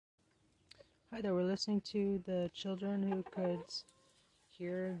Hi there, we're listening to the children who could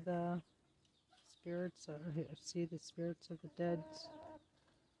hear the spirits or see the spirits of the dead.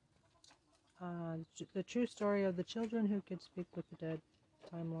 The true story of the children who could speak with the dead.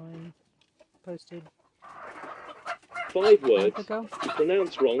 Timeline posted 5 words you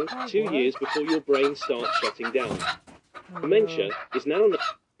pronounce wrong 2 years before your brain starts shutting down. Dementia is now...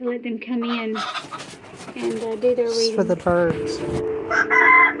 Let them come in and do their reading. For the birds.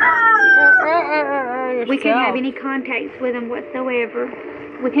 We couldn't have any contacts with them whatsoever.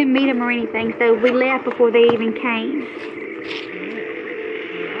 We couldn't meet them or anything, so we left before they even came.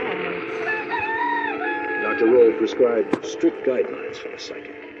 Dr. Roll prescribed strict guidelines for the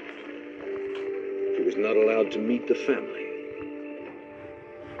psychic. She was not allowed to meet the family.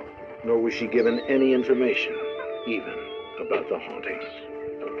 Nor was she given any information, even about the haunting.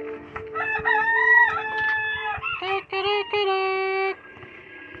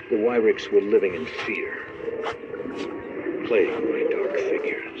 The Wyricks were living in fear, plagued by dark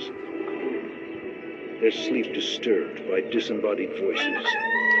figures, their sleep disturbed by disembodied voices.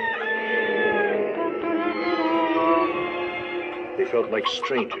 They felt like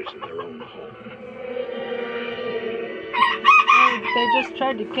strangers in their own home. They just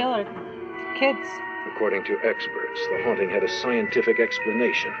tried to kill our kids. According to experts, the haunting had a scientific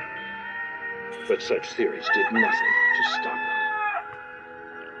explanation, but such theories did nothing to stop them.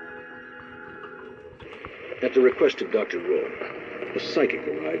 At the request of Dr. Roll, a psychic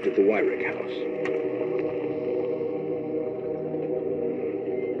arrived at the Wyrick house.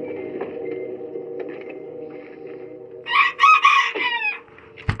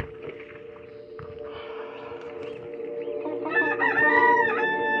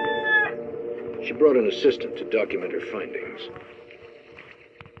 She brought an assistant to document her findings.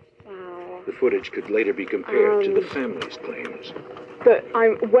 Wow. The footage could later be compared to the family's claims.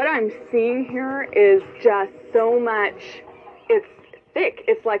 What I'm seeing here is just so much, it's thick.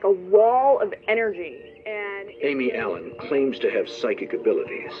 It's like a wall of energy. And Amy Allen claims to have psychic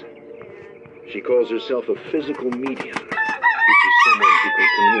abilities. She calls herself a physical medium, which is someone who can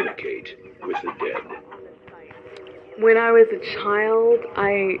communicate with the dead. when I was a child,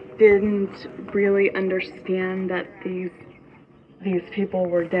 I didn't really understand that these people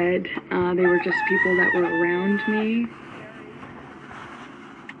were dead. They were just people that were around me.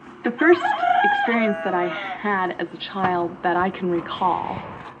 The first experience that I had as a child that I can recall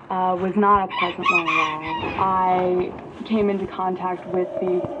was not a pleasant one at all. I came into contact with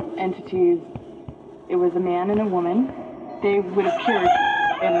these entities. It was a man and a woman. They would appear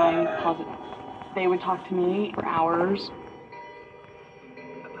in my closet. They would talk to me for hours.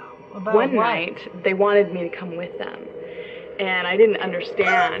 One night, they wanted me to come with them. And I didn't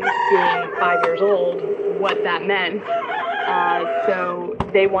understand, being 5 years old, what that meant. So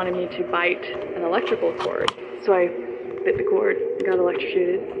they wanted me to bite an electrical cord. So I bit the cord and got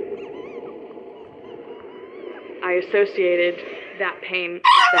electrocuted. I associated that pain with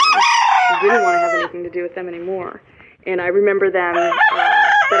them. I didn't want to have anything to do with them anymore. And I remember them,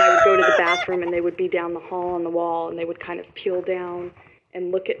 that I would go to the bathroom and they would be down the hall on the wall and they would kind of peel down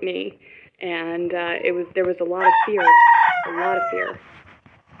and look at me. And there was a lot of fear. A lot of fear.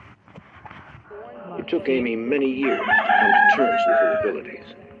 It took Amy many years to come to terms with her abilities.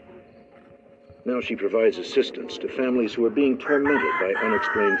 Now she provides assistance to families who are being tormented by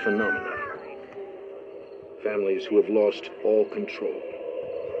unexplained phenomena. Families who have lost all control.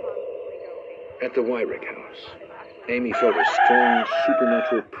 At the Wyrick house, Amy felt a strong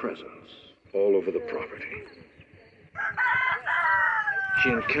supernatural presence all over the property. She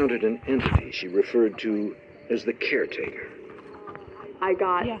encountered an entity she referred to as the caretaker. I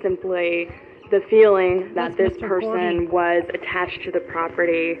got simply the feeling that this person was attached to the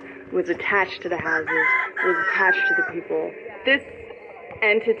property, was attached to the houses, was attached to the people. This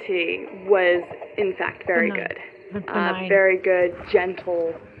entity was, in fact, very good. Very good,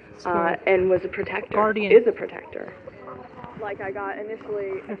 gentle, and was a protector. Guardian. Is a protector. Like I got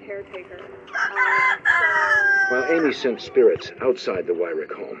initially a caretaker. While Amy sent spirits outside the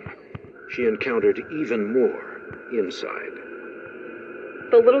Wyrick home, she encountered even more inside.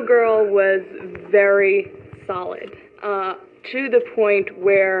 The little girl was very solid, to the point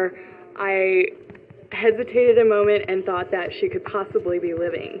where I hesitated a moment and thought that she could possibly be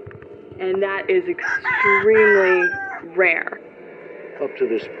living. And that is extremely rare. Up to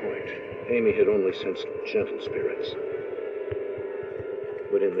this point, Amy had only sensed gentle spirits.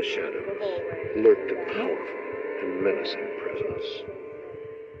 But in the shadows lurked a powerful and menacing presence.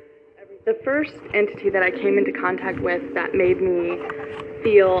 The first entity that I came into contact with that made me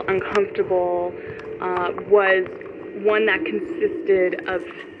feel uncomfortable was one that consisted of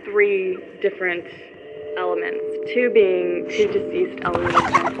three different elements, two being two deceased elderly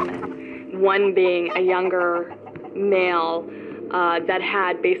gentlemen, one being a younger male that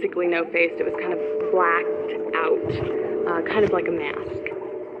had basically no face. It was kind of blacked out, kind of like a mask.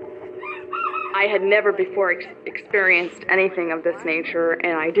 I had never before experienced anything of this nature,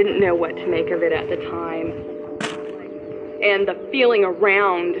 and I didn't know what to make of it at the time. And the feeling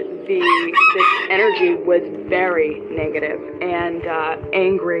around this energy was very negative and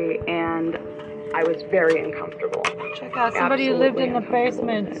angry, and I was very uncomfortable. Check out somebody who lived in the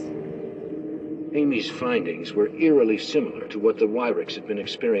basement. Amy's findings were eerily similar to what the Wyricks had been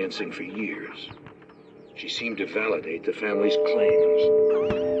experiencing for years. She seemed to validate the family's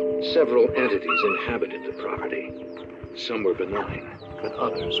claims. Several entities inhabited the property. Some were benign, but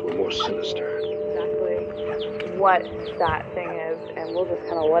others were more sinister. Exactly what that thing is, and we'll just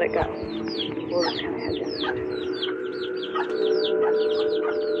kind of let it go. We'll just kind of head down.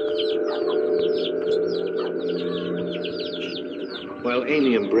 While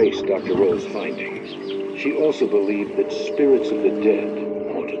Amy embraced Dr. Rowe's findings, she also believed that spirits of the dead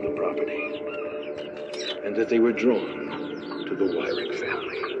haunted the property, and that they were drawn to the Wyrick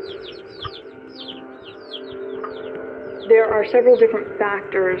family. There are several different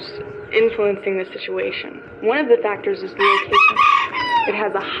factors influencing the situation. One of the factors is the location. It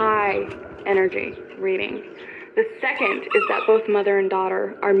has a high energy reading. The second is that both mother and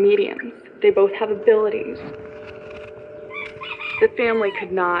daughter are mediums. They both have abilities. The family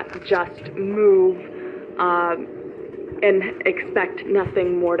could not just move and expect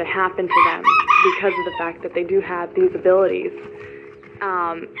nothing more to happen to them because of the fact that they do have these abilities.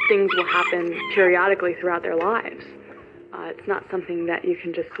 Things will happen periodically throughout their lives. It's not something that you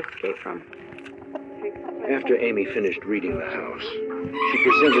can just escape from. After Amy finished reading the house, she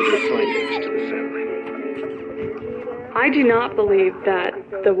presented her findings to the family. I do not believe that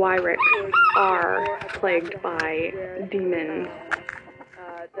the Wyricks are plagued by demons.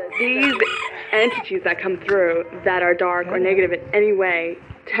 These entities that come through that are dark or negative in any way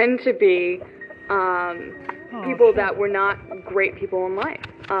tend to be people that were not great people in life.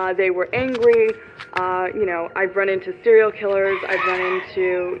 They were angry. I've run into serial killers. I've run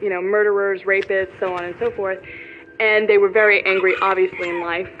into, murderers, rapists, so on and so forth. And they were very angry, obviously, in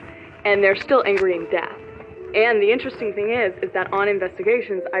life. And they're still angry in death. And the interesting thing is that on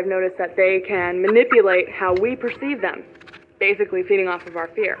investigations, I've noticed that they can manipulate how we perceive them, basically feeding off of our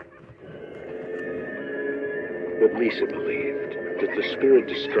fear. But Lisa believed that the spirit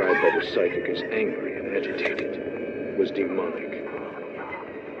described by the psychic as angry and agitated was demonic.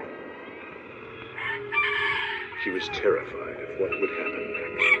 She was terrified of what would happen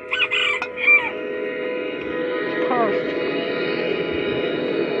next.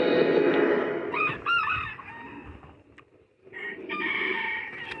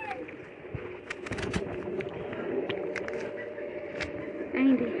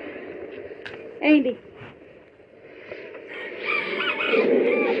 Andy.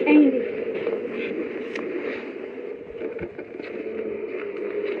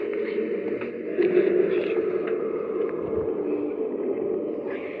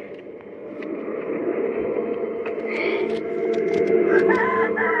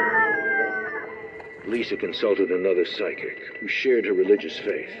 Lisa consulted another psychic who shared her religious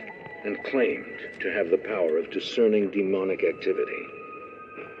faith and claimed to have the power of discerning demonic activity.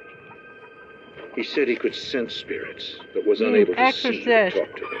 He said he could sense spirits, but was unable to see or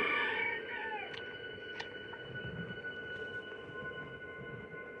talk to them.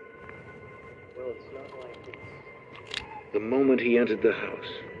 Well, it's not like it's... The moment he entered the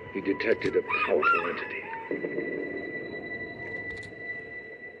house, he detected a powerful entity.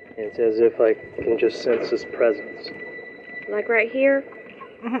 It's as if I can just sense his presence. Like right here?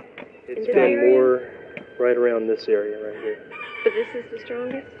 It's been more right around this area right here. But this is the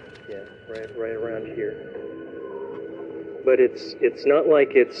strongest? Yeah, right around here. But it's not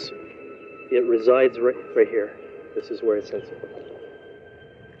like it resides right here. This is where it's sensitive.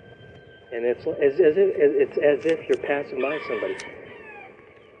 And it's as if you're passing by somebody.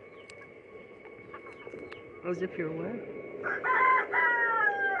 As if you're what?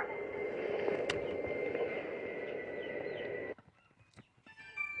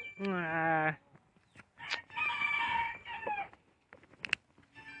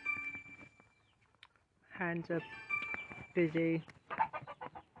 Hands up, busy.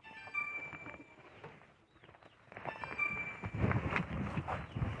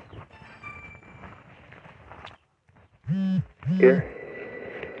 Here.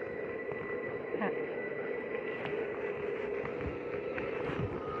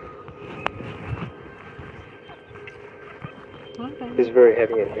 It's very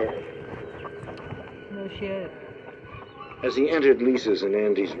heavy in here. No shit. As he entered Lisa's and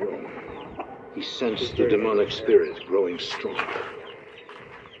Andy's room, he sensed the demonic spirit growing stronger.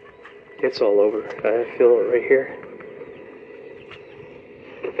 It's all over. I feel it right here.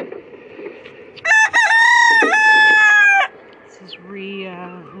 This is what do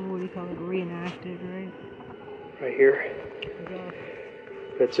you call it? Reenacted, right? Right here. Yeah.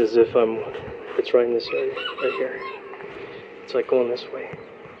 It's as if it's right in this area, right here. It's like going this way.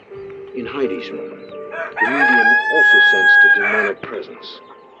 In Heidi's room, the medium also sensed a demonic presence.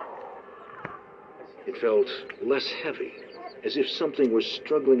 It felt less heavy, as if something was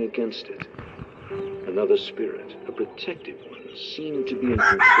struggling against it. Another spirit, a protective one, seemed to be in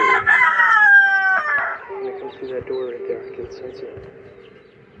control. When I come through that door right there, I can sense it.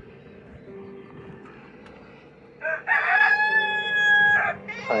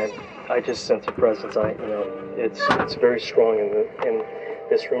 I just sense a presence. It's very strong in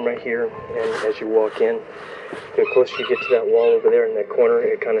this room right here. And as you walk in, the closer you get to that wall over there in that corner,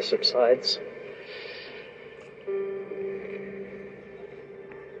 it kind of subsides.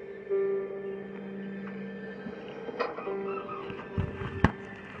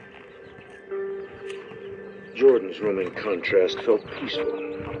 Jordan's room, in contrast, felt peaceful.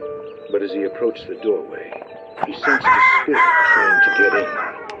 But as he approached the doorway, he sensed a spirit trying to get in.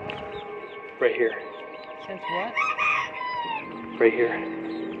 Right here. Sense what? Right here.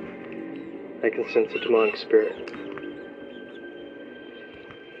 I can sense a demonic spirit.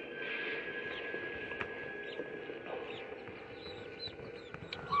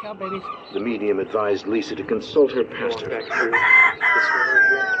 Go, babies. The medium advised Lisa to consult her pastor. Back through this one right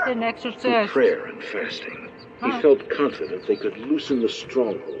here. Did an Through exorcist. prayer and fasting, he felt confident they could loosen the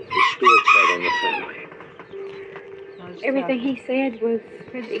stronghold the spirits had on the family. Everything he said was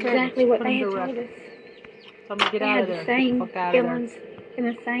exactly what they had told us. Tell me to get They out had of there. the same Fuck out of there. feelings in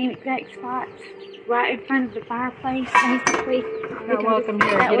the same exact spots, right in front of the fireplace. Basically, You're welcome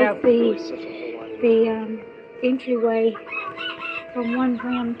here. that Get was out. the entryway from one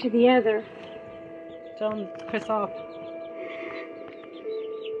room to the other. Tell him to piss off.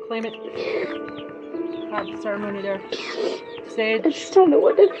 Claim it. Have the ceremony there. Sage. I just don't know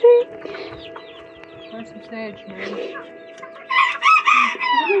what to think. Where's some sage, man? I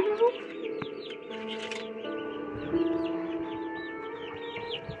don't know.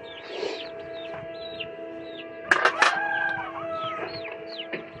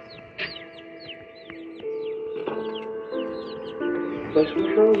 What's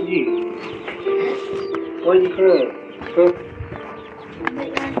wrong with you? Why are you crying? Huh?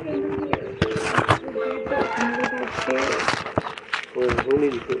 Well, we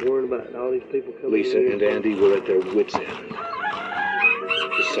need to quit worrying about all these people coming Lisa in. and Andy were at their wits' end.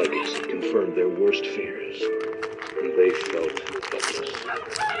 The psychics had confirmed their worst fears, and they felt helpless.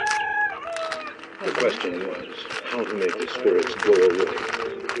 The question was, how to make the spirits go away.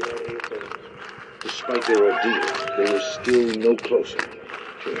 Despite their ordeal, they were still no closer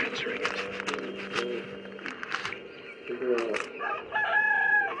to answering it.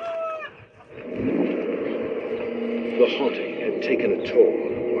 The haunting had taken a toll on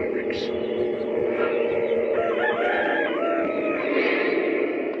the Wyrics.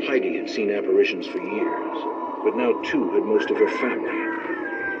 Heidi had seen apparitions for years, but now too had most of her family.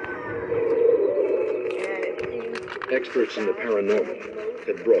 Experts in the paranormal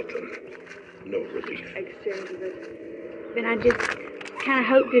had brought them no relief. Then I just kind of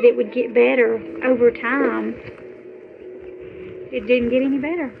hoped that it would get better over time. It didn't get any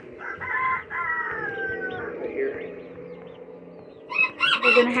better.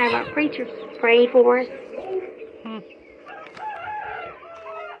 We're going to have our preachers pray for us.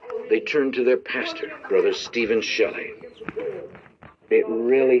 They turned to their pastor, Brother Stephen Shelley. It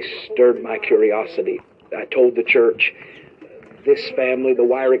really stirred my curiosity. I told the church, this family, the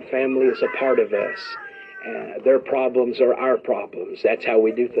Wyrick family, is a part of us. Their problems are our problems. That's how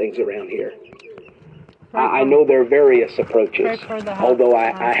we do things around here. I know there are various approaches, although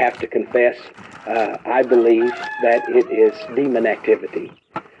I have to confess, I believe that it is demon activity.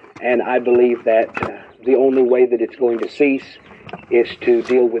 And I believe that the only way that it's going to cease is to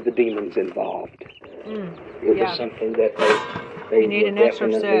deal with the demons involved. It was something that they were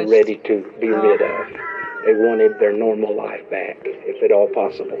definitely ready to be rid of. They wanted their normal life back, if at all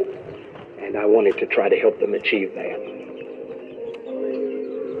possible. And I wanted to try to help them achieve that.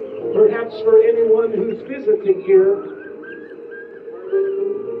 Perhaps for anyone who's visiting here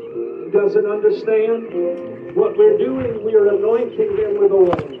doesn't understand what we're doing, we're anointing them with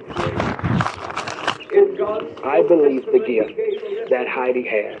oil. I believe the gift that Heidi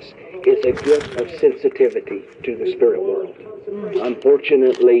has is a gift of sensitivity to the spirit world.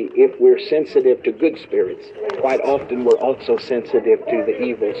 Unfortunately, if we're sensitive to good spirits, quite often we're also sensitive to the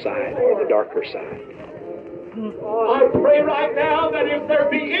evil side or the darker side. I pray right now that if there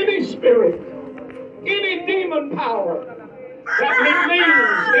be any spirit, any demon power that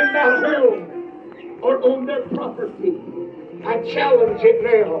remains in that home or on their property, I challenge it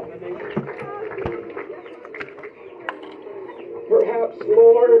now. Perhaps,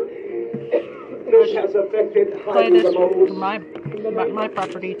 Lord, this has affected Heidi the most. My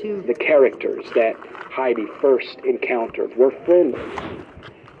property too. The characters that Heidi first encountered were friendly,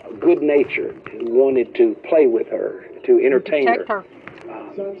 good-natured, and wanted to play with her, to entertain her.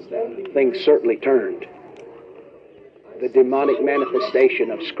 Things certainly turned. The demonic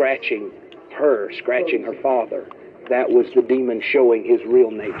manifestation of scratching her father, that was the demon showing his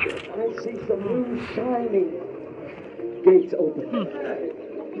real nature. I see some new shining gates open.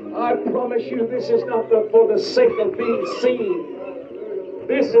 I promise you, this is not for the sake of being seen.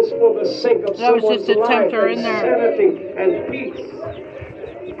 This is for the sake of someone's life and sanity and peace.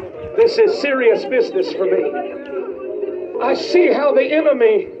 This is serious business for me. I see how the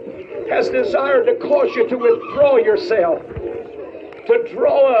enemy has desired to cause you to withdraw yourself, to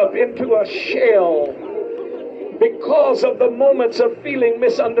draw up into a shell because of the moments of feeling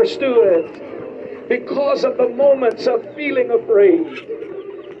misunderstood, because of the moments of feeling afraid.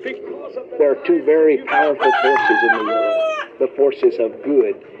 There are two very powerful forces in the world, the forces of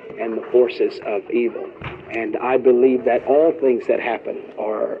good and the forces of evil. And I believe that all things that happen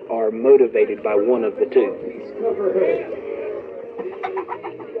are motivated by one of the two.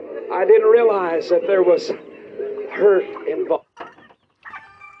 I didn't realize that there was hurt involved.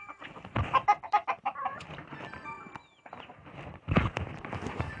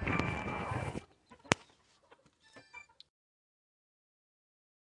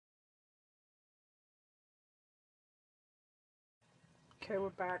 Okay,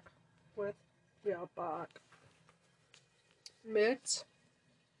 we're back with Mitts.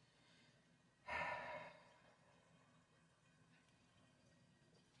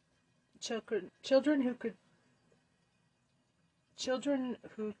 Children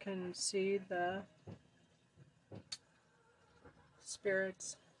who can see the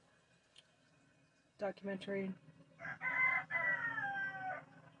spirits documentary.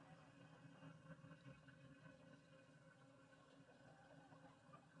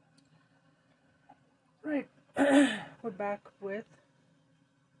 Right. We're back with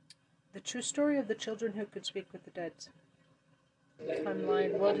the true story of the children who could speak with the dead.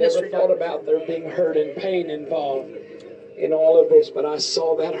 Timeline, World History. I never thought about there being hurt and pain involved in all of this, but I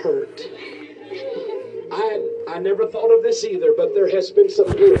saw that hurt. I never thought of this either, but there has been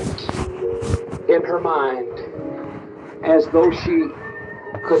some guilt in her mind, as though she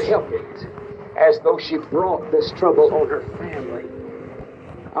could help it, as though she brought this trouble on her family.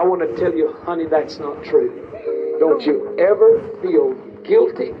 I want to tell you, honey, that's not true. Don't you ever feel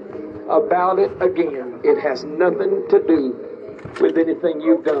guilty about it again. It has nothing to do with anything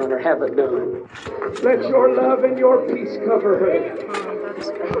you've done or haven't done. Let your love and your peace cover her.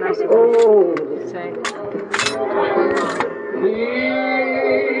 Oh,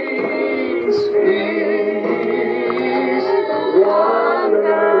 peace, peace,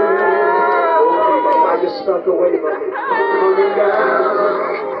 wonder. I just stuck away from it. Coming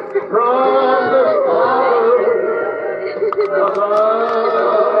down from the Father above.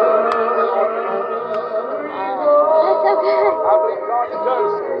 I believe God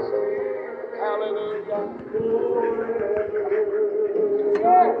does this. Hallelujah.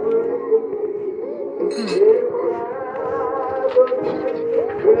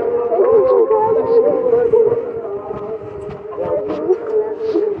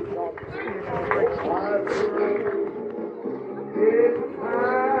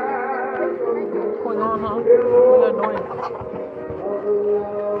 What's going on, huh? What annoying.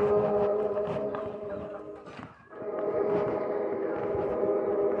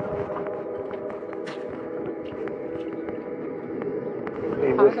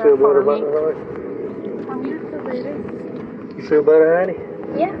 You feel better about it, Lord? I'm here to feel better. You feel better, Heidi?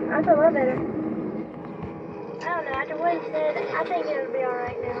 Yeah, I feel a lot better. I don't know, after what he said, I think it'll be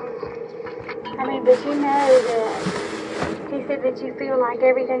alright now. I mean, but you know that he said that you feel like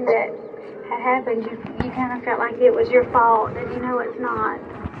everything that had happened, you kind of felt like it was your fault, and you know it's not.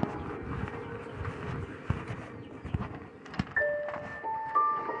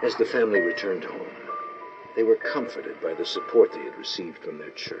 As the family returned home, they were comforted by the support they had received from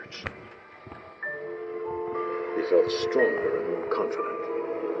their church. They felt stronger and more confident.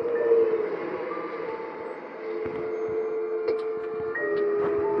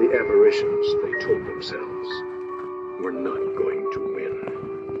 The apparitions, they told themselves, were not going to win.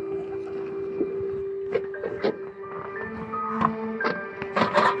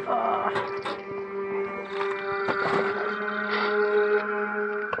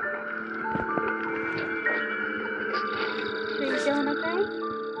 Are you feeling okay?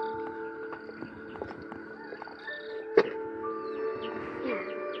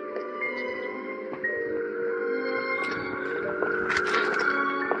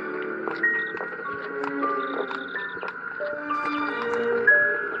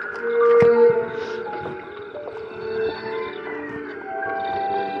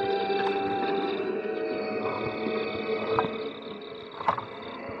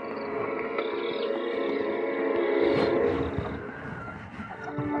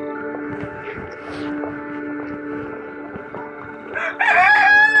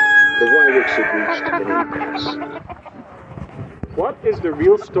 The Wyrics had reached an impasse. What is the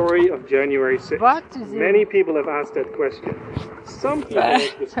real story of January 6th? What is it? Many people have asked that question. Some people have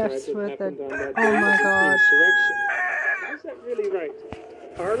described That's it with happened it. on that Oh day my as an God. insurrection. Is that really right?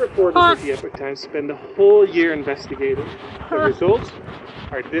 Our reporters at the Epoch Times spend the whole year investigating. The results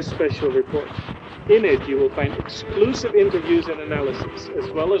are this special report. In it, you will find exclusive interviews and analysis, as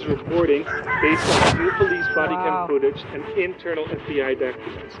well as reporting based on new police body cam footage and internal FBI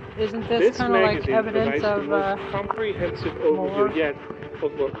documents. Isn't this This kind of like magazine evidence provides the of most comprehensive more overview yet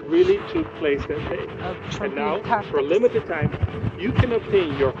of what really took place that day. And now, for a limited time, you can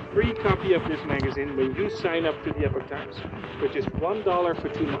obtain your free copy of this magazine when you sign up to the Epoch Times, which is $1 for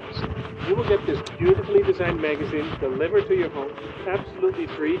 2 months. You will get this beautifully designed magazine delivered to your home, absolutely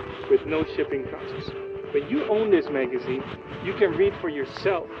free, with no shipping costs. When you own this magazine, you can read for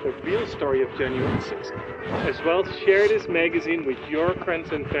yourself the real story of January 6th. As well, share this magazine with your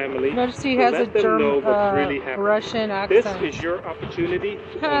friends and family. Notice he to has let a them know what really happened. Russian This accent. is your opportunity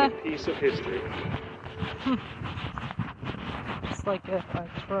to own a piece of history. It's like a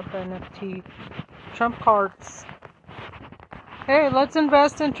Trump NFT. Trump cards. Hey, let's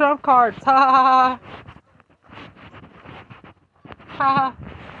invest in Trump cards. Ha ha ha. Ha ha.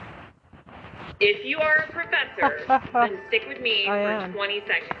 If you are a professor, then stick with me I for am. 20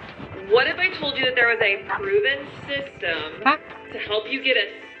 seconds. What if I told you that there was a proven system to help you get a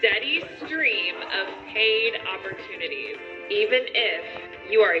steady stream of paid opportunities, even if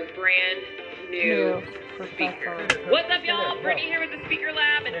you are a brand new speaker? What's up, y'all? Brittany here with the Speaker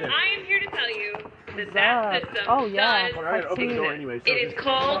Lab, and I am here to tell you that system does exist. It is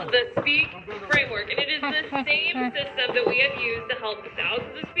called the Speak Framework, and it is the same system that we have used to help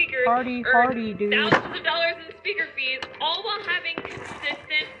thousands of speakers Party, earn dude. thousands of dollars in speaker fees, all while having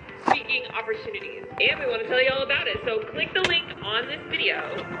consistent speaking opportunities. And we want to tell you all about it. So click the link on this video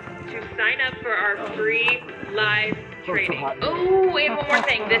to sign up for our free live training. Oh, and one more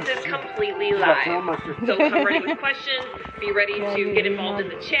thing. This is completely live. So come ready with questions. Be ready to get involved in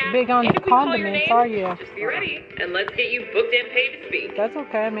the chat. Big on and if we call your condiments, name, are you? just be ready. And let's get you booked and paid to speak. That's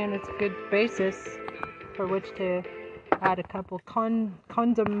okay. I mean, it's a good basis for which to add a couple condiments.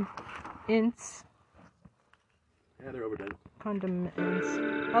 Yeah, they're overdone. Condiments.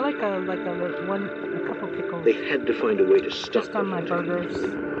 I like a couple pickles. They had to find a way to stop just on my burgers.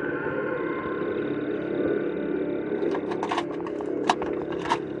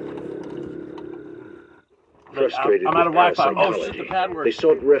 Frustrated I'm out of with Wi-Fi. parapsychology, they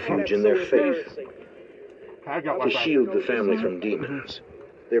sought refuge in their faith I got to Wi-Fi. shield the family from demons.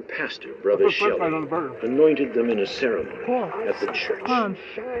 Their pastor, Brother Shelley, anointed them in a ceremony at the church.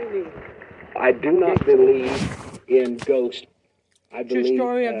 I do not believe in ghosts. I True believe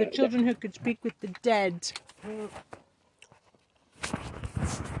story of the children who could speak with the dead.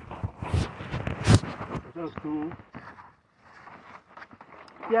 That's cool.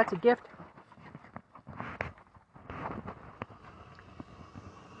 Yeah, it's a gift.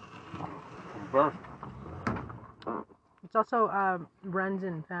 Birth. It's also runs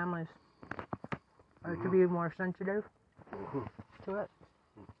in families. To be more sensitive to it.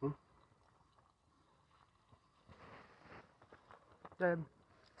 The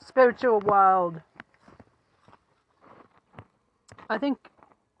spiritual world. I think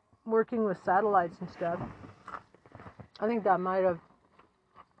working with satellites and stuff, I think that might have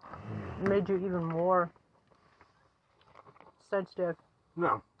made you even more sensitive.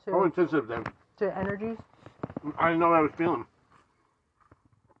 No, I wasn't sensitive then. To energies? I didn't know what I was feeling.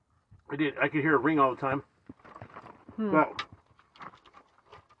 I did. I could hear it ring all the time. But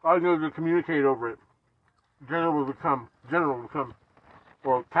I knew to communicate over it. General would come,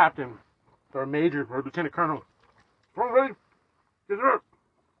 or captain, or major, or lieutenant colonel. All ready? Get up.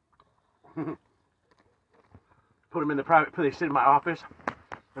 Put them in the private. They sit in my office,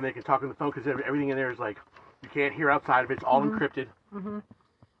 and they can talk on the phone because everything in there is like You can't hear outside of it. It's all encrypted. Mm-hmm.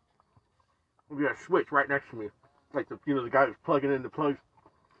 We got a switch right next to me, like the guy who's plugging in the plugs.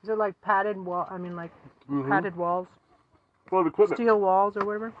 Is it like padded wall? I mean, like padded walls, full of equipment, steel walls or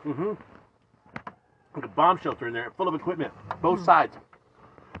whatever. Mm-hmm. Like a bomb shelter in there, full of equipment, both sides,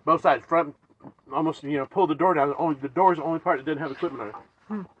 front. Almost, pull the door down. Only the door's the only part that didn't have equipment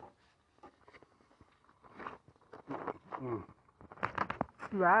on it.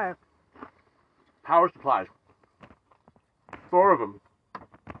 Right. Power supplies. 4 of them.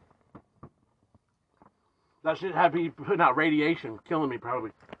 That should have me putting out radiation, killing me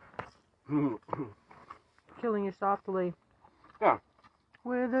probably. Killing you softly. Yeah.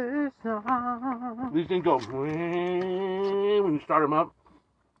 With a song. These things go when you start them up.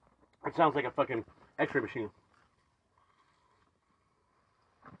 It sounds like a fucking X-ray machine.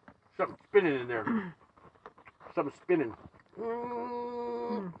 Something spinning in there. Something spinning.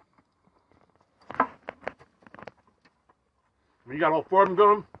 You got all 4 of them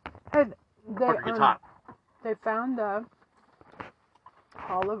going? And It gets hot. They found the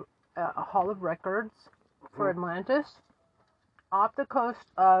Hall of Records for Atlantis off the coasts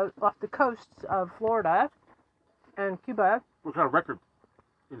of Florida and Cuba. What kind of record?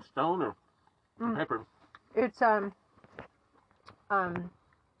 In stone or in paper? It's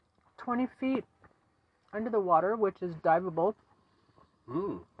 20 feet under the water, which is diveable.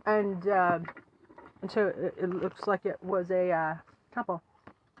 And so it looks like it was a temple.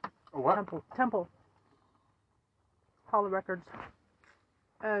 A what? Temple. Hall of Records.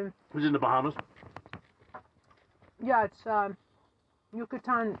 It was in the Bahamas? Yeah, it's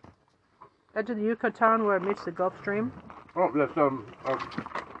Yucatan, edge of the Yucatan where it meets the Gulf Stream. Oh, that's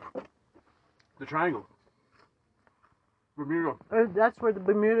the triangle. Bermuda. That's where the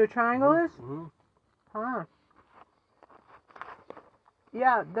Bermuda Triangle is? Huh.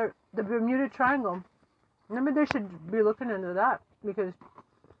 Yeah, the Bermuda Triangle. Maybe they should be looking into that, because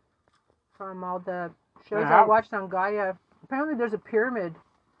from all the shows I watched on Gaia, apparently there's a pyramid.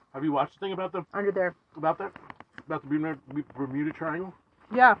 Have you watched the thing about under there? About that? About the Bermuda Triangle?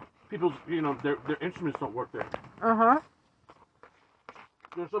 Yeah. People's, their instruments don't work there. Uh-huh.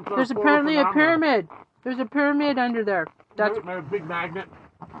 There's apparently a pyramid. There's a pyramid under there. That's maybe a big magnet.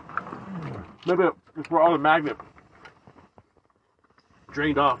 Maybe it's where all the magnet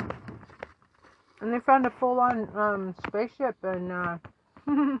drained off. And they found a full-on spaceship and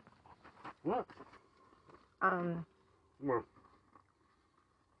what? Where?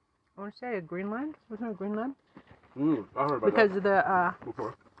 I want to say Greenland. Wasn't it Greenland? I heard about because that. of the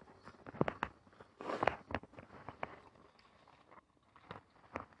before.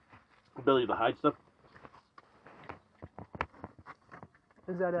 Ability to hide stuff.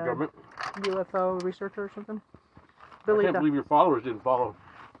 Is that a government UFO researcher or something? I can't believe your followers didn't follow.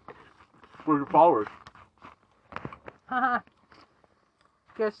 Where's your followers? Haha.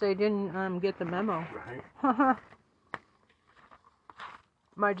 Guess they didn't get the memo. Right.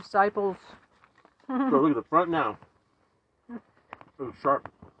 My disciples. So look at the front now. It was sharp.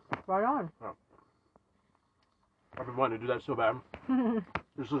 Right on. Oh. I've been wanting to do that so bad.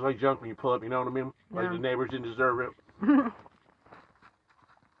 This looks like junk when you pull up, you know what I mean? Like the neighbors didn't deserve it.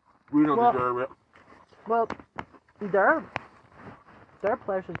 We don't deserve it. Well, their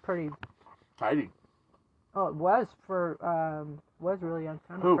place is pretty tidy. Oh, it was was really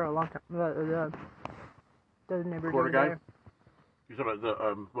untidy for a long time. The neighbors over guy? there. You talking about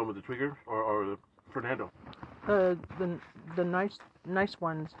the one with the tweakers or the Fernando? The nice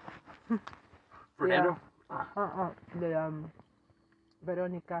ones. Fernando? The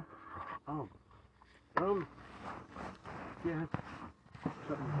Veronica. Oh. Yeah.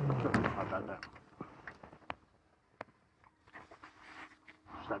 Something about that.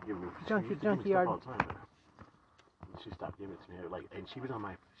 Stop giving me junkyard. All the time, she stopped giving it to me. And she was on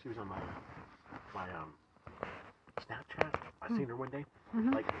my Snapchat. I seen her one day.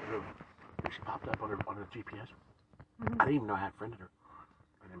 Like she popped up on her GPS. I didn't even know I had friended her.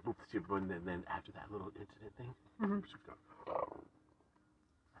 And then boop, and then after that little incident thing, she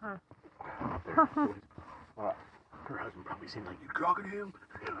her husband probably seemed like, you talking to him?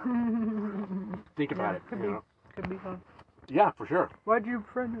 Think about it. Could be fun. Yeah, for sure. Why'd you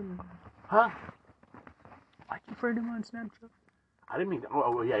friend him? Huh? Why'd you friend him on Snapchat? I didn't mean.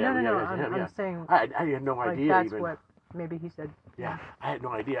 Yeah. No. I'm saying. I had no idea. That's even. what maybe he said. Yeah, I had no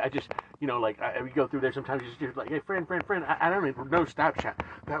idea. I just, we go through there sometimes. You just like, hey, friend. I don't even know Snapchat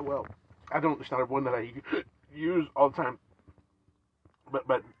that well. It's not one that I use all the time.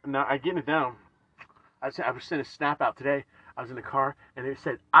 But now I get it down. I was sent a snap out today. I was in the car and it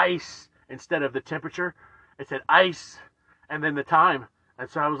said ice instead of the temperature. It said ice and then the time. And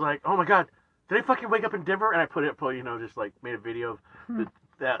so I was like, oh my God, Did I fucking wake up in Denver? And I put you know, just like made a video of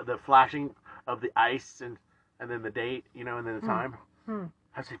the flashing of the ice and then the date, you know, and then the time.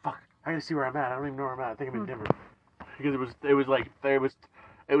 I say, fuck, I gotta see where I'm at. I don't even know where I'm at. I think I'm in Denver because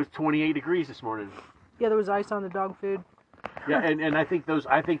it was 28 degrees this morning. Yeah, there was ice on the dog food. Yeah, and I think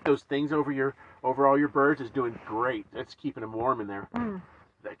those things over all your birds is doing great. That's keeping them warm in there.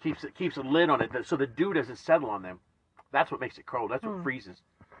 That keeps a lid on it so the dew doesn't settle on them. That's what makes it cold. That's what freezes.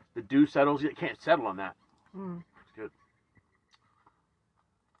 The dew settles. It can't settle on that. It's good.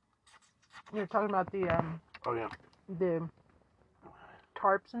 You're talking about the Oh yeah. The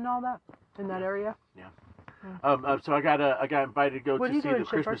tarps and all that in that area. Yeah. So I got invited to go What to are you see doing, the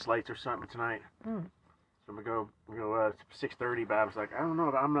Christmas Shipper? lights or something tonight. So I'm gonna go 6:30. But I was like, I don't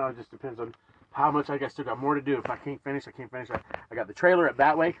know. I'm not. It just depends on how much I still got more to do. If I can't finish, I can't finish. I got the trailer up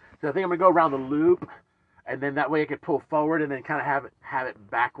that way. So I think I'm gonna go around the loop, and then that way I could pull forward and then kind of have it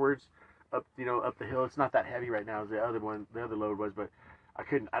backwards up the hill. It's not that heavy right now as the other load was, but I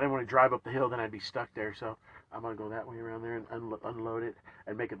didn't want to drive up the hill, then I'd be stuck there. So I'm gonna go that way around there and unload it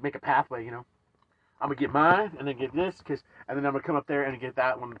and make a pathway. You know, I'm gonna get mine and then get this and then I'm gonna come up there and get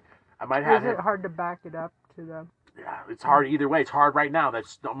that one. I might have. Is it hard to back it up to the? Yeah, it's hard either way. It's hard right now.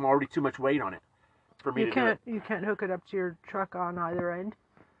 I'm already too much weight on it for me to do it. You can't hook it up to your truck on either end.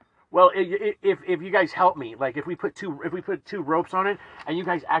 Well, if you guys help me, like if we put two ropes on it, and you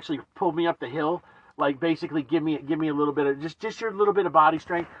guys actually pull me up the hill, like basically give me a little bit of just your little bit of body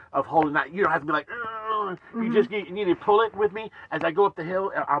strength of holding that. You don't have to be like, you need to pull it with me as I go up the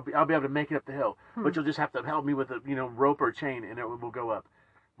hill. I'll be able to make it up the hill, but you'll just have to help me with a rope or chain, and it will go up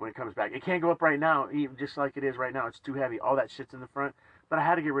when it comes back. It can't go up right now, just like it is right now. It's too heavy. All that shit's in the front. But I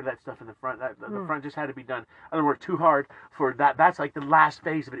had to get rid of that stuff in the front. The front just had to be done. I don't work too hard for that. That's like the last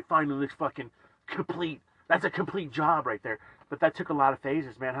phase of it. It finally looks fucking complete. That's a complete job right there. But that took a lot of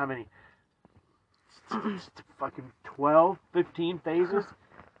phases, man. How many? Fucking 12, 15 phases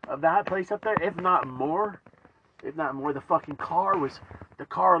of that place up there, if not more. If not more. The fucking car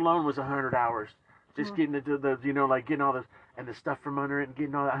alone was 100 hours. Just getting into getting all the stuff from under it and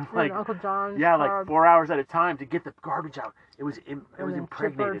getting all that. Like Uncle John's yeah, car. like 4 hours at a time to get the garbage out. It was impregnated.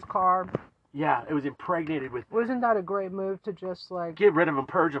 Chipper's car. Yeah, it was impregnated with. Wasn't that a great move to just like Get rid of them,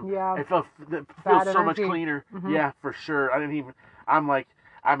 purge them. Yeah. It feels so much cleaner. Yeah, for sure. I'm like,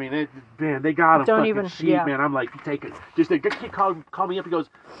 I mean, they got them fucking cheap, man. I'm like, take it. Just the kid called me up. He goes,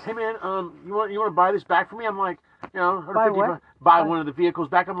 hey man, you want to buy this back for me? I'm like, buy one of the vehicles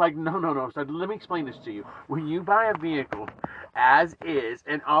back. I'm like, no. So let me explain this to you. When you buy a vehicle as is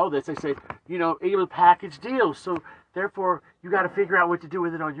and all this, I say, able package deals. So therefore, you got to figure out what to do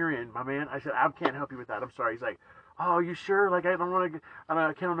with it on your end, my man. I said, I can't help you with that. I'm sorry. He's like, oh, you sure? Like, I don't know if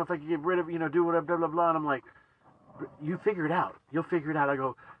I can get rid of, do whatever, blah, blah, blah. And I'm like, you figure it out. You'll figure it out. I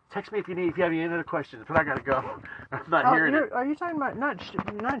go, text me if you have any other questions, but I gotta go. I'm not hearing it. Are you talking about not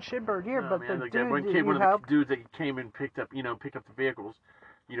Shitbird here, but man, the like dude one that kid, you one of helped? the dudes that came and picked up the vehicles.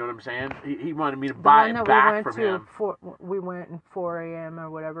 You know what I'm saying? He wanted me to buy it back from him. We went at 4 a.m. or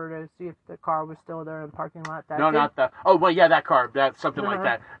whatever to see if the car was still there in the parking lot. That car. That's something like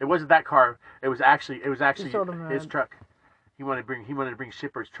that. It wasn't that car. It was actually his truck. He wanted to bring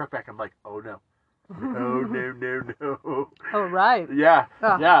Shipper's truck back. I'm like, oh no. No. Oh right. Yeah.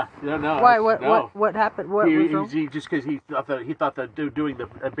 Yeah. No. Why? What happened? What was wrong? He just because he thought that doing the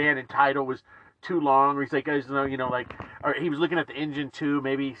abandoned title was too long, or he's like, guys, or he was looking at the engine too.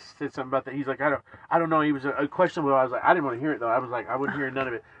 Maybe he said something about that. He's like, I don't know. He was a question. I was like, I didn't want to hear it though. I was like, I wouldn't hear none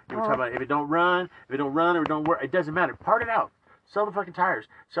of it. He was talking about if it don't run or it don't work, it doesn't matter. Part it out. Sell the fucking tires.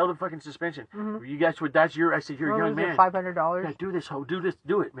 Sell the fucking suspension. You guys, I said, you're a young man. $500. Yeah, do this.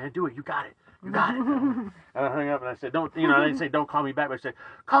 Do it, man. Do it. You got it. And I hung up and I said, don't, I didn't say don't call me back, but I said,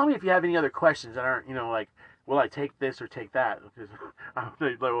 call me if you have any other questions that aren't, will I take this or take that? Because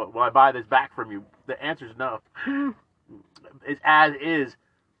will I buy this back from you? The answer is no. It's as is.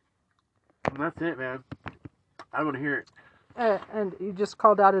 And that's it, man. I want to hear it. And you just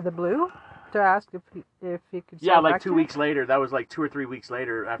called out of the blue to ask if he could. Yeah, like 2 weeks later. That was like 2 or 3 weeks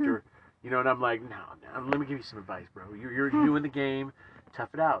later after, and I'm like, no, let me give you some advice, bro. You're new in the game.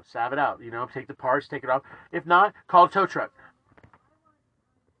 Tough it out, salve it out, take the parts, take it off. If not, call a tow truck.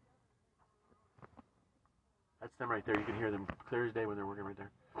 That's them right there. You can hear them clear as day when they're working right there.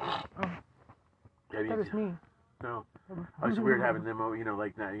 Oh. Yeah, that was me. No. Oh, it's weird having them,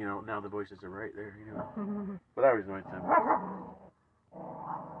 like now, now the voices are right there, But I always annoyed them.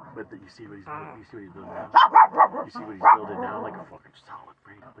 But you see what he's building now? You see what he's building now? Like a fucking solid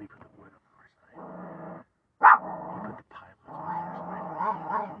frame. But he put the wood on the far side. He put the pipe on the far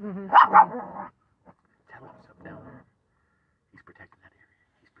side. Tell him something down there. He's protecting that area.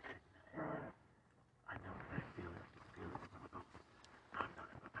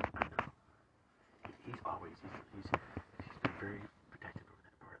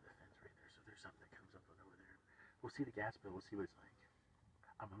 we'll see the gas bill. We'll see what it's like.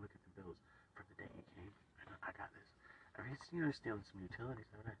 I'm gonna look at the bills from the day you came. I got this. I mean, it's, you know, stealing some utilities.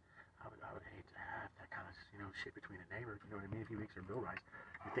 I would hate to have that kind of, you know, shit between a neighbor. You know what I mean? If he makes their bill rise,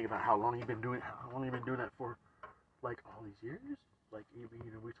 you think about how long you've been doing that for, like all these years. Like, you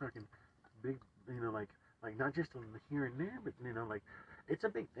know, we're talking big, you know, like not just on the here and there, but you know, like it's a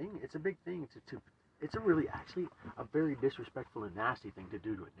big thing. It's a big thing it's a really actually a very disrespectful and nasty thing to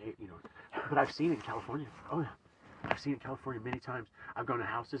do to a neighbor, you know. But I've seen it in California. Oh yeah, I've seen it in California many times. I've gone to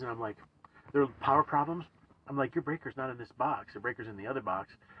houses and I'm like, there are power problems. I'm like, your breaker's not in this box. The breaker's in the other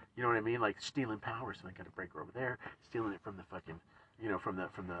box. You know what I mean? Like stealing power. So I got a breaker over there, stealing it from the fucking, you know, from the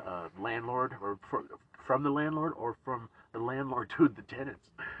landlord, or from the landlord, or from the landlord to the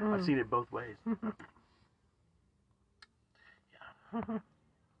tenants. I've seen it both ways. Yeah. If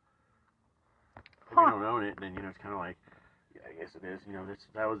you don't own it, then, you know, it's kind of like, yeah, I guess it is. You know,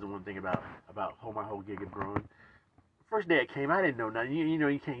 that was the one thing about my whole gig of growing. First day I came, I didn't know nothing. You know,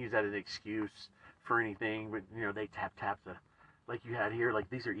 you can't use that as an excuse for anything, but, you know, they tap the, like you had here, like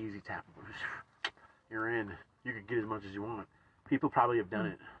these are easy tappables. You're in. You can get as much as you want. People probably have done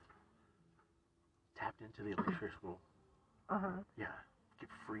it. Tapped into the electrical. Yeah. Get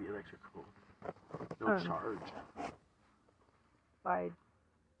free electrical. No charge. By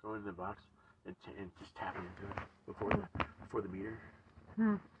going in the box and just tapping into it before the meter.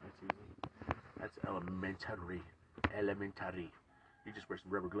 That's easy. That's elementary. You just wear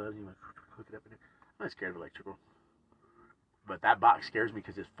some rubber gloves and you like hook it up in there. I'm not scared of electrical. But that box scares me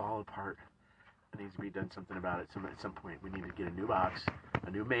because it's falling apart. It needs to be done something about it. At some point, we need to get a new box,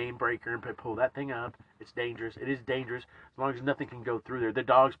 a new main breaker, and pull that thing up. It's dangerous. It is dangerous. As long as nothing can go through there. The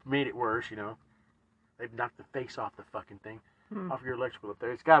dogs made it worse, you know. They've knocked the face off the fucking thing, off your electrical up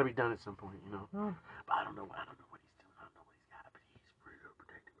there. It's got to be done at some point, you know. But I don't know what he's doing. I don't know what he's got, but he's pretty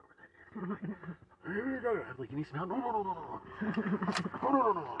protective over that area. Like, you need some help? No.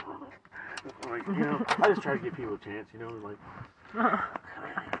 Like, you know, I just try to give people a chance, you know, like.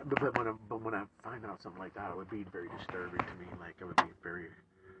 But when I find out something like that, it would be very disturbing to me. Like, it would be very, it's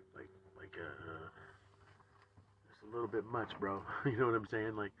a little bit much, bro. You know what I'm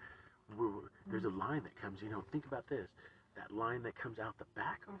saying? Like, there's a line that comes. You know, think about this. That line that comes out the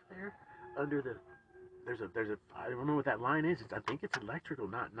back over there, under the, there's a. I don't know what that line is. I think it's electrical,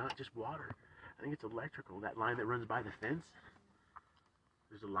 not just water. I think it's electrical. That line that runs by the fence.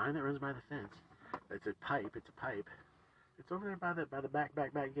 There's a line that runs by the fence. It's a pipe. It's over there by the back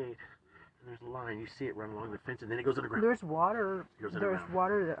gate, and there's a line. You see it run along the fence, and then it goes underground. There's water. There's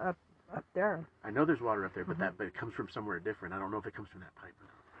water up there. I know there's water up there, but it comes from somewhere different. I don't know if it comes from that pipe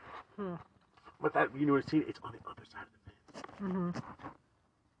or not. But that, you know, it's on the other side of the fence.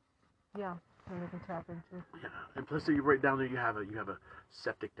 Yeah, and you can tap into. Yeah, and plus, right down there, you have a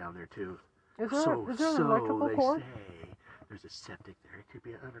septic down there too. Is there an electrical cord? Say. There's a septic there. It could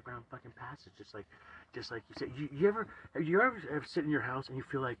be an underground fucking passage, just like you said. Have you ever sit in your house and you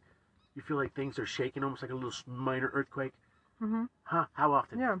feel like things are shaking, almost like a little minor earthquake? Huh? How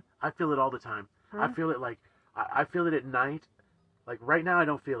often? Yeah. I feel it all the time. I feel it like I feel it at night. Like right now, I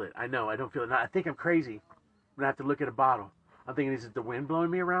don't feel it. I know I don't feel it. Now, I think I'm crazy when I have to look at a bottle. I'm thinking, is it the wind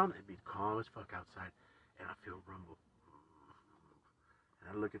blowing me around? It'd be calm as fuck outside, and I feel rumble. And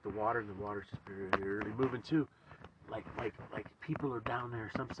I look at the water, and the water's just barely moving too. Like people are down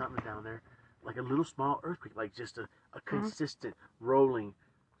there, something down there, like a little small earthquake, like just a consistent rolling,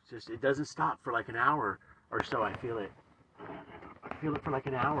 just it doesn't stop for like an hour or so. I feel it for like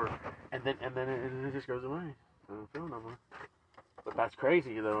an hour, and then it just goes away. I don't feel it no more. But that's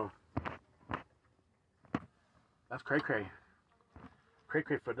crazy though. That's cray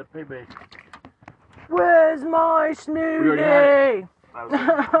for the baby. Where's my smoothie?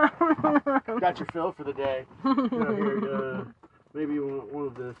 Got your fill for the day. Here, maybe you want one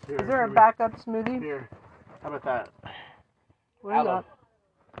of this. Here, is there a backup smoothie? Here. How about that? What aloe.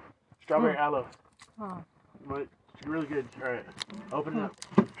 Strawberry aloe. Oh. It's really good. All right. Open it up.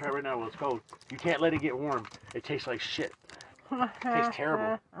 Try it right now while it's cold. You can't let it get warm. It tastes like shit. It tastes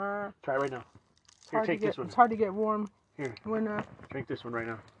terrible. Try it right now. Here, take this one. It's hard to get warm. Here. When drink this one right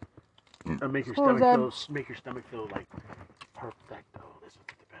now. Make your stomach feel. Make your stomach feel like perfecto. This is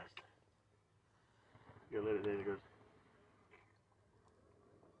the best. You let it. There it goes.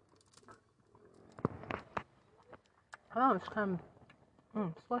 Oh, it's kind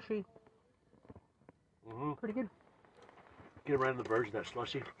of slushy. Pretty good. Get around the verge of that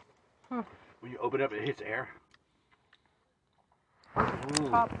slushy. When you open it up, it hits air.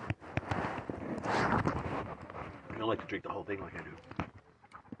 Top. I don't like to drink the whole thing like I do.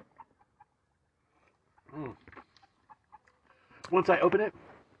 Once I open it,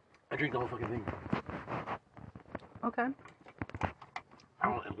 I drink the whole fucking thing. Okay. I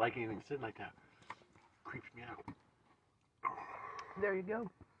don't like anything sitting like that. Creeps me out. There you go.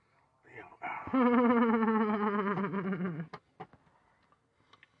 Yeah.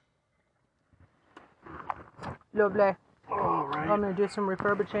 Lovely. All right. I'm gonna do some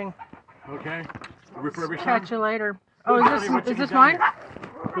refurbishing. Okay. Refurbishing. Catch you later. Oh, is this mine?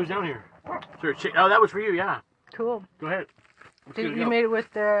 Who's down here? Sure. Oh, that was for you. Yeah. Cool. Go ahead. You made it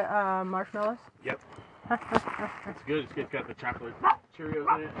with the marshmallows? Yep. It's good. It's good. It's got the chocolate Cheerios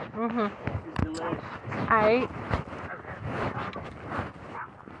in it. Mm-hmm. It's delicious. Aight.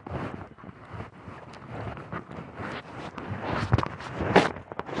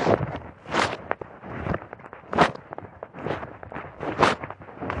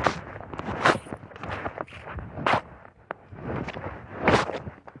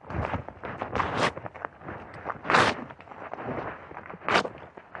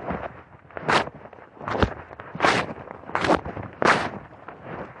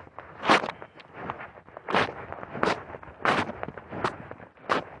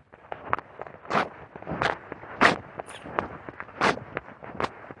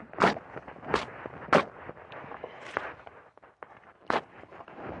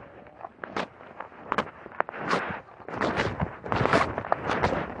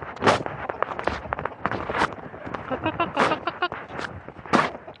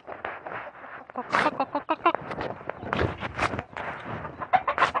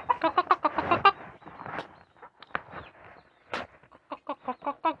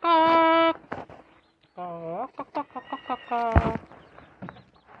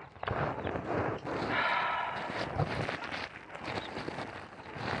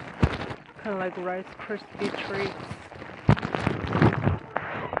 Kind of like Rice Krispie treats.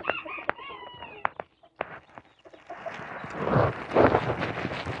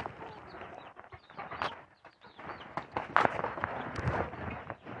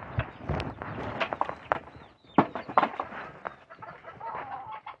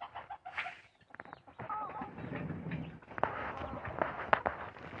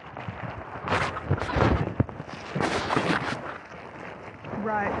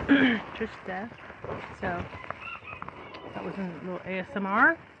 Right, just that. So that was a little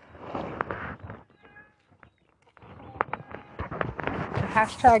ASMR. The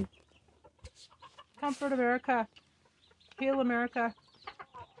hashtag Comfort America, Heal America.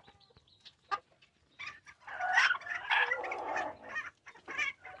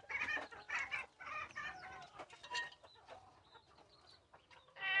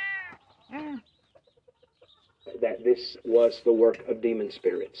 Yeah. That this was the work of demon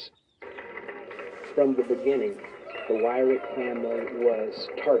spirits. From the beginning, the Wyrick family was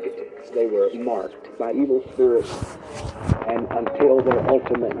targeted. They were marked by evil spirits, and until they're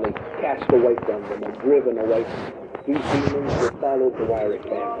ultimately cast away from them or driven away from them, these demons will follow the Wyrick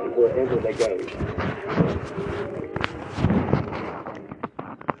family wherever they go.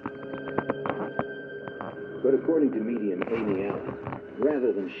 But according to medium Amy Allen,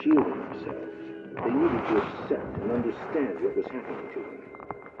 rather than shielding themselves, they needed to accept and understand what was happening to them.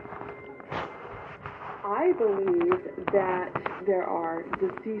 I believe that there are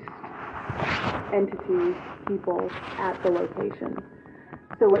deceased entities, people at the location.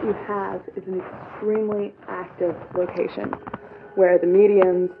 So what you have is an extremely active location where the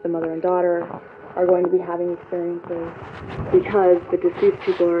mediums, the mother and daughter, are going to be having experiences because the deceased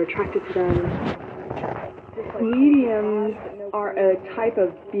people are attracted to them. Mediums are a type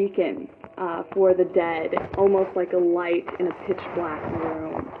of beacon for the dead, almost like a light in a pitch black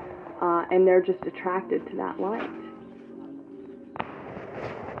room. And they're just attracted to that light.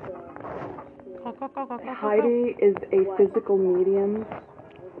 Heidi is a physical medium.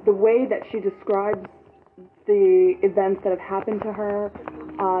 The way that she describes the events that have happened to her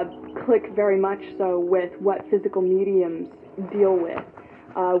click very much so with what physical mediums deal with,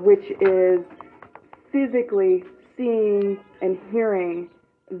 which is physically seeing and hearing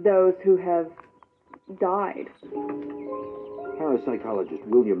those who have died. Parapsychologist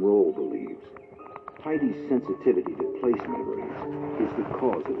William Roll believes Heidi's sensitivity to place memories is the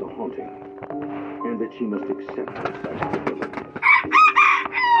cause of the haunting, and that she must accept her psychic ability.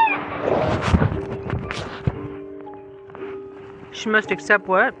 She must accept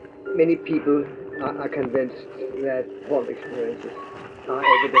what? Many people are convinced that haunt experiences are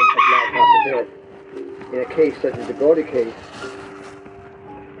evidence of life after death. In a case such as the Brody case,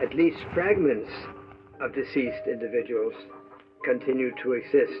 at least fragments of deceased individuals continue to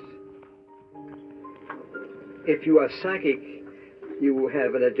exist. If you are psychic, you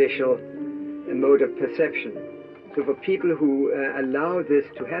have an additional mode of perception. So for people who allow this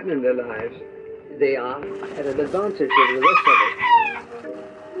to happen in their lives, they are at an advantage over the rest of it.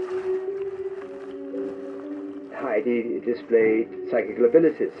 Heidi displayed psychical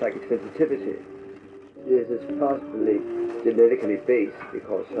abilities, psychic sensitivity. This is possibly genetically based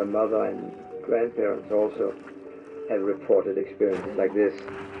because her mother and grandparents also have reported experiences like this.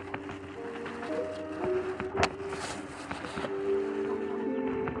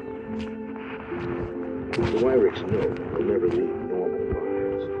 The Wyricks know they'll never leave normal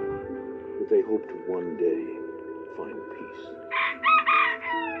lives, but they hope to one day find peace.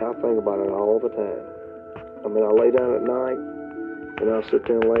 I think about it all the time. I mean, I lay down at night, and I'll sit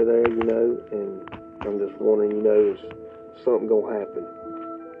there and lay there, you know, and I'm just wondering, you know, is something gonna happen?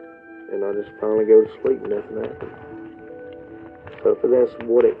 And I just finally go to sleep and nothing happens. So if that's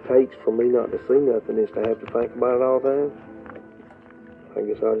what it takes for me not to see nothing, is to have to think about it all the time, I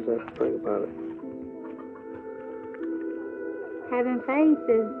guess I'll just have to think about it. Having faith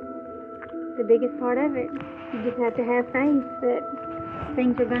is the biggest part of it. You just have to have faith that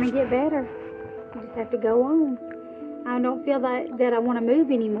things are going to get better. You just have to go on. I don't feel that I want to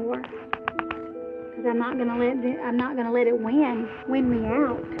move anymore because I'm not going to let it win me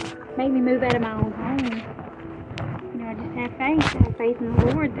out, make me move out of my own home. You know, I just have faith. I have faith in the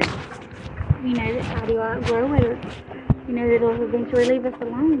Lord that, you know, that how do I outgrow it? Or, you know, that it'll eventually leave us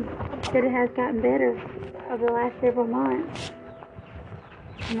alone. That it has gotten better over the last several months.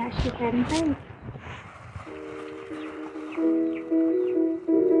 And that's just having faith.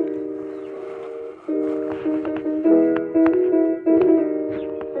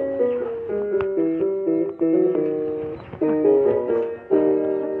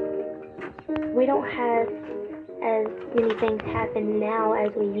 We don't have as many things happen now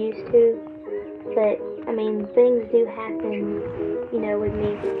as we used to, but I mean, things do happen, you know, with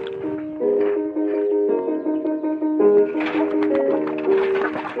me.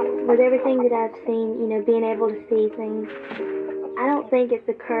 With everything that I've seen, you know, being able to see things, I don't think it's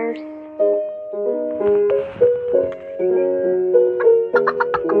a curse.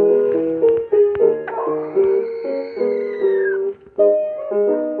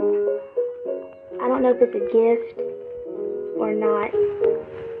 I don't know if it's a gift or not.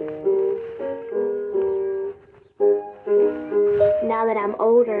 Now that I'm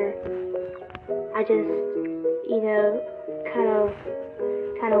older, I just, you know,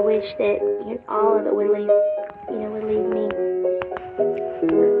 kind of wish that, you know, all of it would leave me.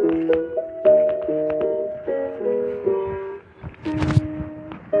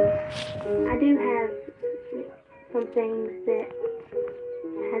 I do have some things that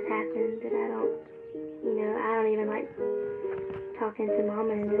has happened that I don't even like talking to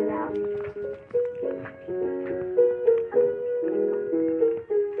Mom and them about.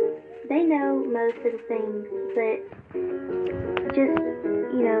 They know most of the things, but just,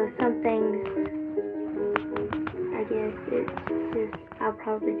 you know, some things, I guess it's just, I'll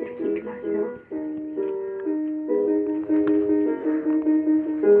probably just keep to myself.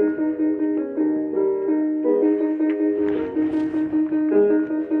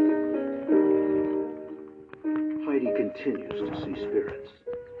 Heidi continues to see spirits.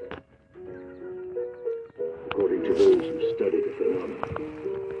 According to those who study the phenomenon,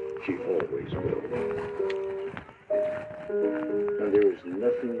 she always will. And there is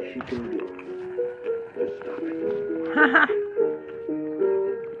nothing she can do to stop it.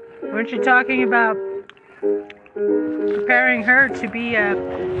 Weren't you talking about preparing her to be a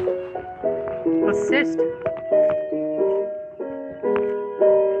cyst?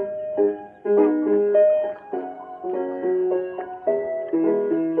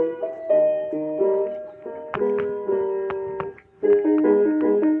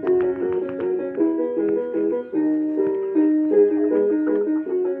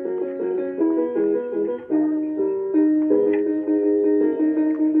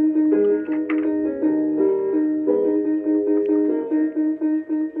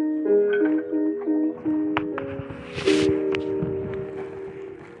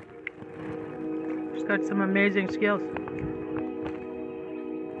 Got some amazing skills.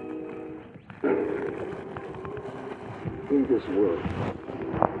 In this world,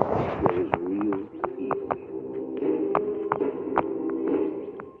 there is real evil.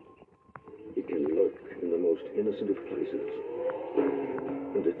 It can lurk in the most innocent of places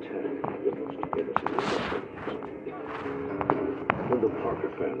and attack the most innocent of families. When the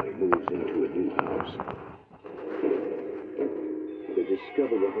Parker family moves into a new house, they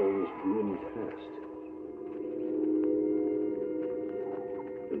discover the home's grim past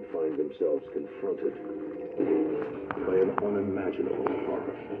and find themselves confronted by an unimaginable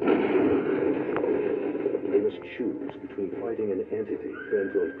horror. They must choose choose between fighting an entity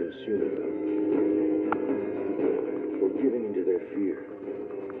bent on consuming them or giving into their fear.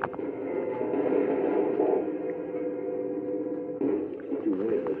 To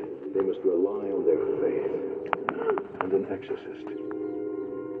win, they must rely on their faith and an exorcist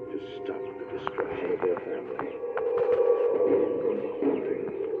to stop the destruction of their family from the haunting.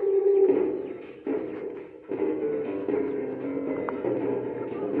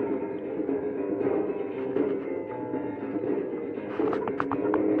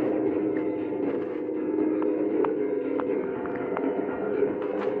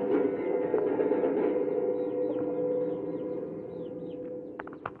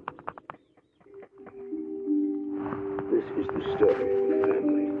 This is the story of a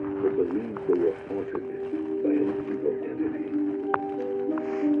family that believed they were haunted by an evil entity.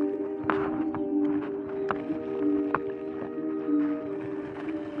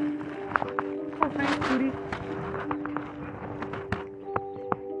 Oh, thanks, Judy.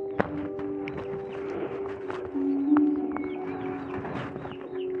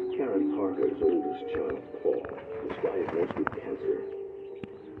 Karen Parker's oldest child, Paul, was diagnosed with cancer.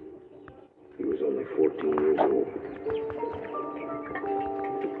 He was only 14 years old.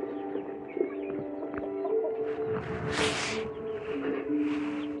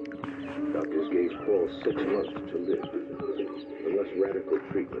 Doctors gave Paul 6 months to live, unless radical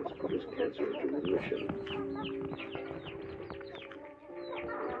treatments put his cancer into remission.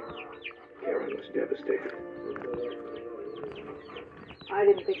 Karen was devastated. I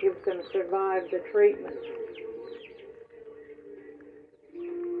didn't think he was going to survive the treatment.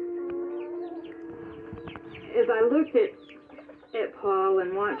 As I looked at Paul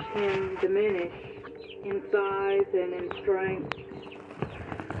and watched him diminish in size and in strength,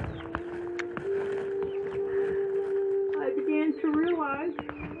 I began to realize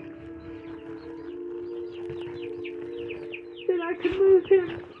that I could lose him.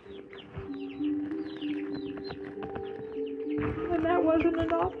 And that wasn't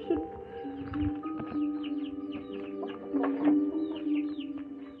an option.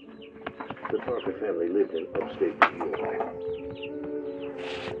 The Parker family lived in upstate New York.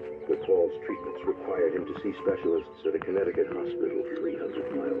 But Paul's treatments required him to see specialists at a Connecticut hospital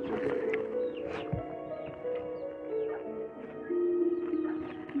 300 miles away.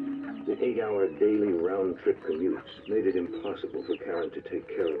 The 8-hour daily round-trip commutes made it impossible for Karen to take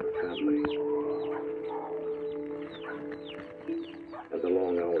care of her family. And the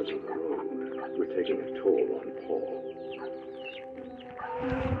long hours on the road were taking a toll on Paul.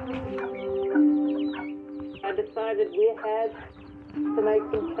 I decided we had to make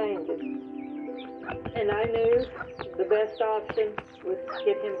some changes. And I knew the best option was to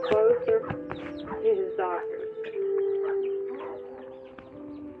get him closer to his doctors.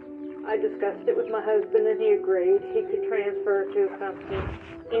 I discussed it with my husband and he agreed he could transfer to a company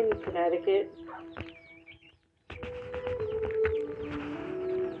in Connecticut.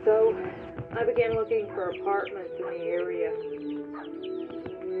 So I began looking for apartments in the area.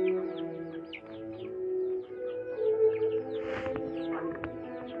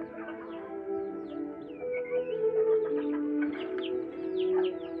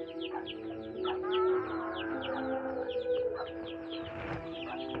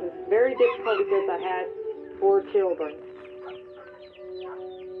 Very difficult because I had 4 children.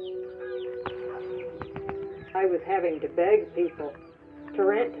 I was having to beg people to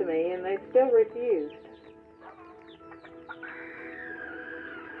rent to me, and they still refused.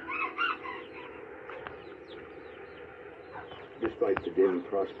 Despite the dim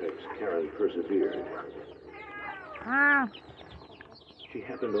prospects, Karen persevered. She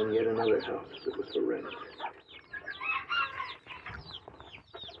happened on yet another house that was for rent.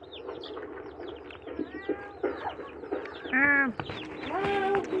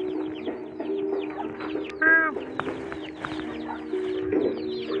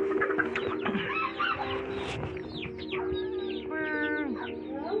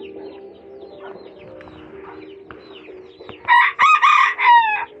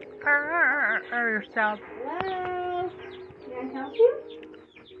 Yourself. Hello? May I help you?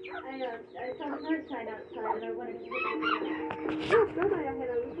 I saw the bird sign outside and I wanted to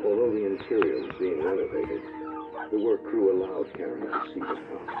Although the interior was being renovated, the work crew allowed Karen to see the house.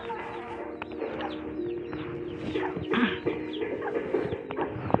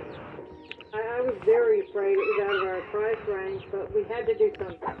 I was very afraid it was out of our price range, but we had to do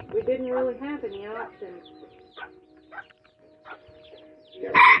something. We didn't really have any options.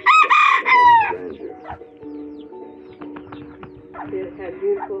 It had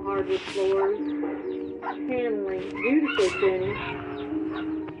beautiful hardwood floors, paneling beautifully finished.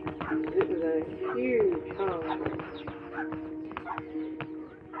 It was a huge home.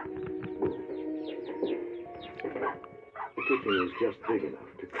 The kitchen is just big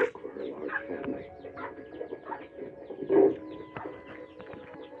enough to cook for her large family.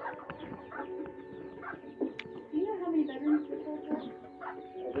 Do you know how many bedrooms this house has?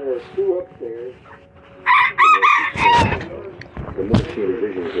 There are 2 upstairs. The more she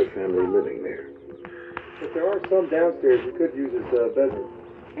envisions her family living there. But there are some downstairs we could use as bedrooms.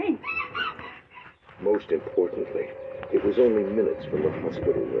 Thanks. Most importantly, it was only minutes from the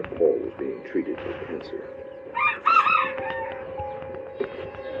hospital where Paul was being treated for cancer.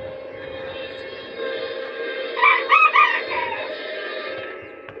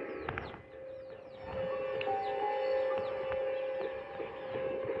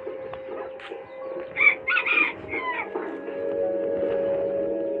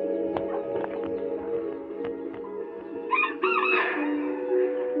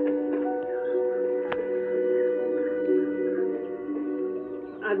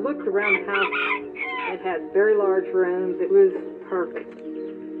 I looked around the house. It had very large rooms. It was perfect. Do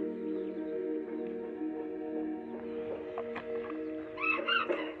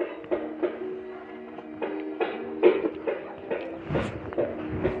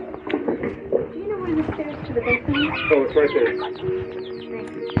you know where the stairs to the basement is? Oh, it's right there.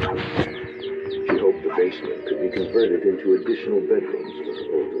 She hoped the basement could be converted into additional bedrooms for her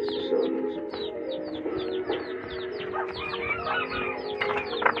oldest sons.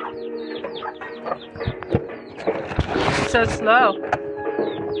 So slow.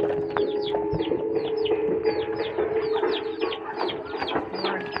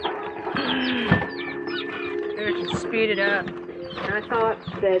 They should speed it up. And I thought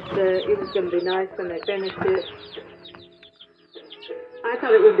that it was going to be nice when they finished it. I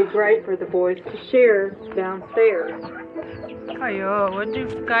thought it would be great for the boys to share downstairs. Ayo, what do you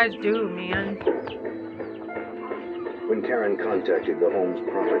guys do, man? When Karen contacted the home's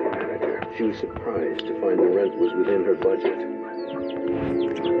property manager, she was surprised to find the rent was within her budget.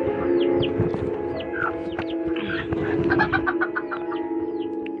 The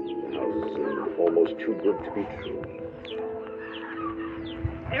house seemed almost too good to be true.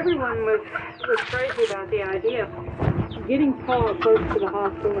 Everyone was crazy about the idea. Getting Paul close to the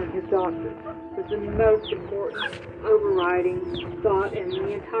hospital and his doctor was the most important overriding thought in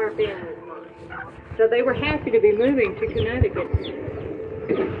the entire family's mind. So they were happy to be moving to Connecticut.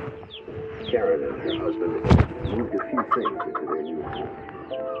 Karen and her husband moved a few things into their new home.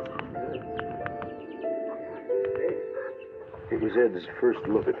 It was Ed's first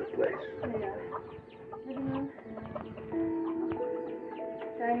look at the place. Living room.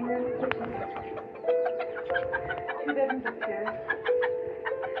 Dining room, kitchen. 2 bedrooms upstairs.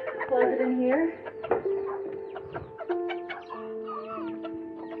 Closet in here.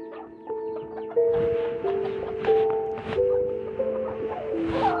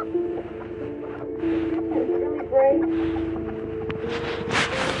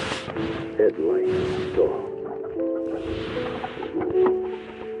 Ed liked the stall.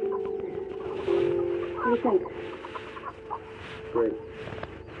 What do you think? Great.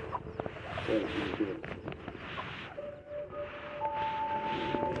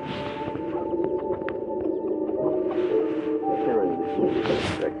 Karen refused to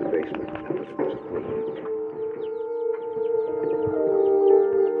inspect the basement now that it was clean.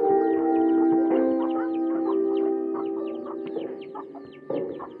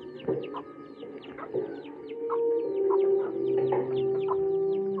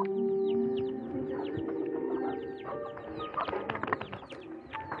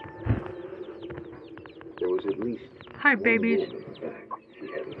 There was at least Hi, babies. back she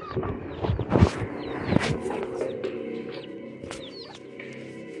hadn't seen.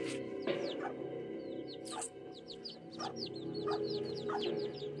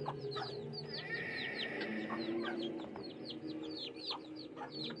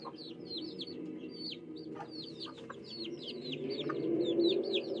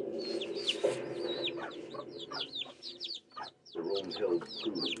 The room held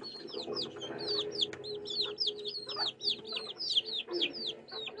clues to the home's past.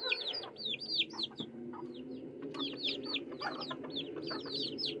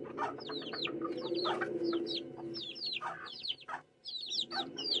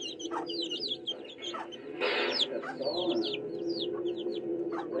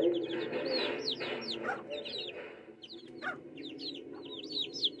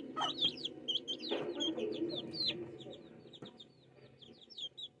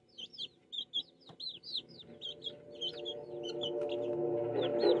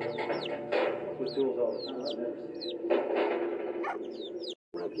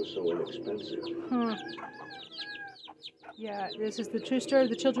 Rent was so inexpensive. Yeah, this is the true story of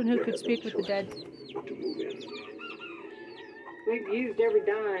the children who could speak with the dead. To move in. We've used every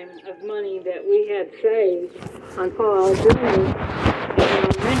dime of money that we had saved on Paul Jr. and on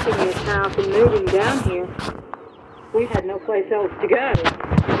renting his house and moving down here. We had no place else to go.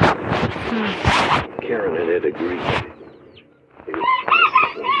 Karen and Ed agreed.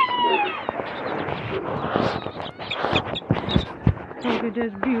 Look at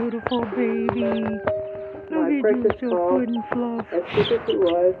this beautiful baby. My precious Paul, as sick as he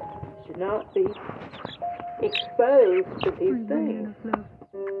was, should not be exposed to these things.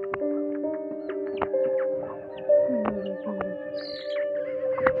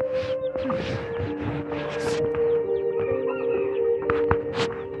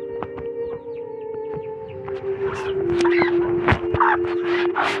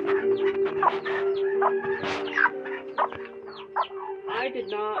 I did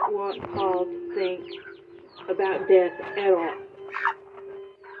not want Paul to think about death at all.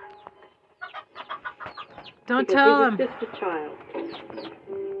 Don't tell him. He was just a child.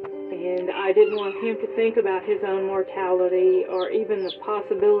 And I didn't want him to think about his own mortality or even the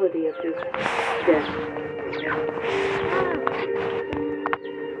possibility of his death.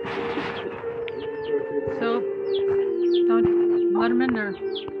 So, don't let him in there.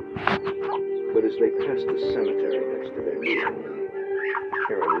 But as they passed the cemetery next to their new home,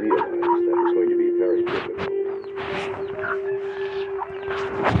 Karen realized that was going to be very difficult.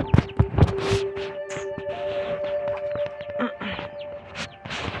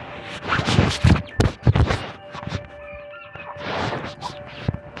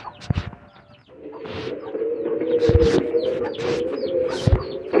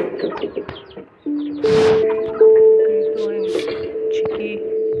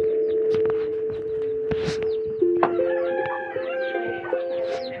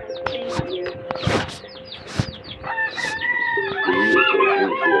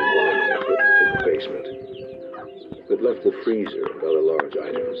 The freezer and other large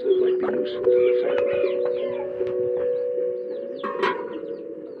items that might be useful to the family.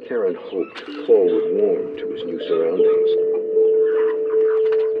 Karen hoped Paul would warm to his new surroundings.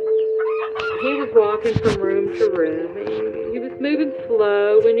 He was walking from room to room. He was moving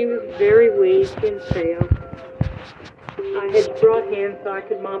slow and he was very weak and pale. I had brought him so I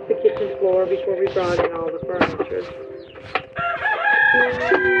could mop the kitchen floor before we brought in all the furniture.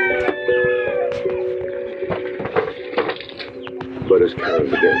 But as Karen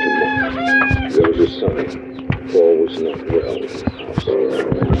began to mop, there was a sign. Paul was not well in the house.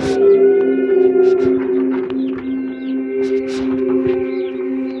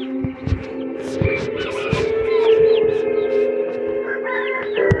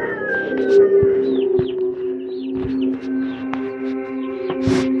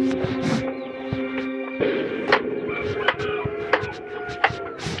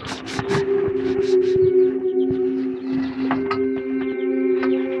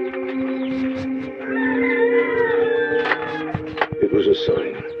 It was a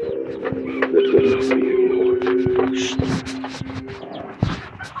sign that could not be ignored.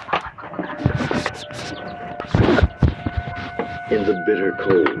 In the bitter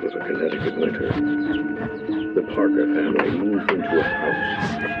cold of a Connecticut winter, the Parker family moved into a house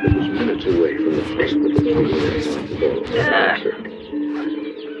that was minutes away from the hospital cancer.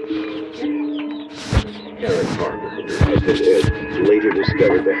 Karen Parker and her husband Ed later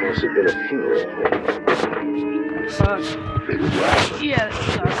discovered the house had been a funeral home. Yeah, that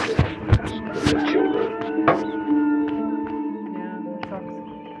sucks. The children. Yeah, that sucks.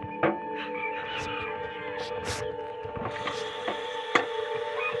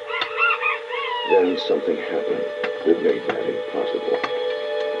 Then something happened that made that impossible.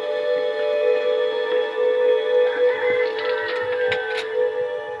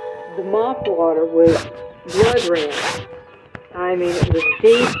 The mop water was blood red. I mean, it was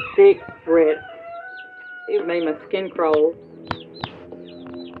deep, thick red. It made my skin crawl.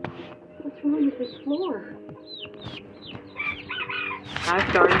 What's wrong with this floor? I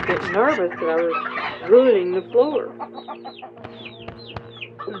started to get nervous that I was ruining the floor.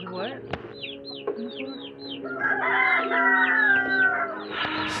 Was what?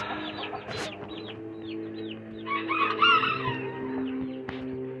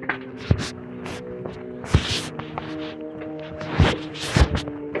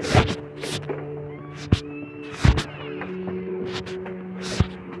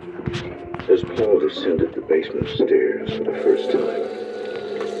 As Paul descended the basement stairs for the first time,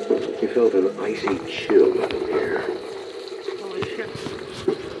 he felt an icy chill in the air. Holy shit.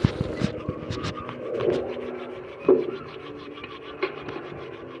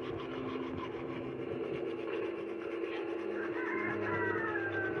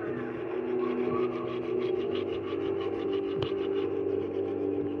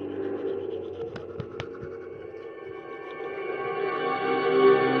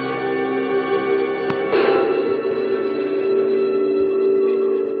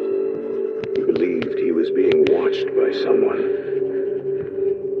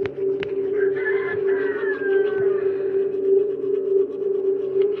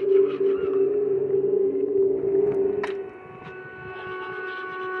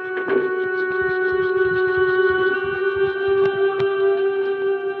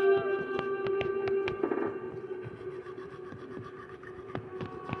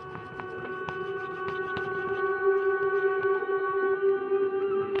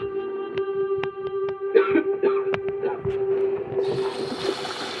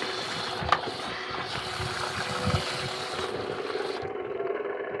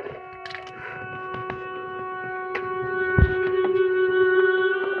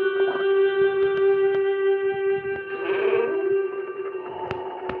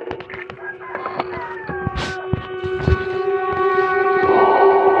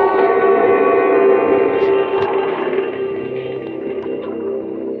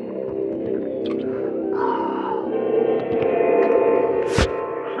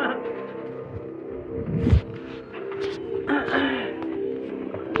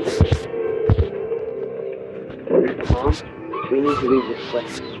 Mom, we need to leave this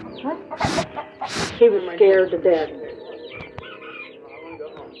place. He was scared to death.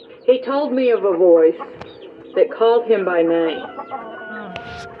 He told me of a voice that called him by name.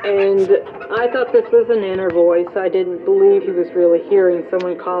 And I thought this was an inner voice. I didn't believe he was really hearing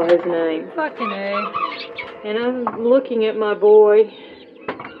someone call his name. Fucking A. And I'm looking at my boy,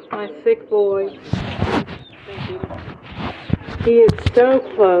 my sick boy. He is so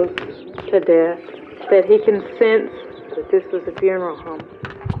close to death that he can sense that this was a funeral home.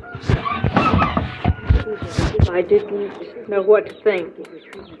 I didn't know what to think.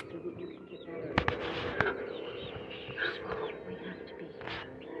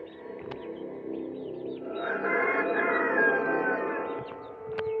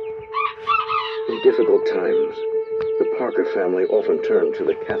 In difficult times, the Parker family often turned to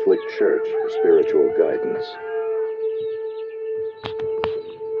the Catholic Church for spiritual guidance.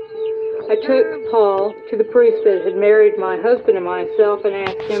 I took Paul to the priest that had married my husband and myself and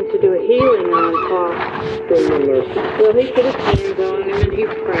asked him to do a healing on Paul. Well, he put his hands on him and he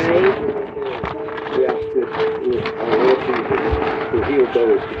prayed. We ask this with our Lord Jesus to heal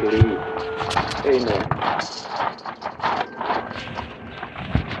those who believe. Amen.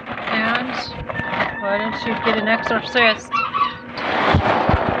 And why don't you get an exorcist?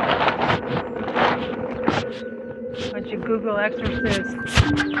 Why don't you Google exorcist?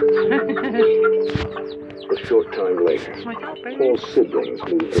 A short time later, Paul's siblings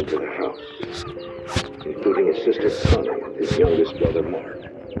moved into the house, including his sister Connie and his youngest brother Mark.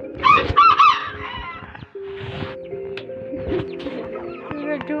 What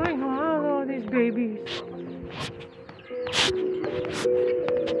are you doing? Oh, these babies.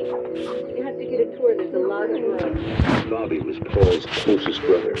 You have to get a tour. There's a lot of room. Bobby was Paul's closest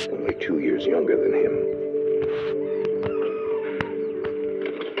brother, only 2 years younger than him.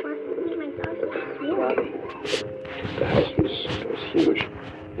 The house was huge.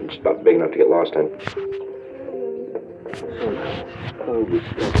 And just about big enough to get lost in. Somehow, Paul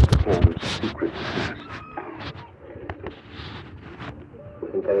discovered the home's secret past.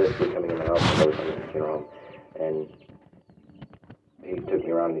 Within 10 minutes of me coming in the house, I was on the funeral home, and he took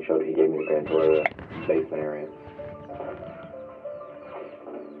me around and he gave me the grand tour of the basement area.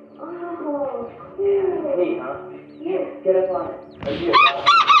 Hey, huh? Yeah, get up on it.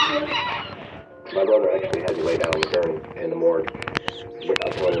 My brother actually had me lay down on the gurney in the morgue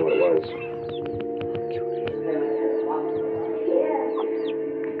without telling what it was.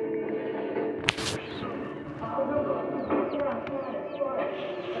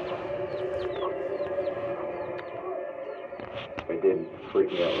 It did freak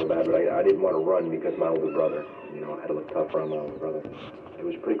me out real bad, but I didn't want to run because my older brother, I had to look tough around my older brother. It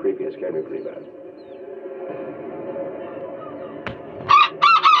was pretty creepy. It scared me pretty bad.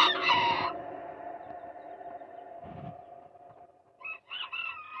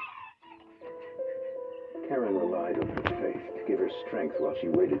 Karen relied on her faith to give her strength while she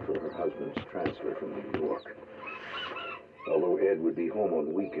waited for her husband's transfer from New York. Although Ed would be home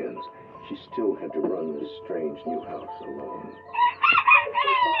on weekends, she still had to run this strange new house alone.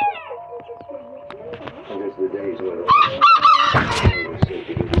 And as the days went on, it seemed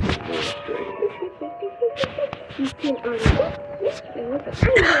to get even more strange. She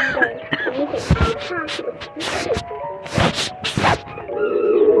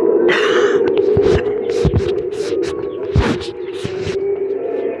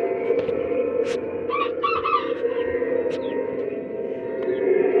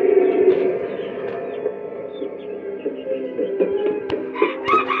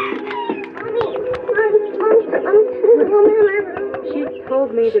told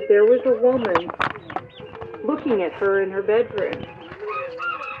me that there was a woman looking at her in her bedroom.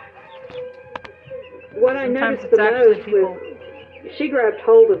 What I noticed the most was she grabbed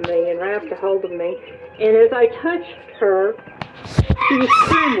hold of me and wrapped a hold of me, and as I touched her, she was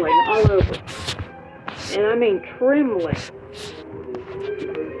trembling all over. And I mean trembling.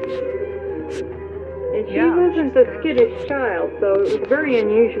 And she wasn't a skittish child, so it was very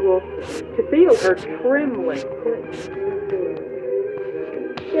unusual to feel her trembling.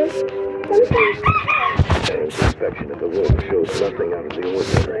 Sam's inspection of the room shows nothing out of the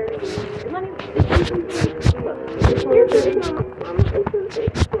ordinary.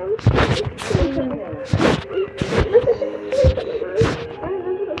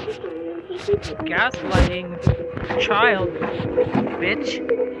 Gaslighting child, bitch.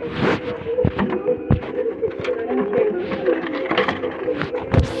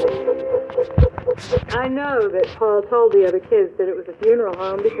 I know that Paul told the other kids that it was a funeral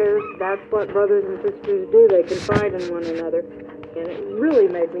home because that's what brothers and sisters do. They confide in one another. and it really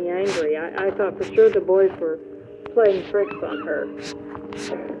made me angry. I thought for sure the boys were playing tricks on her.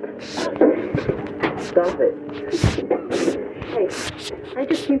 Stop it. Hey, I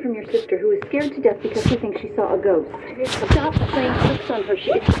just came from your sister who is scared to death because she thinks she saw a ghost. Stop playing tricks on her.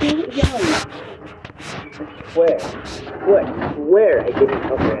 She is too young. Where? I didn't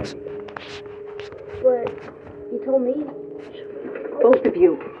help her. But you told me. Both of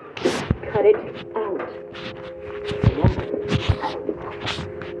you, cut it out.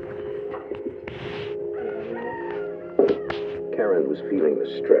 Karen was feeling the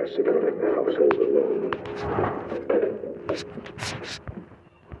stress of running the household alone.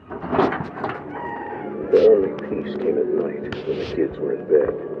 The only peace came at night when the kids were in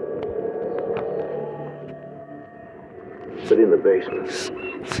bed. But in the basement,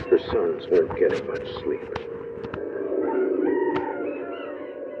 her sons weren't getting much sleep.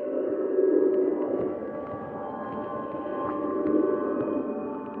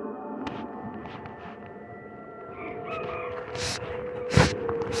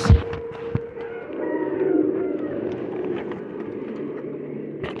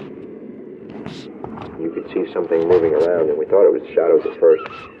 You could see something moving around, and we thought it was shadows at first.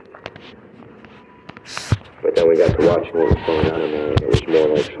 But then we got to watching what was going on in there, and it was more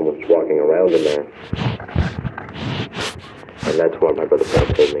like someone was walking around in there. And that's what my brother Paul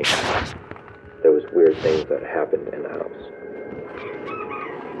told me. There was weird things that happened in the house.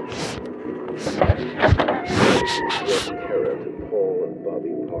 Brought terror to Paul and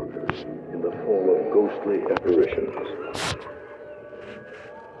Bobby Parker in the form of ghostly apparitions.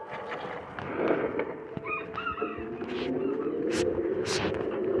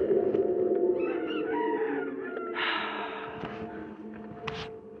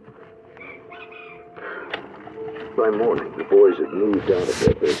 By morning, the boys had moved out of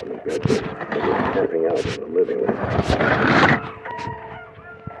their basement bedroom and were camping out in the living room.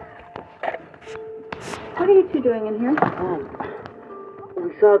 What are you two doing in here?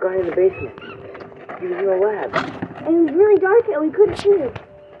 We saw a guy in the basement. He was in the lab. And it was really dark and we couldn't see him.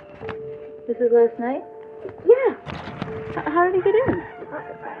 This is last night? Yeah. How did he get in?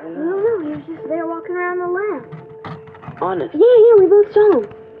 I don't know. He was just there walking around the lab. Honest? Yeah, we both saw him.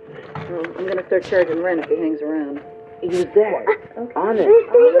 Well, I'm gonna start charging rent if he hangs around. He was there. Okay. Honest. There's a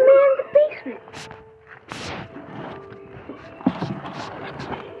man in the basement.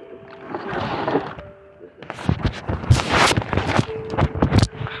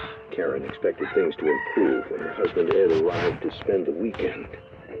 Karen expected things to improve when her husband Ed arrived to spend the weekend.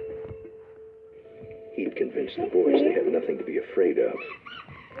 He'd convinced the boys they had nothing to be afraid of.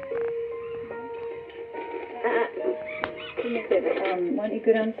 Do me a favor. Why don't you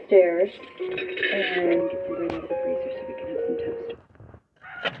go downstairs and get some bread out of the freezer so we can have some toast.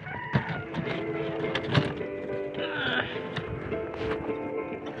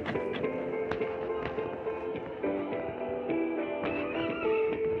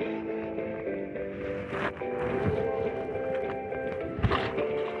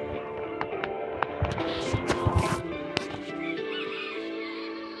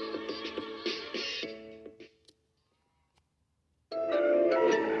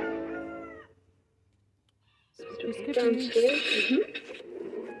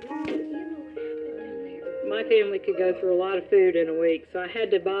 My family could go through a lot of food in a week, so I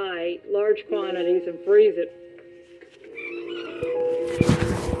had to buy large quantities and freeze it.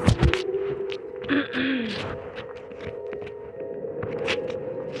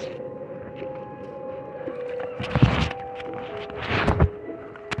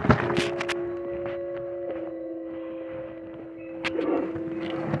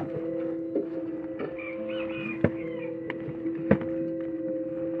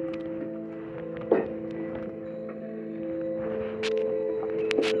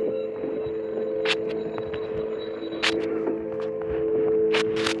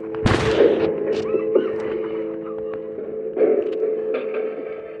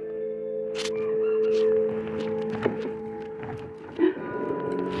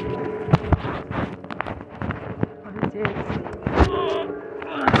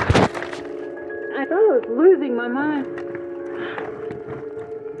 I thought I was losing my mind.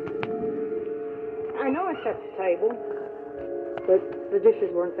 I know I set the table, but the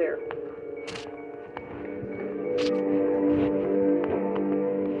dishes weren't there.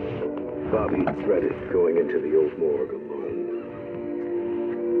 Bobby dreaded going into the old morgue alone.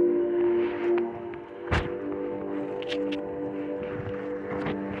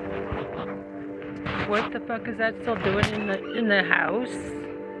 What the fuck is that still doing in the house?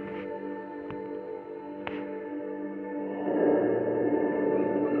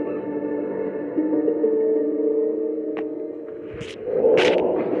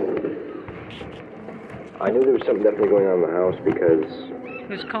 I knew there was something definitely going on in the house because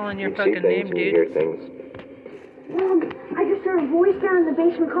Who's calling your you see fucking things name, and you dude? hear things. Mom, I just heard a voice down in the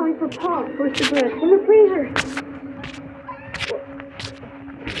basement calling for Paul. Where's the bread? In the freezer.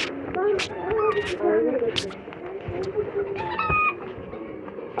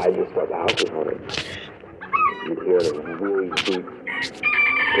 I just thought the house was haunted. You'd hear a really deep,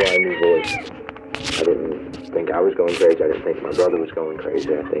 grimy voice. I didn't think I was going crazy. I didn't think my brother was going crazy.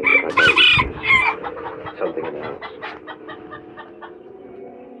 I thought it was something in the house.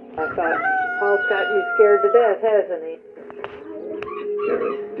 I thought, Paul's got you scared to death, hasn't he?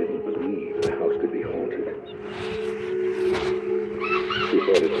 Karen didn't believe the house could be haunted. She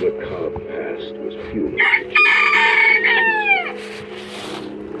thought its macabre past was fueling the chase.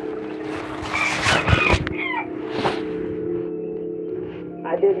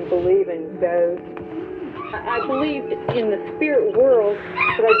 I didn't believe in ghosts. I believed in the spirit world,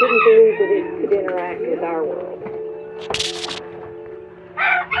 but I didn't believe that it could interact with our world.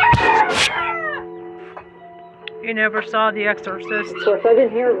 You never saw The Exorcist? Of course, I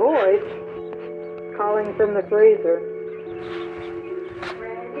didn't hear a voice calling from the freezer.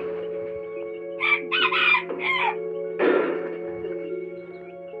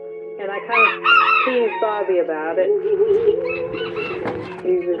 And I kind of teased Bobby about it.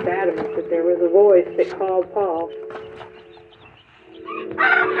 He was adamant that there was a voice that called Paul.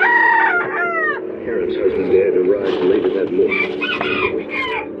 Karen's husband had arrived later that morning.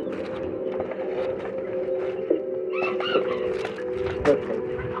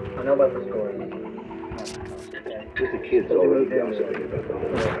 I know about the story. With the kids already gossiping about the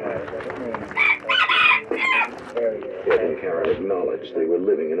home. Ed and Karen acknowledged they were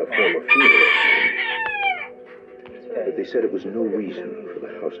living in a former funeral home. But they said it was no reason for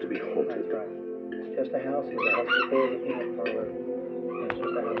the house to be haunted. It's just a house. It's a house to pay the peanut parlor. It's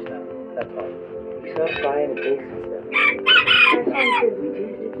just a house now. That's all. He's not buying a basement though. That's why I said we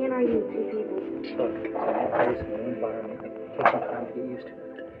did. You can't argue with two people. Look, it's a new place, a new environment. Take some time to get used to it.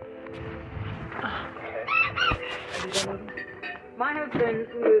 My husband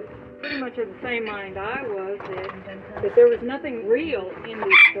was pretty much of the same mind I was, that there was nothing real in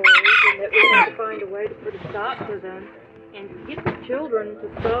these stories, and that we had to find a way to put a stop to them and get the children to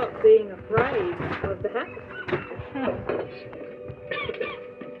stop being afraid of the house.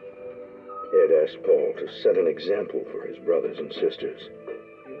 Ed asked Paul to set an example for his brothers and sisters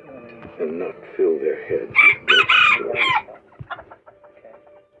and not fill their heads with ghost stories.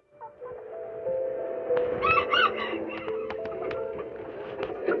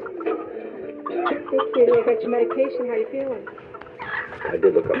 Hey, kid, I got your medication. How you feeling? I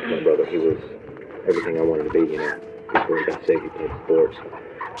did look up to my brother. He was everything I wanted to be, you know. Before he got sick, he played sports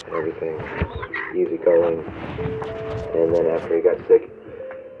and everything. He was easygoing. And then after he got sick,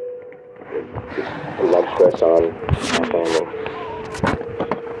 just a lot of stress on my family.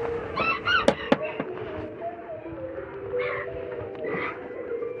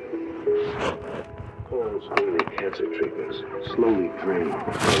 Paul's daily cancer treatments slowly drained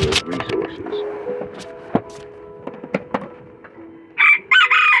his resources.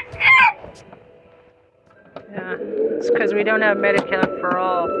 Yeah, it's because we don't have Medicare for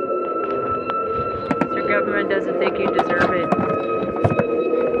all. Your government doesn't think you deserve it.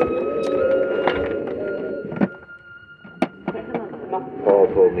 Paul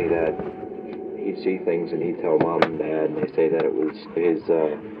told me that he'd see things and he'd tell mom and dad, and they say that it was his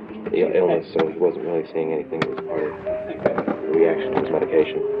illness, so he wasn't really seeing anything that was part of the reaction to his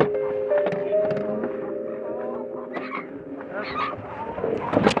medication.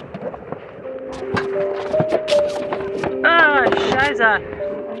 Ah, Shiza!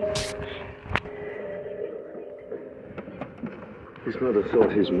 His mother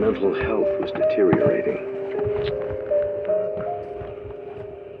thought his mental health was deteriorating.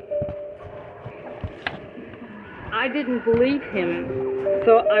 I didn't believe him,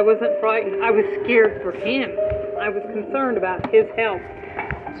 so I wasn't frightened. I was scared for him. I was concerned about his health.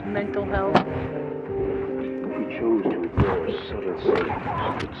 His mental health. He chose to ignore subtle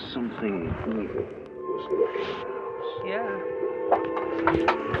signs that something evil was lurking in the house. Yeah.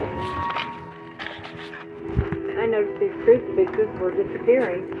 I noticed these crucifixes were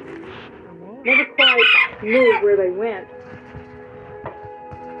disappearing. Never quite knew where they went.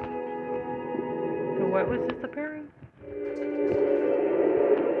 The what was disappearing?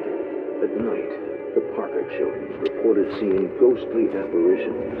 At night, the Parker children reported seeing ghostly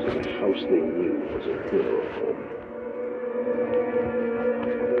apparitions in a house they knew was a funeral home.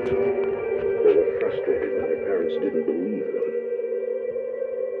 They were frustrated when their parents didn't believe them.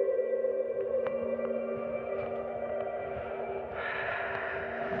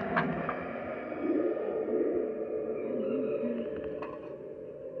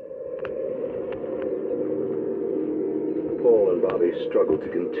 struggled to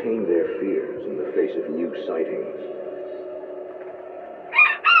contain their fears in the face of new sightings.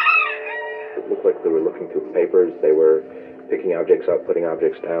 It looked like they were looking through papers. They were picking objects up, putting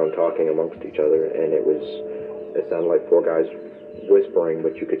objects down, talking amongst each other, and it sounded like four guys whispering,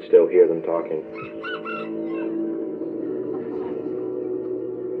 but you could still hear them talking.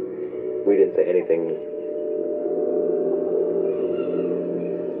 We didn't say anything.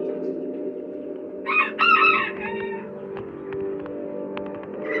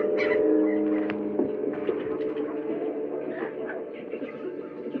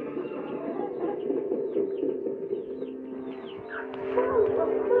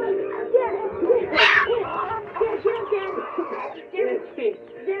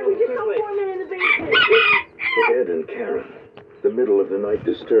 For Ed and Karen, the middle of the night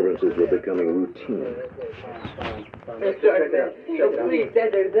disturbances were becoming routine. Please,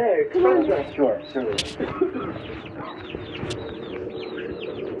 Dad, they're there. Come on. Sure.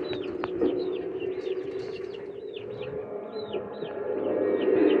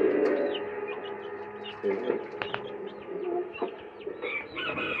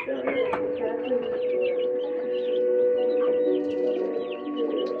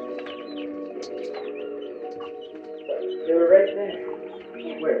 They were right there.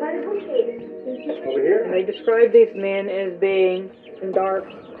 Where? Over here? They described these men as being in dark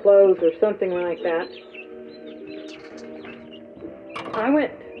clothes or something like that. I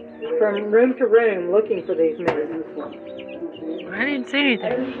went from room to room looking for these men. I didn't see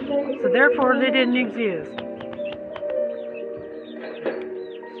anything, so therefore they didn't exist.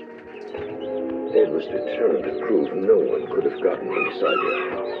 Ed was determined to prove no one could have gotten inside their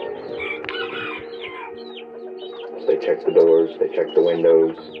house. They checked the doors, they checked the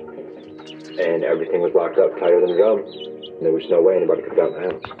windows, and everything was locked up tighter than a drum. There was no way anybody could have gotten the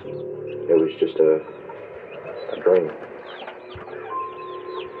house. It was just a dream.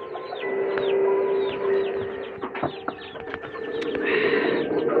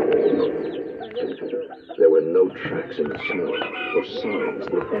 There were no tracks in the snow or signs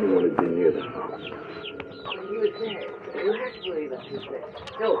that anyone had been near the house. You were there. You have to believe us.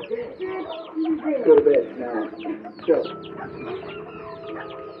 No. Go to bed now. Go.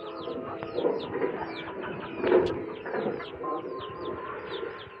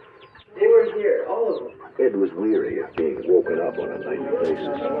 They were here, all of them. Ed was weary of being woken up on a nightly basis.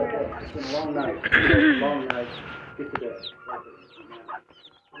 It's been a long night. Long night. Get to bed.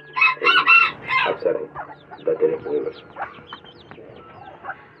 Upsetting. That didn't believe us.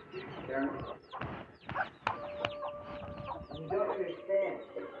 Karen? You don't understand.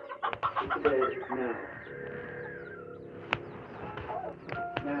 Get to bed now.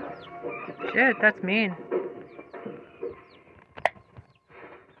 Now. Shit, that's mean.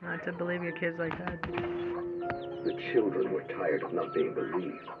 Not to believe your kids like that. The children were tired of not being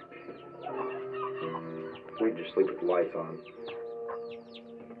believed. We'd just sleep with the lights on.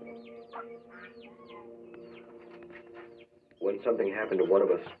 When something happened to one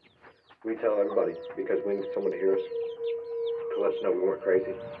of us, we tell everybody because we need someone to hear us, to let us know we weren't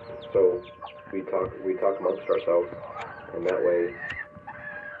crazy. So we talk amongst ourselves, and that way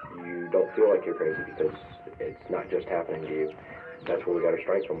you don't feel like you're crazy because it's not just happening to you. That's where we got our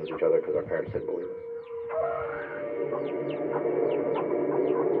strength from, was each other, because our parents didn't believe us.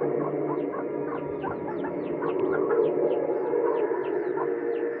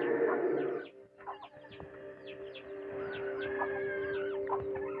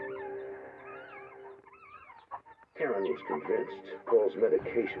 Karen was convinced Paul's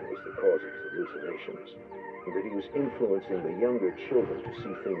medication was the cause of his hallucinations, and that he was influencing the younger children to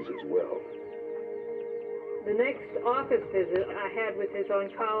see things as well. The next office visit I had with his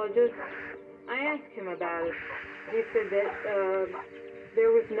oncologist, I asked him about it. He said that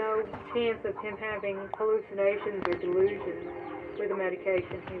there was no chance of him having hallucinations or delusions with the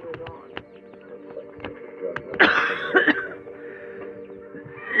medication he was on. The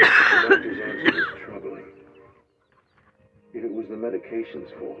doctor's answer was troubling. If it was the medication's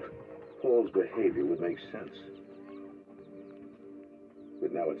fault, Paul's behavior would make sense.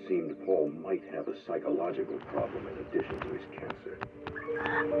 But now it seemed Paul might have a psychological problem in addition to his cancer.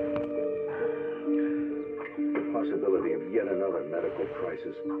 The possibility of yet another medical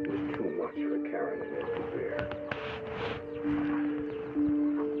crisis was too much for Karen and Ed to bear.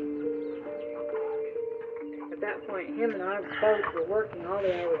 At that point, him and I both were working all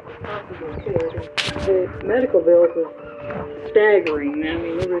the hours we possibly could. The medical bills were staggering. I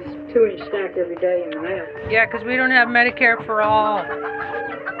mean, it was 2-inch stack every day in the mail. Yeah, because we don't have Medicare for all.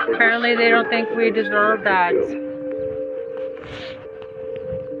 Apparently they don't think we deserve that.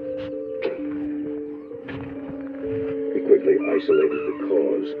 He quickly isolated the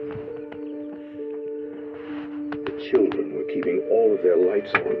cause. The children were keeping all of their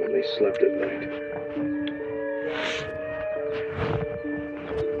lights on when they slept at night.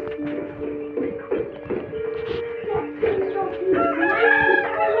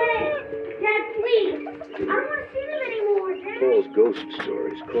 Paul's ghost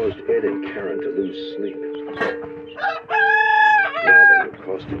stories caused Ed and Karen to lose sleep. Now they were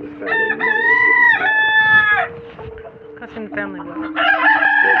costing the family money. Costing the family what?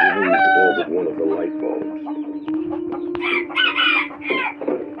 Ed removed all but one of the light bulbs.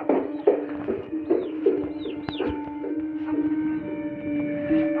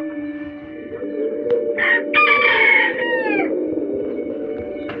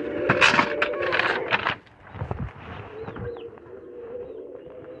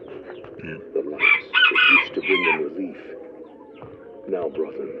 The lights that used to bring them relief now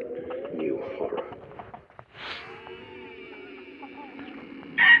brought them new horror.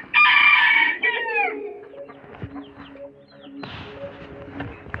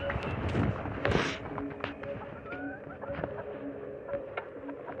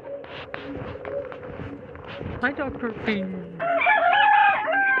 Hi, Dr. Finn.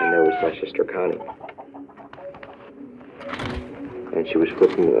 And there was my sister Connie. And she was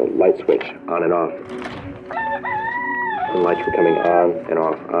flipping the light switch on and off. The lights were coming on and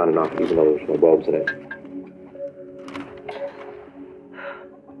off, even though there was no bulbs in it.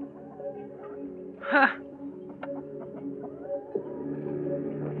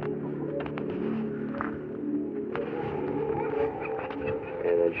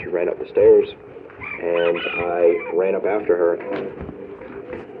 And then she ran up the stairs, and I ran up after her.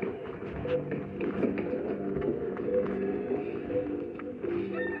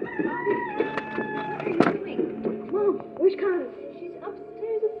 Where's Connie? She's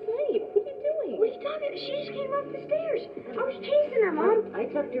upstairs asleep. What are you doing? What are you talking about? She just came up the stairs. I was chasing her, Mom. I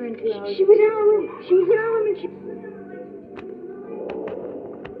tucked her in 2 hours. She was in our room. She was in our room and she...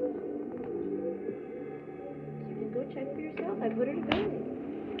 You can go check for yourself. I put her to bed.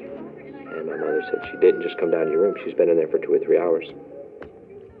 Your father and I... And my mother said she didn't just come down to your room. She's been in there for 2 or 3 hours.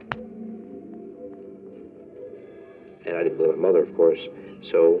 And I didn't believe my mother, of course.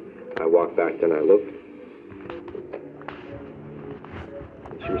 So I walked back there and I looked.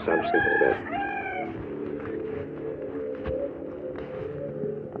 She was sound asleep in the bed.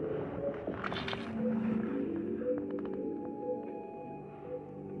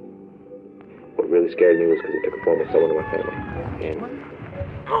 What really scared me was because it took a form of someone in my family. And it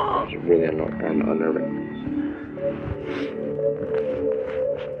was really unnerving.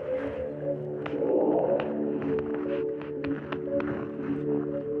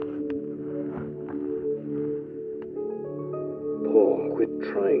 Paul quit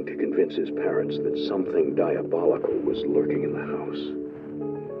trying to convince his parents that something diabolical was lurking in the house.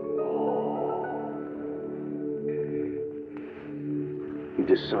 He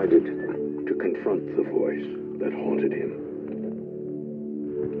decided to confront the voice that haunted him.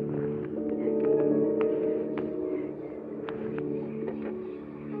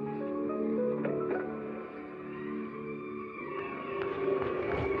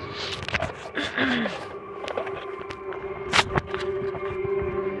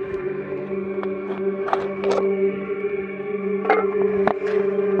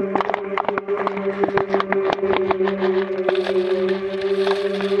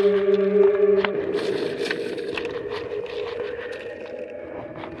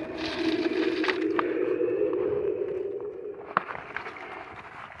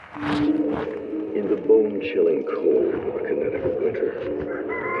 In the bone-chilling cold of a Connecticut winter,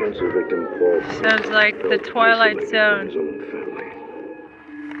 cancer victim Paul Sounds like the Twilight Zone. his own family.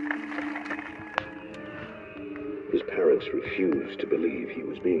 His parents refused to believe he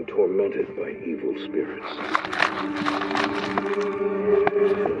was being tormented by evil spirits.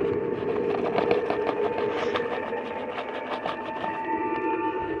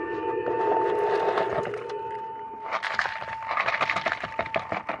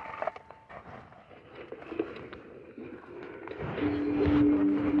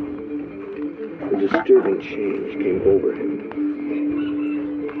 A disturbing change came over him.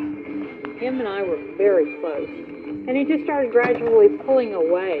 Him and I were very close. And he just started gradually pulling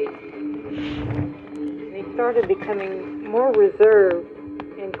away. And he started becoming more reserved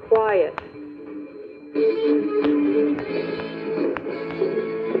and quiet.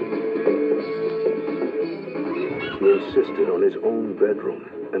 He insisted on his own bedroom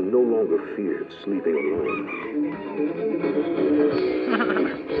and no longer feared sleeping alone.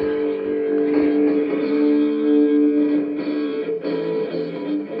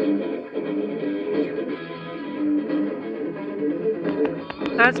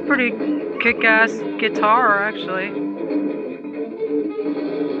 that's pretty kick-ass guitar, actually.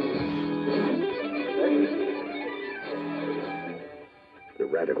 The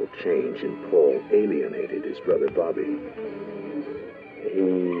radical change in Paul alienated his brother Bobby.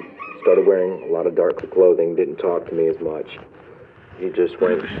 He started wearing a lot of dark clothing, didn't talk to me as much. He just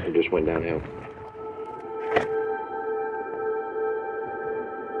went downhill.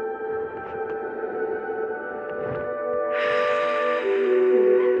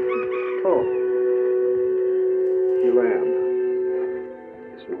 Oh, you lamb.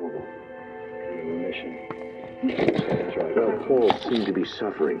 It's normal. Remission. That's right. Well, Paul seemed to be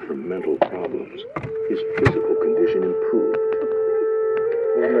suffering from mental problems. His physical condition improved.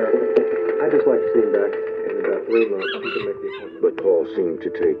 I'd just like to see him back in about 3 months. We can make the appointment. But Paul seemed to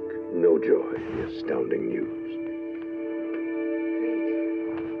take no joy in the astounding news.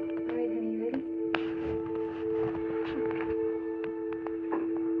 All right, honey, you ready?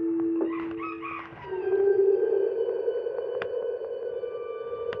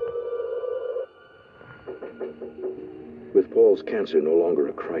 With Paul's cancer no longer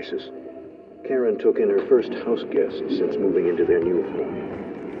a crisis, Karen took in her first house guest since moving into their new home.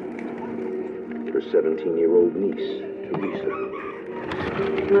 Her 17-year-old niece, Teresa.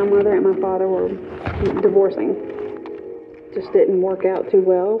 My mother and my father were divorcing. Just didn't work out too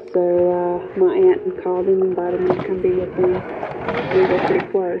well, so my aunt called him and invited me to come be with them. We were pretty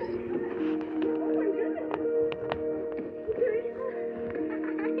close.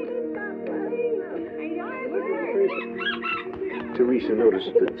 Teresa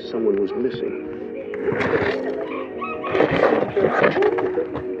noticed that someone was missing.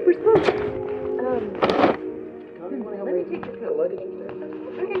 Where's Paul? Let me take your luggage.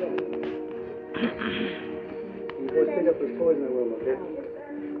 You boys pick up those toys in the room, okay?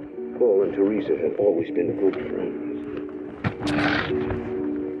 Paul and Teresa had always been good friends.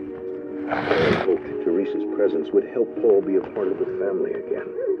 Karen hoped Teresa's presence would help Paul be a part of the family again.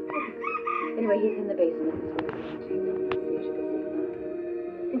 Anyway, he's in the basement.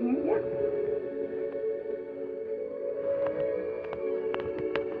 In here? Yeah.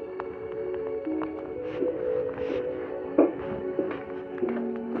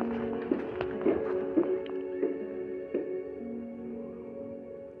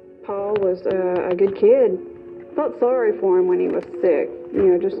 Paul was a good kid. Felt sorry for him when he was sick. You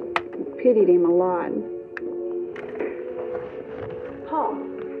know, just pitied him a lot. Paul.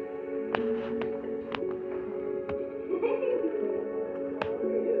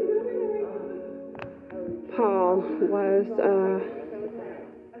 Paul was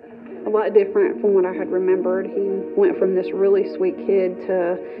a lot different from what I had remembered. He went from this really sweet kid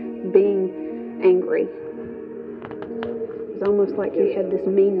to being angry. It was almost like he had this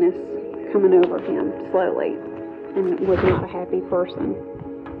meanness coming over him slowly and was not a happy person.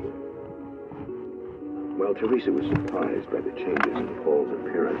 While Teresa was surprised by the changes in Paul's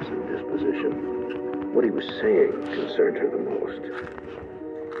appearance and disposition, what he was saying concerned her the most.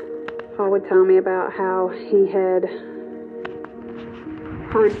 Paul would tell me about how he had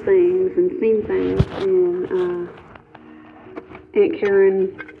heard things and seen things, and Aunt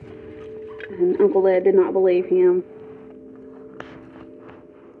Karen and Uncle Ed did not believe him.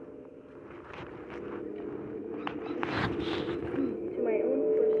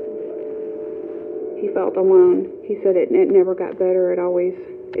 He felt alone. He said it never got better, it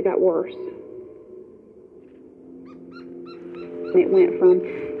got worse. And it went from,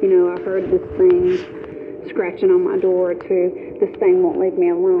 you know, I heard this thing scratching on my door to this thing won't leave me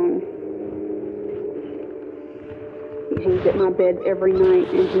alone. He's at my bed every night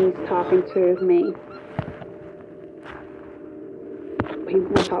and he's talking to me. He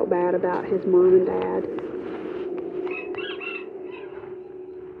would talk bad about his mom and dad.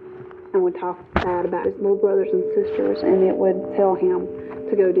 And would talk bad about his little brothers and sisters, and it would tell him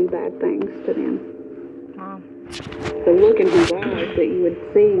to go do bad things to them. Wow. The look in his eyes that you would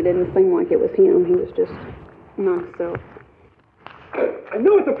see didn't seem like it was him. He was just not himself. I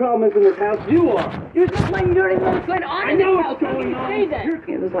know what the problem is in this house. You are. You're just like you don't even know what's going on. I know what's going on.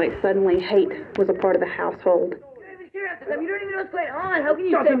 It was like suddenly hate was a part of the household. You don't even know what's going on. How can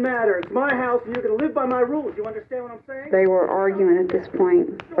you Doesn't matter. It's my house and you're going to live by my rules. You understand what I'm saying? They were arguing at this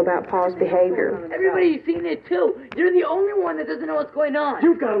point about Paul's behavior. Everybody's seen it too. You're the only one that doesn't know what's going on.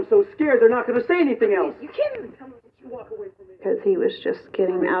 You've got them so scared they're not going to say anything else. You can't even tell me that you walk away from me. Because he was just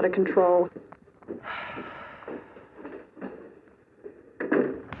getting out of control.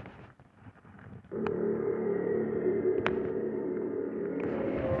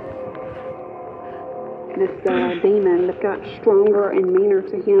 This demon that got stronger and meaner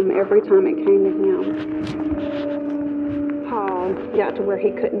to him every time it came to him. Paul Paul got to where he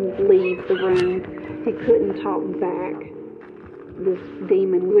couldn't leave the room. He couldn't talk back. This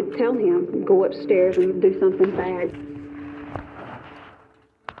demon would tell him, go upstairs and do something bad.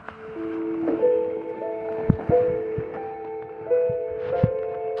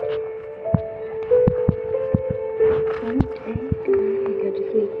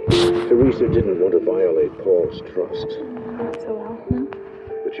 Teresa didn't want to violate Paul's trust, Not so well, no?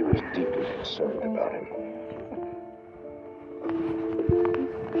 but she was deeply concerned about him.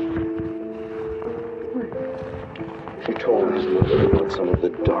 She told his mother about some of the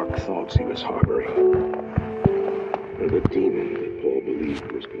dark thoughts he was harboring, and the demon that Paul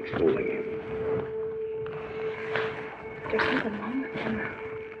believed was controlling him. There's something wrong with him.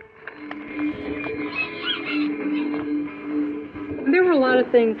 There were a lot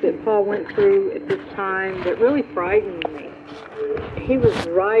of things that Paul went through at this time that really frightened me. He was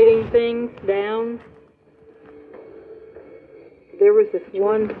writing things down. There was this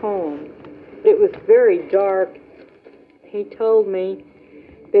one poem. It was very dark. He told me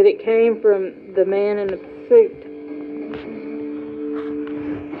that it came from the man in the suit.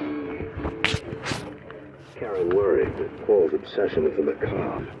 Karen worried that Paul's obsession with the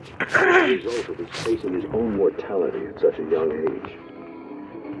macabre was the result of his facing his own mortality at such a young age.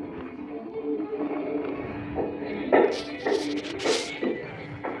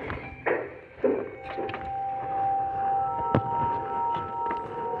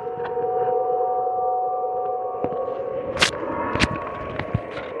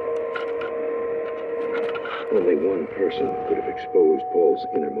 Only one person could have exposed Paul's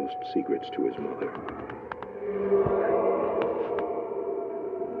innermost secrets to his mother.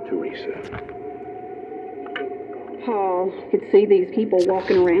 Teresa. Paul could see these people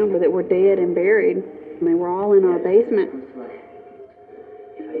walking around that were dead and buried. And they were all in our basement.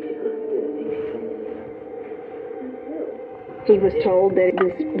 He was told that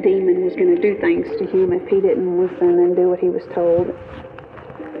this demon was going to do things to him if he didn't listen and do what he was told.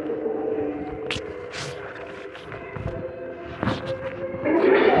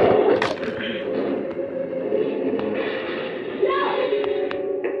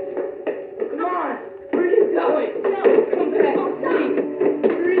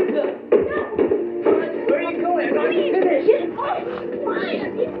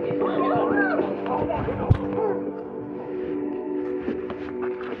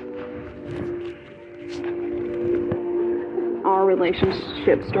 Our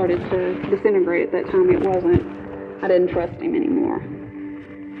relationship started to disintegrate at that time. It wasn't. I didn't trust him anymore.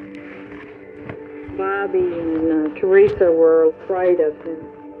 Bobby and Teresa were afraid of him.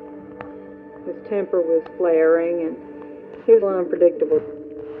 His temper was flaring and he was unpredictable.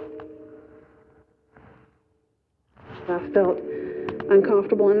 I felt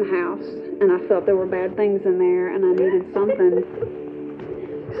uncomfortable in the house, and I felt there were bad things in there, and I needed something.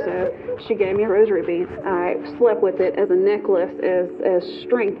 So she gave me rosary beads. I slept with it as a necklace, as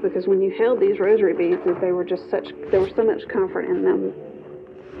strength, because when you held these rosary beads, there was so much comfort in them.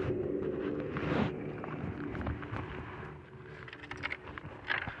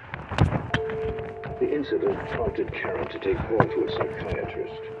 The incident prompted Karen to take Paul to a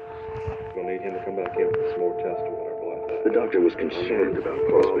psychiatrist. We'll need him to come back in for some more tests or whatever like that. The doctor was concerned about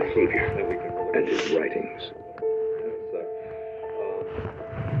Paul's behavior and his writings.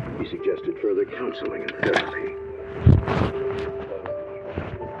 He suggested further counseling and therapy.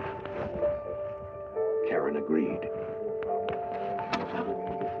 Karen agreed.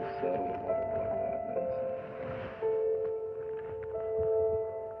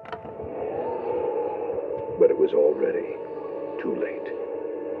 But it was already too late.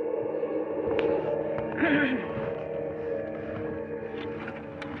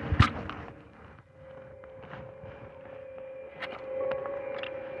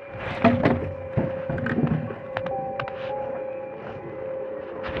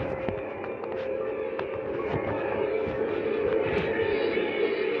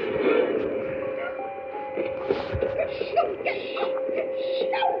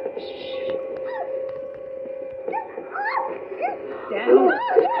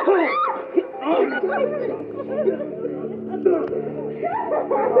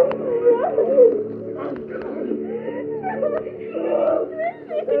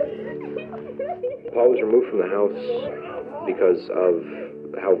 Paul was removed from the house because of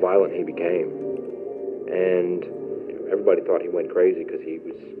how violent he became, and everybody thought he went crazy because he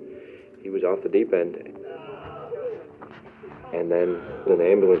was off the deep end. And then the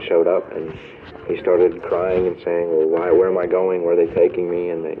ambulance showed up, and he started crying and saying, "Well, where am I going? Where are they taking me?"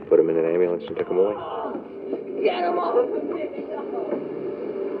 And they put him in an ambulance and took him away. Get him off.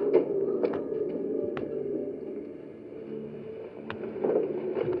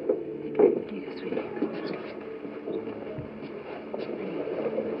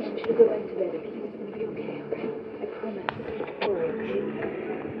 You go back to bed. Everything's going to be okay, all right? I promise. Don't worry,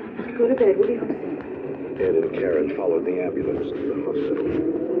 okay? Go to bed, will you? Ed and Karen followed the ambulance to the hospital.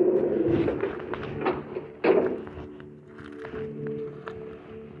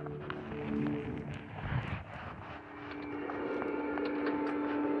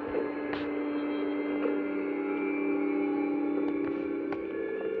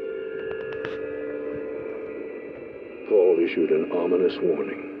 Paul issued an ominous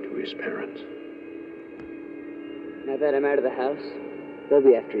warning to his parents. Now that I'm out of the house, they'll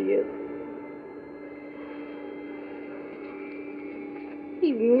be after you.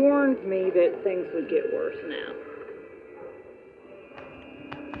 He warned me that things would get worse now.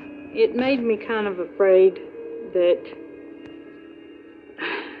 It made me kind of afraid that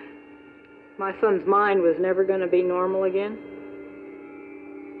my son's mind was never going to be normal again.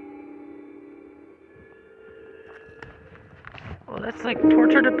 Well, that's like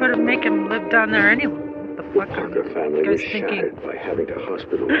torture to make him live down there anyway. What the fuck? The Parker family was shattered by having to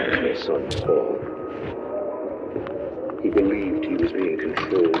hospitalize their son, Paul. He believed he was being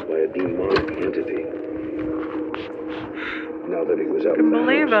controlled by a demonic entity. Now that he was out of the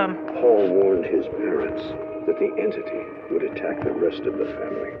house, Paul warned his parents that the entity would attack the rest of the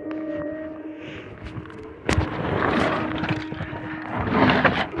family.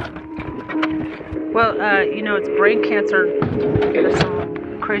 Well, you know, it's brain cancer. There's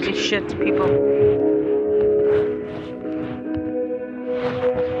some crazy shit to people.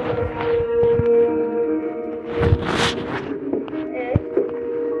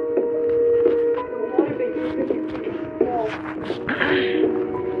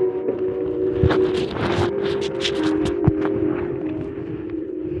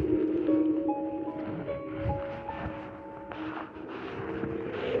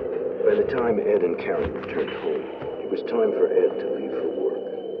 By the time Ed and Karen returned home, it was time for Ed to leave for work.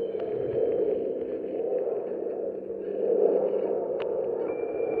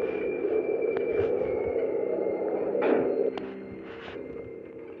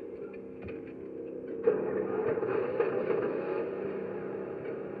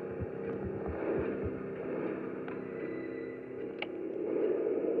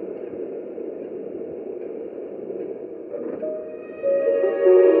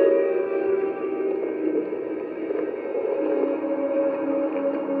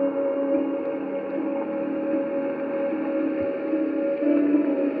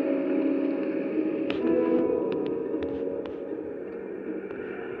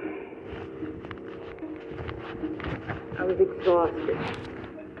 I was exhausted,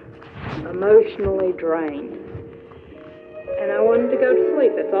 emotionally drained, and I wanted to go to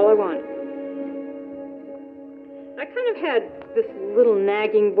sleep. That's all I wanted. I kind of had this little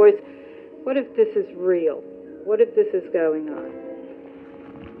nagging voice, what if this is real? What if this is going on?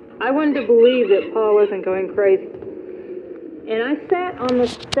 I wanted to believe that Paul wasn't going crazy. And I sat on the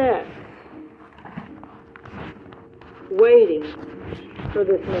steps, waiting for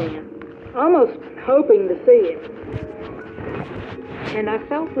this man, almost hoping to see him. And I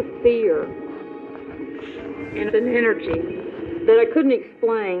felt the fear and an energy that I couldn't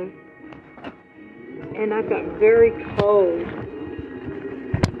explain. And I got very cold.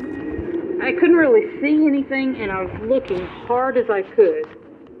 I couldn't really see anything, and I was looking hard as I could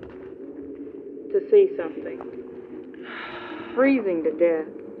to see something. Freezing to death.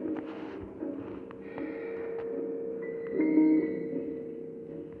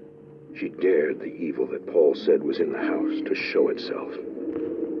 She dared the evil that Paul said was in the house to show itself.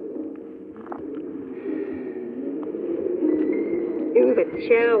 It was a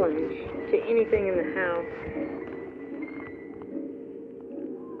challenge to anything in the house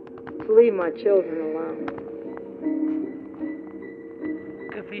to leave my children alone.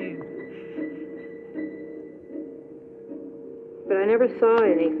 Good for you. But I never saw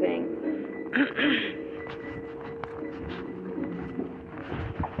anything.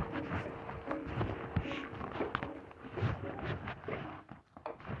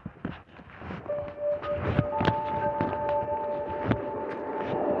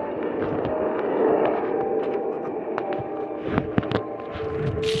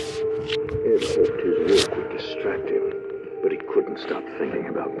 Ed hoped his work would distract him, but he couldn't stop thinking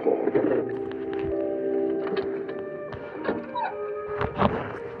about Paul.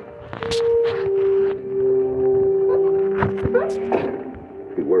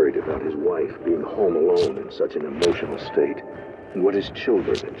 He worried about his wife being home alone in such an emotional state, and what his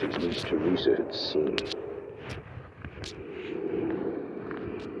children and his niece Teresa had seen.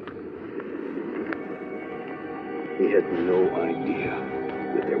 He had no idea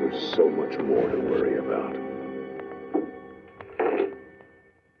that there was so much more to worry about.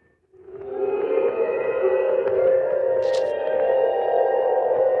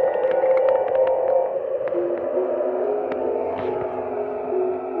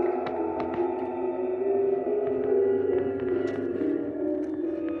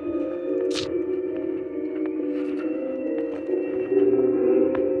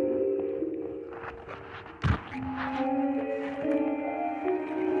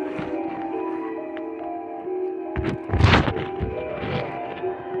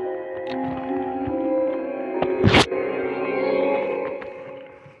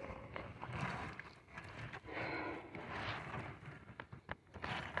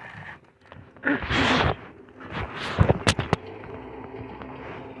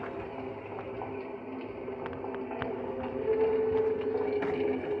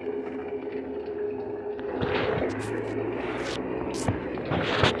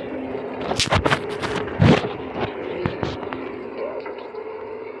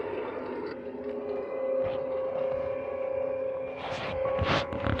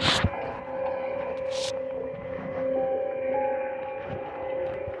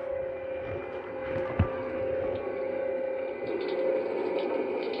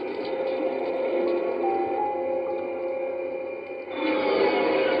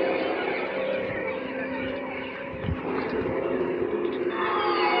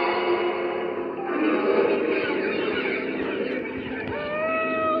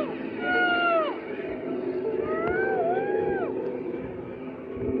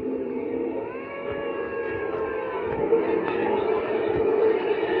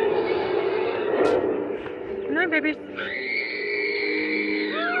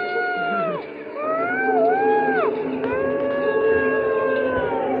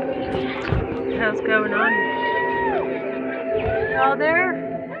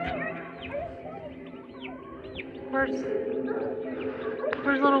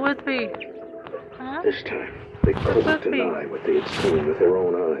 Where's little Whitby? Huh? This time, they couldn't deny what they had seen with their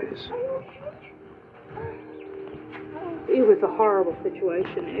own eyes. It was a horrible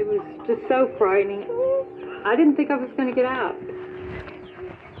situation. It was just so frightening. I didn't think I was going to get out.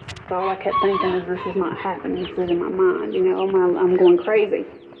 So all I kept thinking is this is not happening. This is in my mind. You know, I'm going crazy.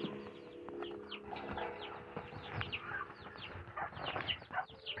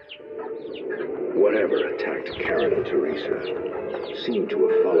 Whatever attacked Karen and Teresa seemed to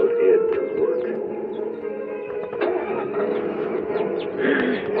have followed Ed to work.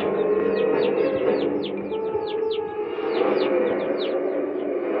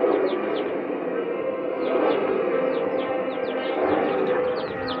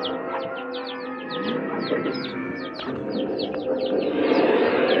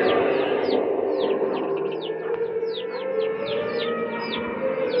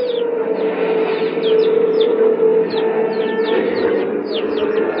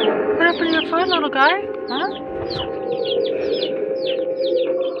 What happened to your foot, little guy? Huh?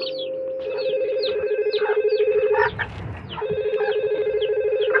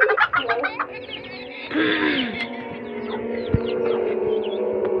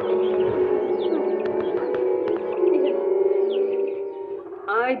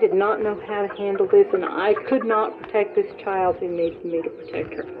 I did not know how to handle this, and I could not protect this child who needed me to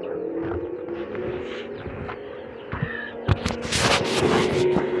protect her.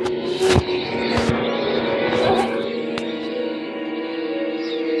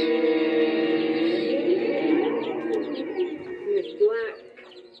 This black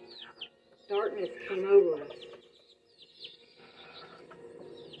darkness came over us.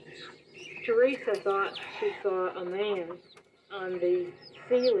 Teresa thought she saw a man on the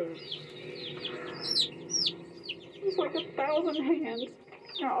ceiling. It was like 1,000 hands.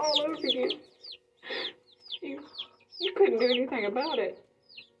 They're all over you. You couldn't do anything about it.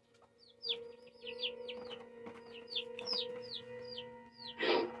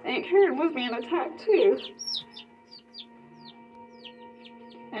 Aunt Karen was being attacked too.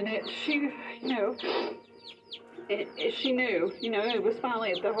 And she knew, it was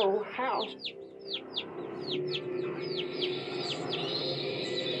finally the whole house.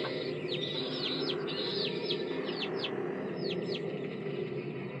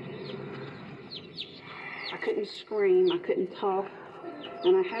 I couldn't scream, I couldn't talk,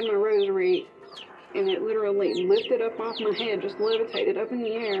 and I had my rosary, and it literally lifted up off my head, just levitated up in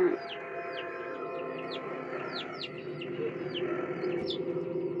the air.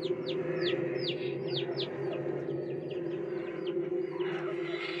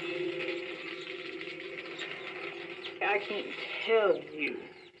 I can't tell you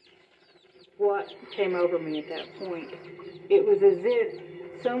what came over me at that point. It was as if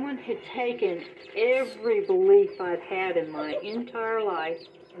someone had taken every belief I'd had in my entire life,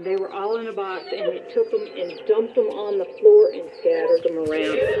 and they were all in a box, and it took them and dumped them on the floor and scattered them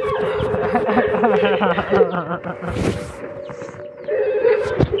around.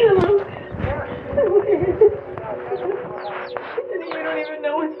 You don't even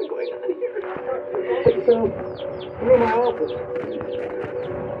know what's going on here. So, I'm in my office.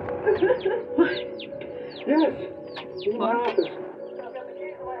 Yes, in my office.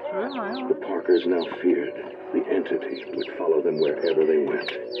 The Parkers now feared the entity would follow them wherever they went.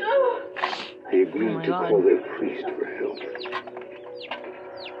 They agreed to call their priest for help.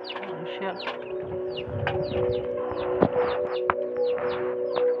 Oh, shit.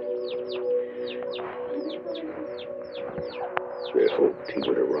 They hoped he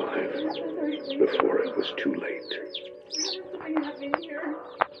would arrive before it was too late.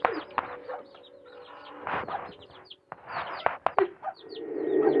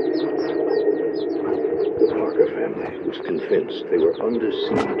 The Parker family was convinced they were under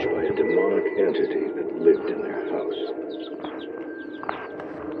siege by a demonic entity that lived in their house.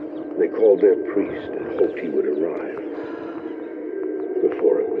 They called their priest and hoped he would arrive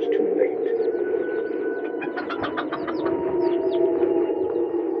before it was too late.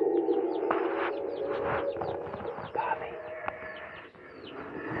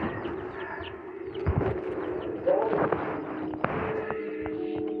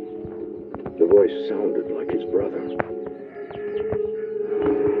 The voice sounded like his brother.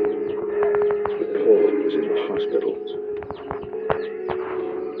 But Paul was in the hospital.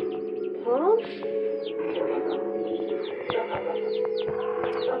 Paul?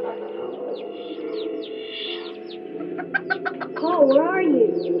 Paul, where are you?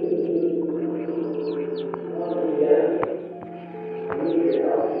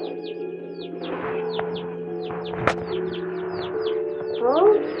 Paul?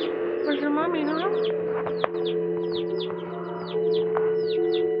 Where's your mommy, huh? When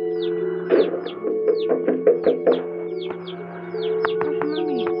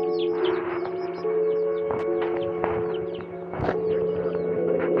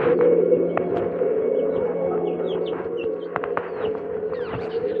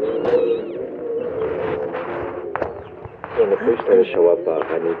the police started to show up,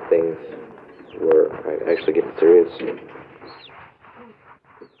 I knew things were actually getting serious.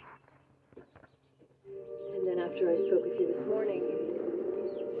 And then after I spoke with you this morning...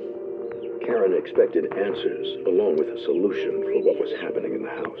 Karen expected answers, along with a solution for what was happening in the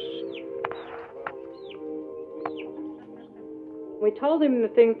house. We told him the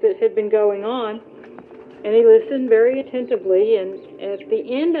things that had been going on, and he listened very attentively, and at the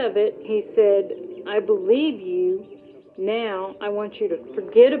end of it, he said, I believe you. Now, I want you to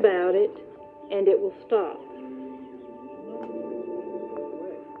forget about it, and it will stop.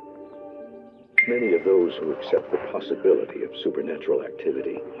 Many of those who accept the possibility of supernatural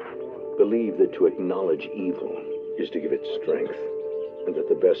activity believe that to acknowledge evil is to give it strength, and that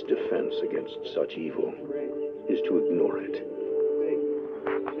the best defense against such evil is to ignore it.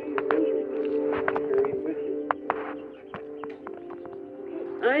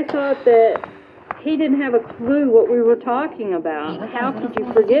 I thought that he didn't have a clue what we were talking about. How could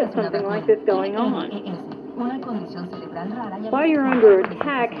you forget something like this going on? While you're under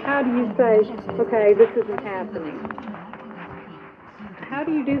attack, how do you say, okay, this isn't happening? How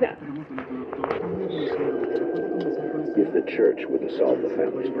do you do that? If the church wouldn't solve the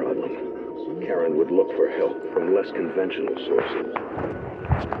family's problem, Karen would look for help from less conventional sources.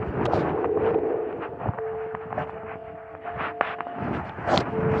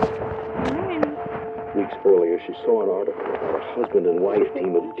 Weeks earlier, she saw an article about a husband and wife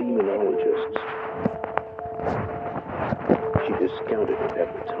team of demonologists. She discounted it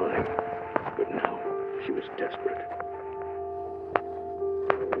at the time, but now she was desperate.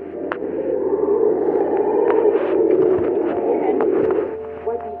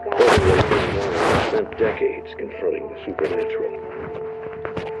 Spent decades confronting the supernatural.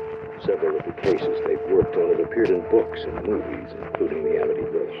 Several of the cases they've worked on have appeared in books and movies, including the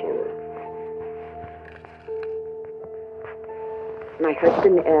Amityville Horror. My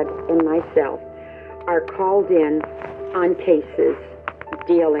husband Ed and myself are called in on cases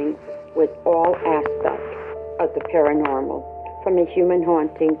dealing with all aspects of the paranormal, from a human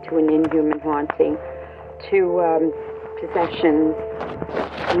haunting to an inhuman haunting to possessions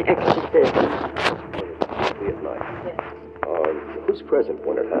and exorcisms. Who's present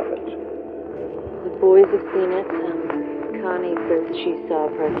when it happened? The boys have seen it, and Connie says she saw a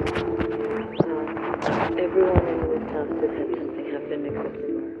presence. Everyone in this house has had something happen except for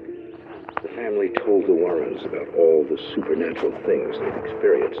Mark. The family told the Warrens about all the supernatural things they'd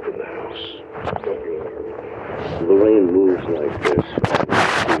experienced in the house. Lorraine moves like this.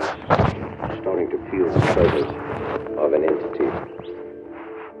 She's starting to feel the presence of an entity.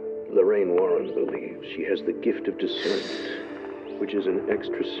 Lorraine Warren believes she has the gift of discernment, which is an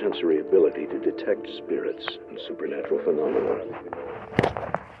extrasensory ability to detect spirits and supernatural phenomena.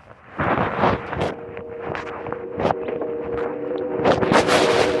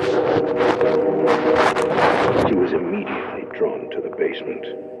 She was immediately drawn to the basement.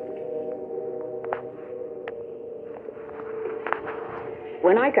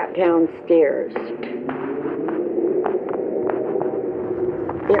 When I got downstairs,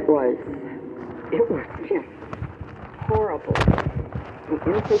 it was just horrible. The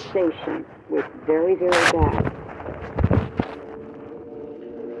infestation was very, very bad.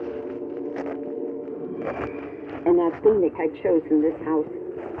 And that thing that I chose in this house,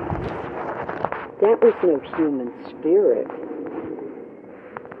 that was no human spirit.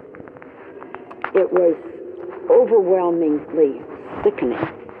 It was overwhelmingly sickening.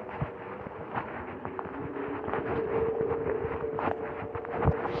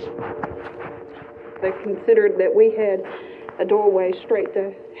 They considered that we had a doorway straight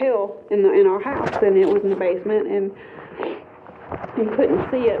to hell in our house, and it was in the basement, and you couldn't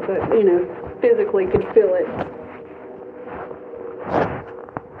see it, but physically could feel it.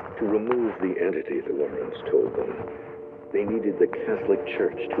 To remove the entity, the Warrens told them, they needed the Catholic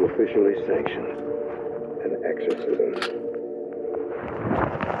Church to officially sanction an exorcism.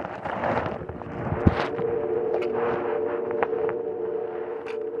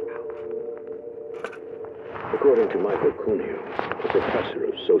 According to Michael Cuneo, a professor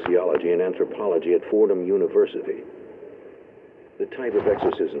of sociology and anthropology at Fordham University, the type of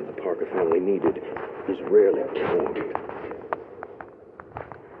exorcism the Parker family needed is rarely performed.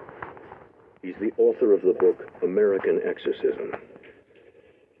 He's the author of the book American Exorcism.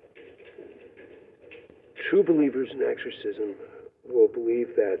 True believers in exorcism will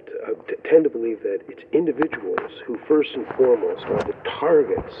believe that, tend to believe that it's individuals who first and foremost are the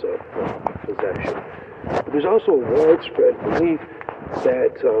targets of possession. But there's also a widespread belief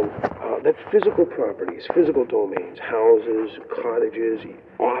that that physical properties, physical domains, houses, cottages,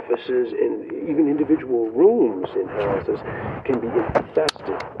 offices, and even individual rooms in houses can be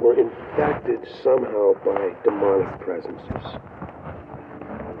infested or infected somehow by demonic presences.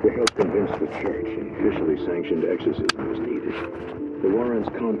 To help convince the church an officially sanctioned exorcism was needed, the Warrens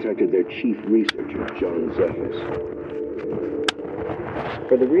contacted their chief researcher, John Zephys.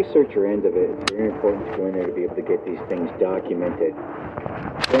 For the researcher end of it, it's very important to go in there to be able to get these things documented.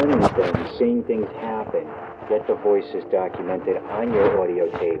 Learning them, seeing things happen, get the voices documented on your audio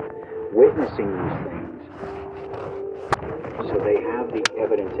tape, witnessing these things, so they have the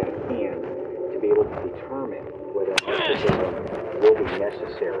evidence at hand to be able to determine whether exorcism will be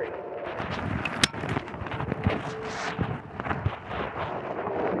necessary.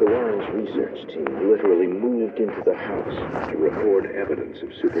 The Warrens' research team literally moved into the house to record evidence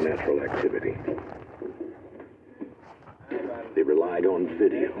of supernatural activity. They relied on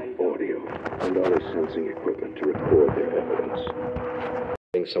video, audio, and other sensing equipment to record their evidence.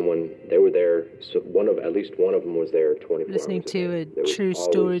 Someone, they were there, so at least one of them was there 24 Listening hours to a true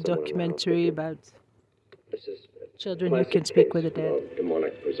story documentary about children who can speak with the dead.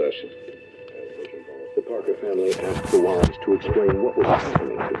 Demonic possession. The Parker family asked the Warrens to explain what was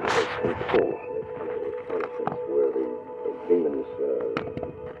happening to them and Paul. Where the demons,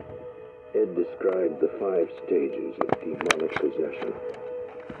 Ed described the 5 stages of demonic possession.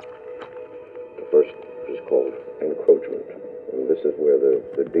 The first is called encroachment, and this is where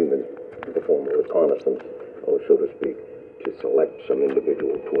the demon performs a reconnaissance, or so to speak, to select some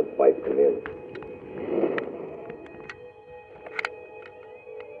individual to invite them in.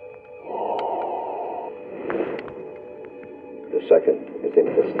 The second is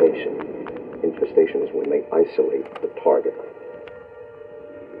infestation. Infestation is when they isolate the target.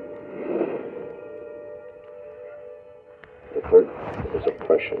 The third is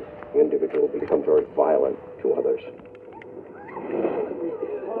oppression. The individual becomes very violent to others.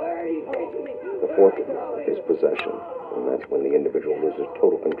 The fourth is possession, and that's when the individual loses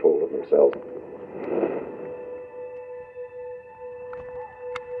total control of themselves.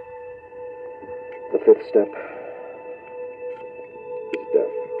 The fifth step is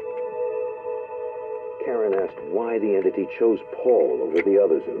death. Karen asked why the entity chose Paul over the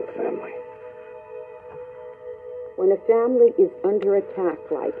others in the family. When a family is under attack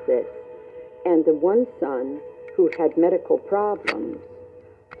like this, and the one son who had medical problems,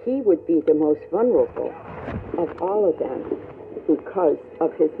 he would be the most vulnerable of all of them because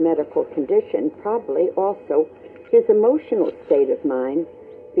of his medical condition, probably also his emotional state of mind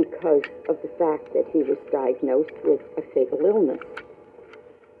because of the fact that he was diagnosed with a fatal illness.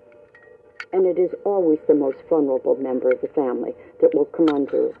 And it is always the most vulnerable member of the family that will come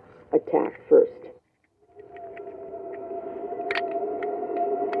under attack first.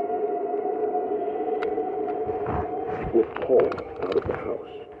 With Paul out of the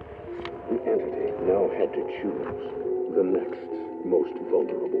house, the entity now had to choose the next most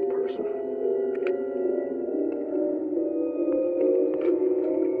vulnerable person.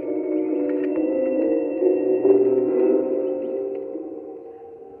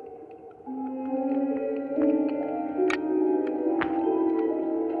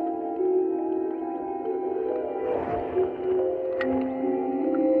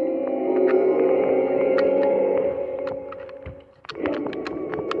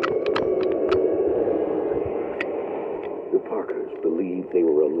 They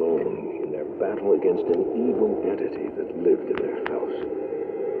were alone in their battle against an evil entity that lived in their house.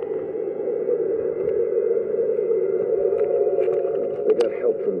 They got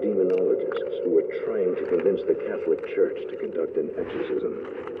help from demonologists who were trying to convince the Catholic Church to conduct an exorcism.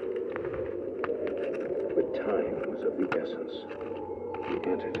 But time was of the essence. The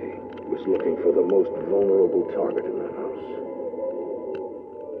entity was looking for the most vulnerable target in the house.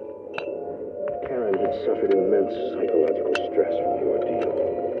 Karen had suffered immense psychological stress from the ordeal.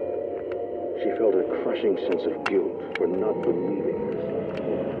 She felt a crushing sense of guilt for not believing this.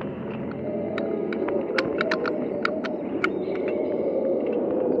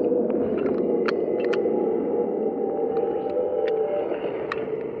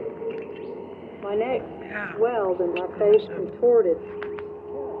 My neck swelled and my face contorted.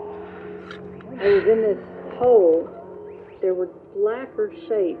 I was in this hole. There were blacker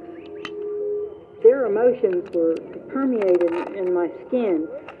shapes. Their emotions were permeated in my skin.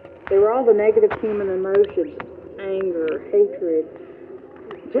 They were all the negative human emotions: anger, hatred,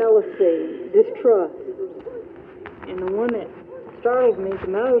 jealousy, distrust. And the one that startled me the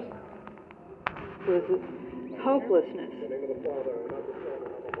most was hopelessness.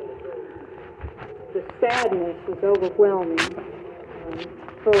 The sadness was overwhelming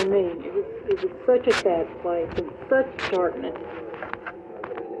for me. It was such a sad place and such darkness.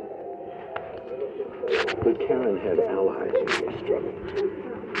 But Karen had allies in her struggle.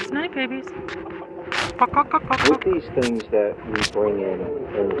 Good night, babies. With these things that we bring in,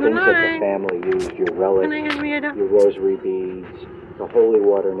 and things that the family used, your relics, your rosary beads, the holy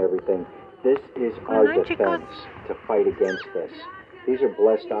water and everything, this is our defense to fight against this. These are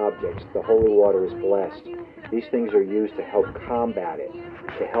blessed objects. The holy water is blessed. These things are used to help combat it,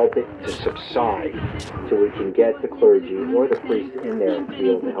 to help it to subside, so we can get the clergy or the priest in there to be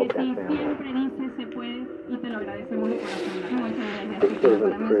able to help that family. The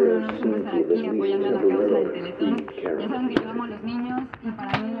fervent prayers seem to have at least temporarily freed Karen.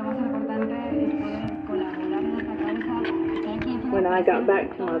 When I got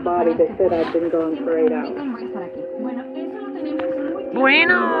back to my body, they said I'd been gone for 8 hours.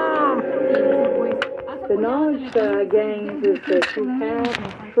 Bueno! The knowledge that I gained is that you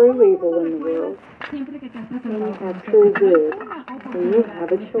have true evil in the world, and you have true good, and you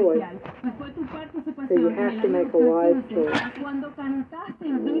have a choice. So you have to make a wise choice.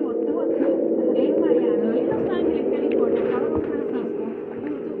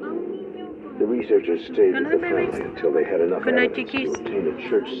 The researchers stayed with the family until they had enough evidence to obtain a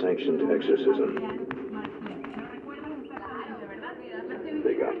church-sanctioned exorcism.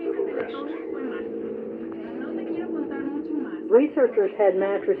 They got little rest. Researchers had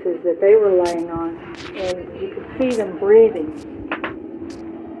mattresses that they were laying on, and you could see them breathing.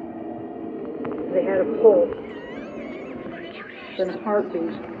 They had a pulse and a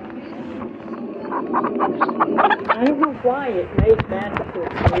heartbeat. I don't know why it made mattresses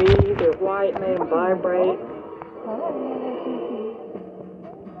breathe or why it made them vibrate.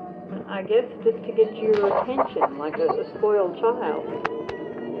 I guess just to get your attention, like a spoiled child.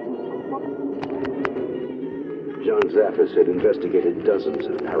 John Zaffis had investigated dozens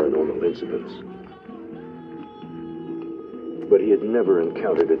of paranormal incidents. But he had never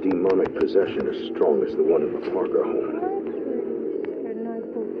encountered a demonic possession as strong as the one in the Parker home.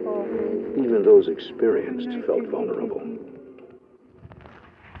 Even those experienced felt vulnerable.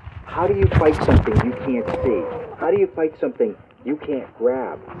 How do you fight something you can't see? How do you fight something you can't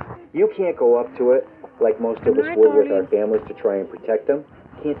grab? You can't go up to it like most of us would with our families to try and protect them.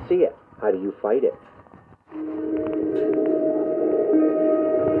 Can't see it. How do you fight it?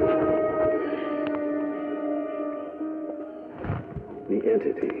 The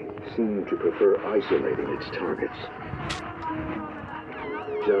entity seemed to prefer isolating its targets.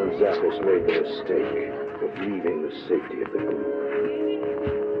 John Zaffis made the mistake of leaving the safety of the group.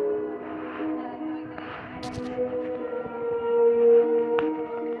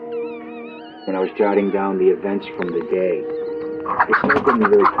 When I was jotting down the events from the day, it started getting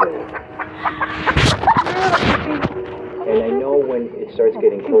really cold. And I know when it starts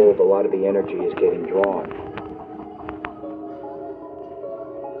getting cold, a lot of the energy is getting drawn.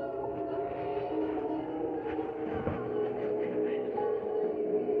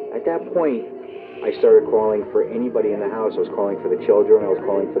 At that point, I started calling for anybody in the house. I was calling for the children. I was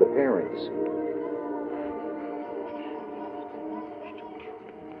calling for the parents.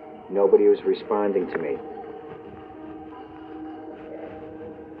 Nobody was responding to me.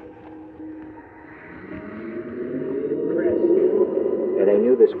 And I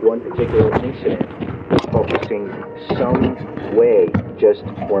knew this one particular incident was focusing some way just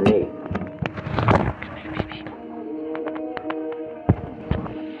for me.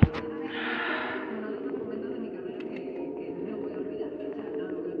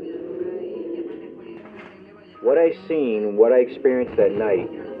 What I seen, what I experienced that night,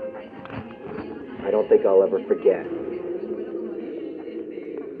 I don't think I'll ever forget.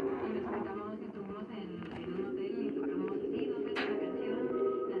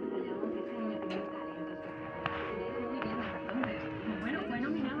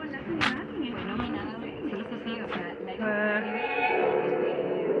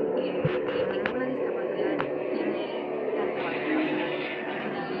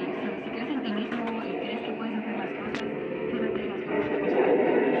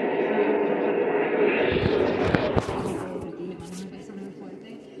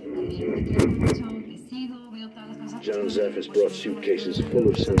 John Zaffis brought suitcases full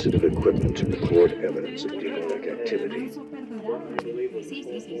of sensitive equipment to record evidence of demonic activity.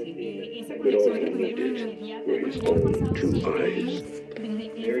 But all he needed were his own 2 eyes.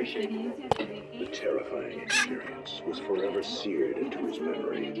 The terrifying experience was forever seared into his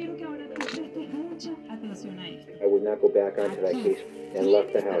memory. I would not go back onto that case and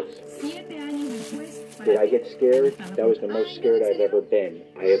left the house. Did I get scared? That was the most scared I've ever been.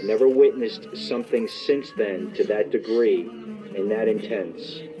 I have never witnessed something since then to that degree and that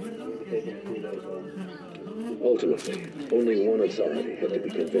intense. Ultimately, only one authority had to be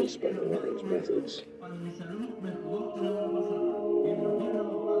convinced by the Warrens' methods.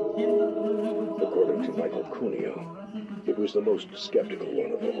 According to Michael Cuneo, it was the most skeptical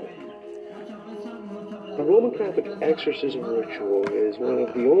one of all. The Roman Catholic exorcism ritual is one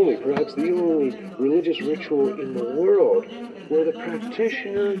of the only, perhaps the only, religious ritual in the world where the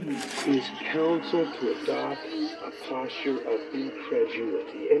practitioner is counseled to adopt a posture of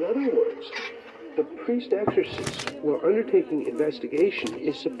incredulity. In other words, the priest exorcist, while undertaking investigation,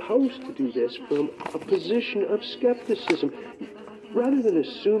 is supposed to do this from a position of skepticism. Rather than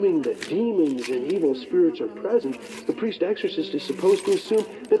assuming that demons and evil spirits are present, the priest exorcist is supposed to assume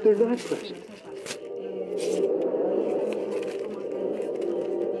that they're not present.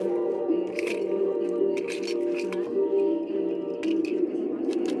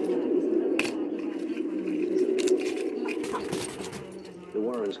 The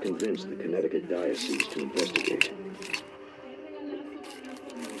Warrens convinced the Connecticut diocese to investigate.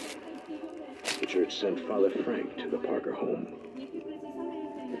 The church sent Father Frank to the Parker home.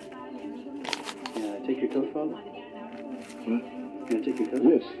 Can I take your coat, Father? Can I take your coat?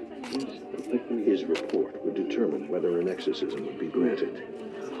 Yes. His report would determine whether an exorcism would be granted.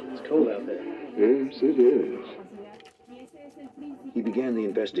 It's cold out there. Yes, it is. He began the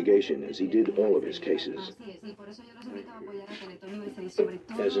investigation as he did all of his cases.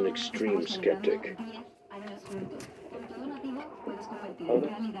 As an extreme skeptic.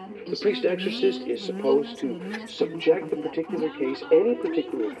 The priest exorcist is supposed to subject the particular case, any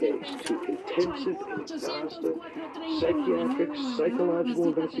particular case, to intensive and exhaustive psychiatric, psychological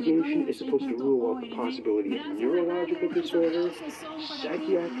investigation. Is supposed to rule out the possibility of neurological disorder,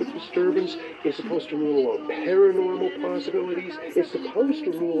 psychiatric disturbance. Is supposed to rule out paranormal possibilities. Is supposed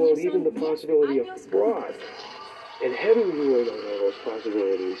to rule out even the possibility of fraud. And having ruled out all those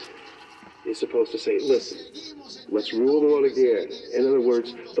possibilities, is supposed to say, listen, let's rule them out again. In other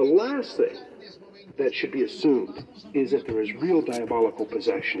words, the last thing that should be assumed is that there is real diabolical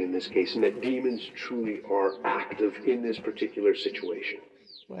possession in this case and that demons truly are active in this particular situation.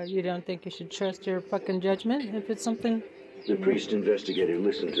 Well, you don't think you should trust your fucking judgment if it's something... The priest investigator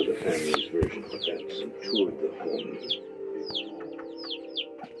listened to the family's version of events and toured the home.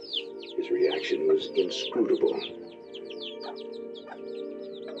 His reaction was inscrutable.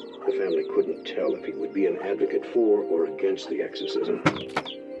 The family couldn't tell if he would be an advocate for or against the exorcism.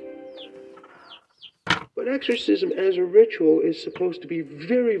 But exorcism as a ritual is supposed to be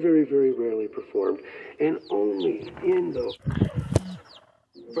very, very, very rarely performed, and only in the...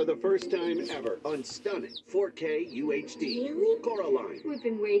 For the first time ever on stunning 4K UHD, Really? Coraline We've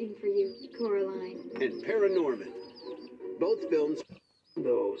been waiting for you, Coraline. and Paranorman. Both films...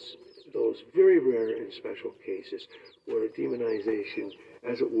 Those very rare and special cases where demonization,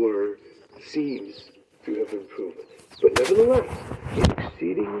 as it were, seems to have been proven. But nevertheless, in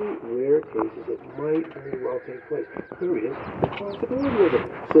exceedingly rare cases, it might very well take place. There is a possibility of it.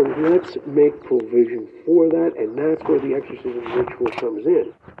 So let's make provision for that, and that's where the exorcism ritual comes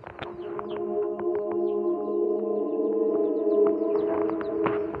in.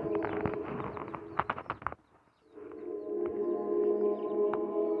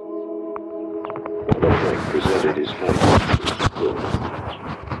 Presented his findings to the court.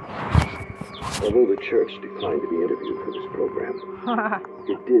 Although the church declined to be interviewed for this program,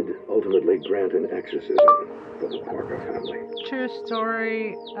 it did ultimately grant an exorcism for the Parker family. True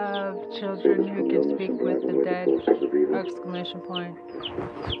story of children who can speak with the dead! Exclamation point.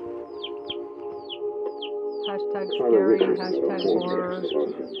 Hashtag scary, hashtag horror.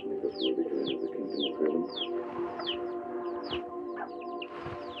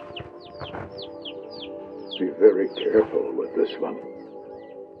 Be very careful with this one.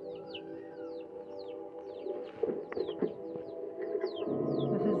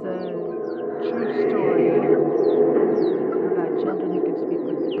 This is a true story about children who can speak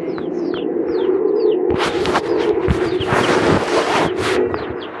with the dead.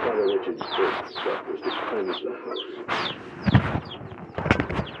 Father Richard's first step was to cleanse the house.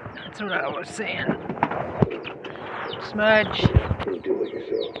 That's what I was saying. Smudge. In doing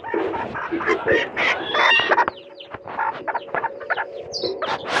so,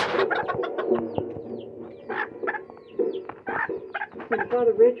 When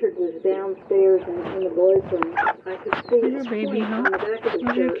Father Richard was downstairs in the boys' room, I could see Your baby, huh? on the back of the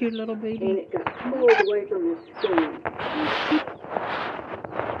You're a shirt, cute little baby. and it got pulled away from his skin.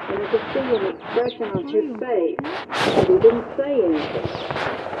 And I could see an expression on his face, but he didn't say anything.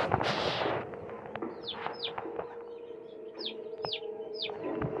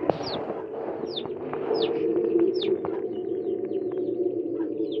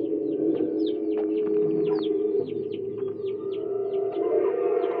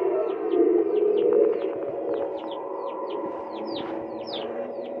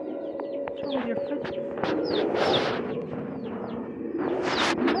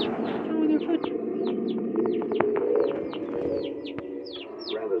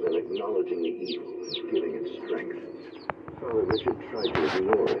 Rather than acknowledging the evil and feeling its strength, Father Richard tried to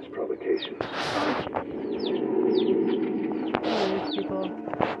ignore its provocations.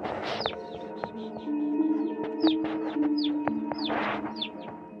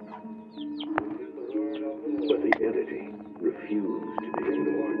 But the entity refused to be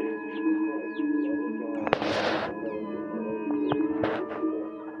ignored.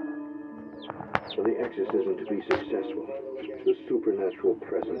 For the exorcism to be successful, the supernatural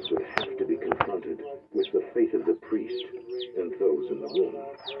presence would have to be confronted with the faith of the priest and those in the room.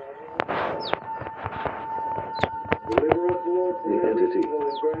 The entity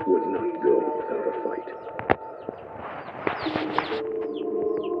would not go without a fight.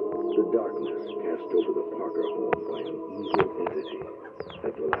 The darkness cast over the Parker home by an evil entity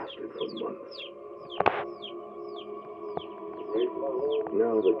had lasted for months.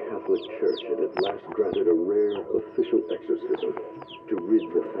 Now the Catholic Church had at last granted a rare official exorcism to rid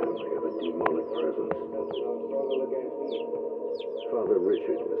the family of a demonic presence. Father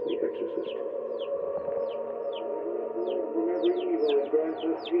Richard was the exorcist.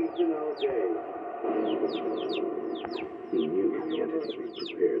 He knew the entity was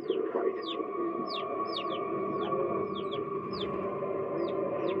prepared for the fight.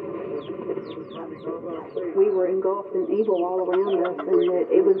 We were engulfed in evil all around us, and that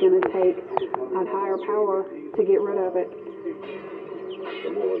it was going to take a higher power to get rid of it. The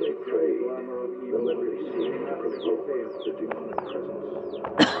more they prayed, the less they seemed to provoke the demonic presence.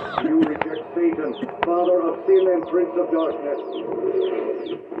 You reject Satan, father of sin and prince of darkness.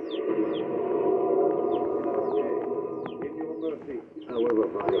 However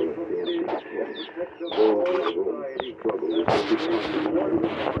violent the entity was, all in the room struggled with the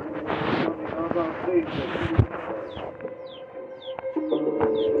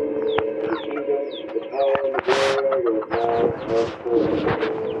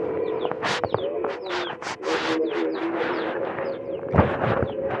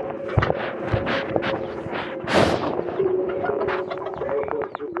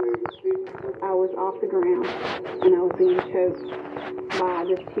I was off the ground, and I was being choked by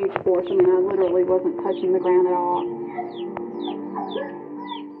this huge force. I mean, I literally wasn't touching the ground at all.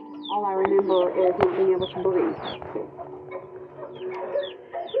 All I remember is not being able to breathe.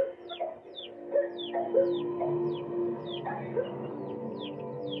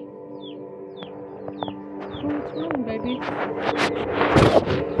 What's wrong, baby?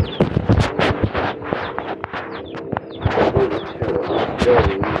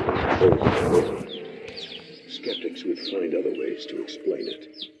 Skeptics would find other ways to explain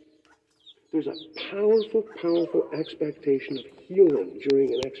it. There's a powerful expectation of healing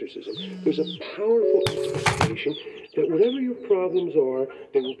during an exorcism. There's a powerful expectation that whatever your problems are,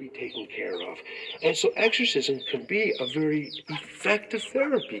 they will be taken care of. And so exorcism can be a very effective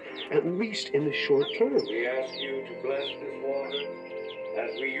therapy, at least in the short term. We ask you to bless this water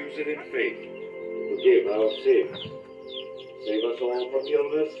as we use it in faith to forgive our sins. Save us all from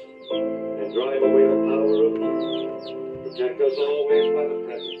illness and drive away the power of evil. Protect us always by the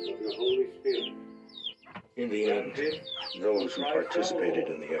presence of your Holy Spirit. In the end, those who participated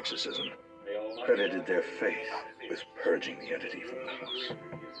in the exorcism credited their faith with purging the entity from the house.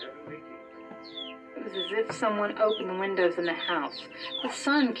 It was as if someone opened the windows in the house. The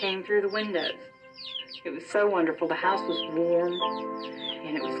sun came through the windows. It was so wonderful. The house was warm,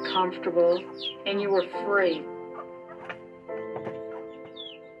 and it was comfortable, and you were free.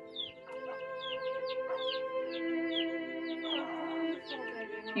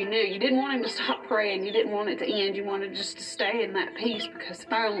 You knew you didn't want him to stop praying. You didn't want it to end. You wanted just to stay in that peace, because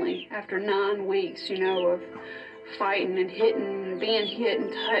finally, after 9 weeks, of fighting and hitting and being hit and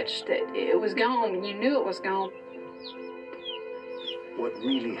touched, that it was gone, and you knew it was gone. What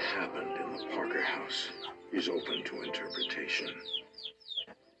really happened in the Parker house is open to interpretation.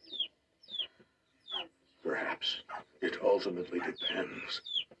 Perhaps it ultimately depends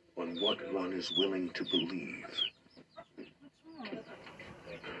on what one is willing to believe.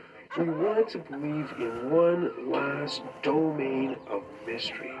 We want to believe in one last domain of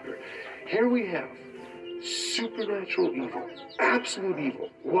mystery. Here we have supernatural evil, absolute evil,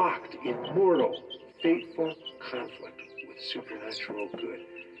 locked in mortal, fateful conflict with supernatural good.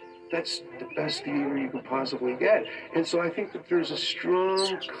 That's the best theory you could possibly get. And so I think that there's a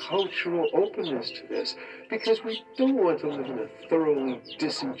strong cultural openness to this, because we don't want to live in a thoroughly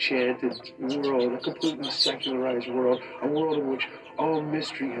disenchanted world, a completely secularized world, a world in which all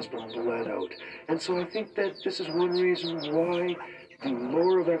mystery has been bled out. And so I think that this is one reason why the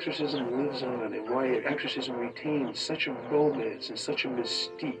lore of exorcism lives on, and why exorcism retains such a romance and such a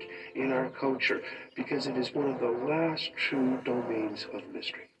mystique in our culture, because it is one of the last true domains of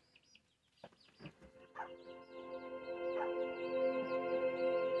mystery.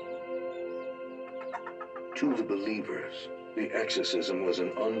 To the believers, the exorcism was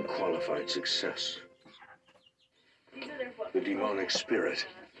an unqualified success. The demonic spirit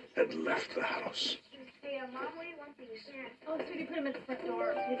had left the house. Hey, Mom, what do you want these? Oh, sweetie, put them at the front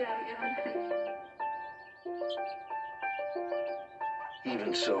door. Hey, Dad, get them.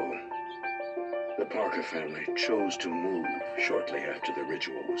 Even so, the Parker family chose to move shortly after the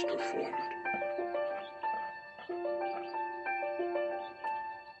ritual was performed.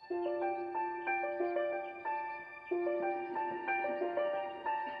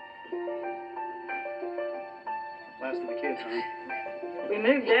 Last of the kids, huh? We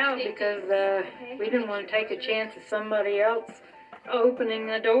moved out because we didn't want to take a chance of somebody else opening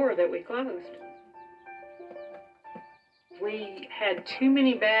the door that we closed. We had too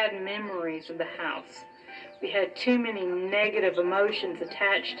many bad memories of the house. We had too many negative emotions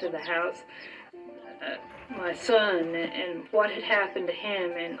attached to the house. My son and what had happened to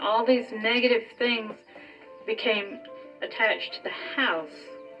him, and all these negative things became attached to the house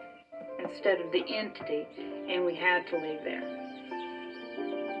instead of the entity, and we had to leave there.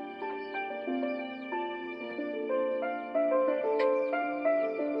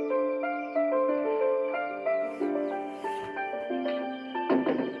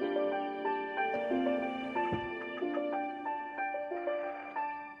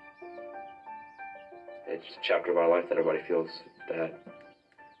 It's a chapter of our life that everybody feels that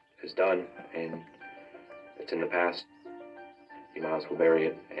is done, and it's in the past. You might as well bury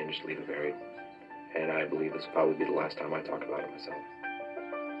it and just leave it buried. And I believe this will probably be the last time I talk about it myself.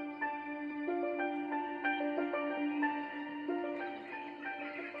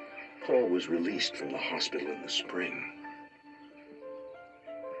 Paul was released from the hospital in the spring.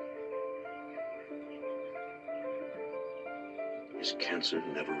 His cancer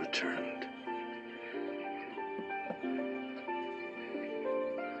never returned.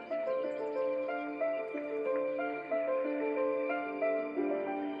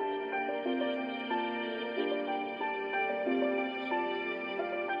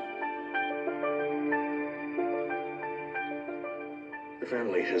 The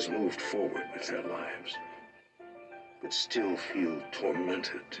family has moved forward with their lives, but still feel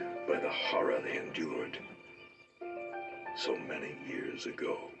tormented by the horror they endured so many years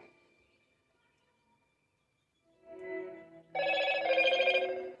ago.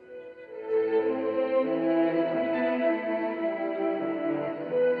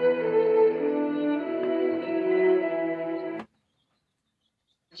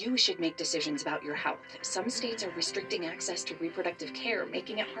 You should make decisions about your health. Some states are restricting access to reproductive care,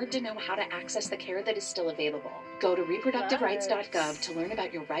 making it hard to know how to access the care that is still available. Go to reproductiverights.gov to learn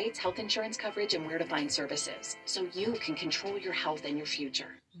about your rights, health insurance coverage, and where to find services, so you can control your health and your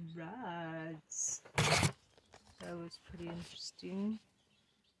future. Right. That was pretty interesting.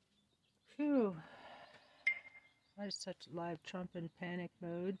 Phew. I just touched live Trump in panic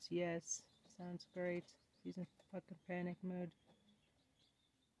modes. Yes. Sounds great. He's in fucking panic mode.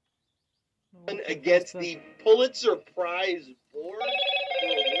 Against the Pulitzer Prize Board for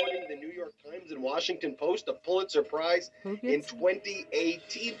awarding the New York Times and Washington Post a Pulitzer Prize in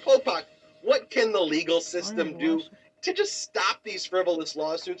 2018. Popak, what can the legal system do to just stop these frivolous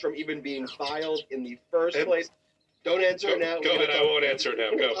lawsuits from even being filed in the first place? Don't answer it now. Go ahead, I won't answer it now.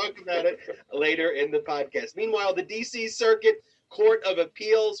 We'll Go. talk about it later in the podcast. Meanwhile, the D.C. Circuit Court of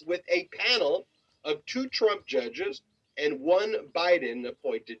Appeals, with a panel of 2 Trump judges and 1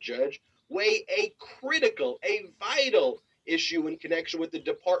 Biden-appointed judge, weigh a critical, a vital issue in connection with the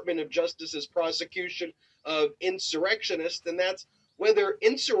Department of Justice's prosecution of insurrectionists, and that's whether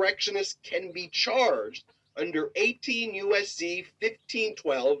insurrectionists can be charged under 18 U.S.C.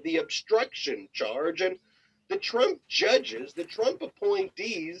 1512, the obstruction charge. And the Trump judges, the Trump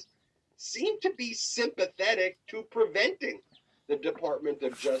appointees, seem to be sympathetic to preventing the Department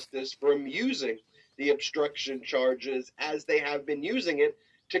of Justice from using the obstruction charges as they have been using it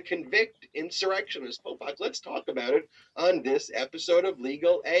to convict insurrectionists. Popak, let's talk about it on this episode of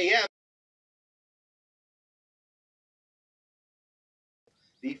Legal AF.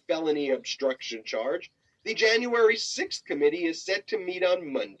 the felony obstruction charge. The January 6th committee is set to meet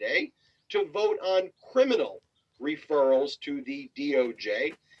on Monday to vote on criminal referrals to the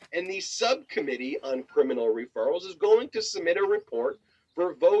DOJ, and the subcommittee on criminal referrals is going to submit a report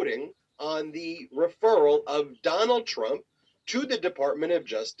for voting on the referral of Donald Trump to the Department of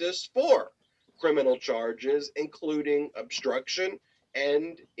Justice for criminal charges, including obstruction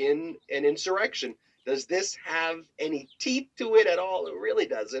and an insurrection. Does this have any teeth to it at all? It really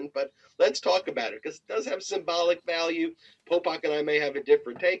doesn't, but let's talk about it because it does have symbolic value. Popak and I may have a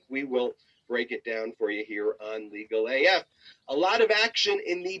different take. We will break it down for you here on Legal AF. A lot of action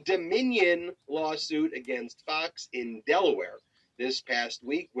in the Dominion lawsuit against Fox in Delaware this past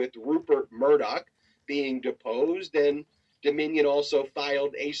week, with Rupert Murdoch being deposed, and Dominion also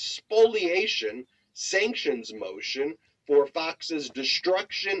filed a spoliation sanctions motion for Fox's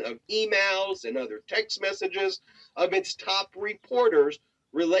destruction of emails and other text messages of its top reporters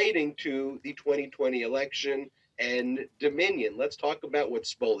relating to the 2020 election and Dominion. Let's talk about what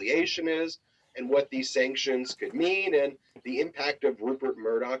spoliation is and what these sanctions could mean and the impact of Rupert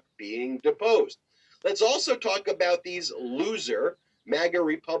Murdoch being deposed. Let's also talk about these loser MAGA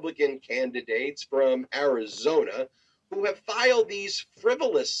Republican candidates from Arizona who have filed these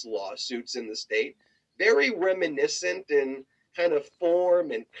frivolous lawsuits in the state, very reminiscent in kind of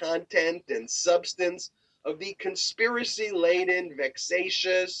form and content and substance of the conspiracy-laden,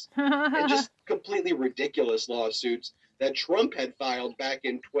 vexatious, and just completely ridiculous lawsuits that Trump had filed back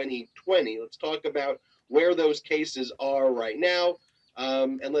in 2020. Let's talk about where those cases are right now,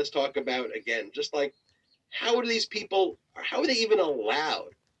 and let's talk about, again, just like how are these people, how are they even allowed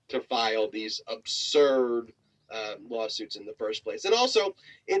to file these absurd lawsuits in the first place? And also,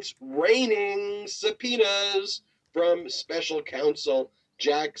 it's raining subpoenas from special counsel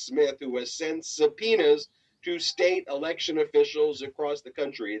Jack Smith, who has sent subpoenas to state election officials across the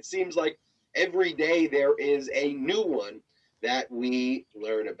country. It seems like every day there is a new one that we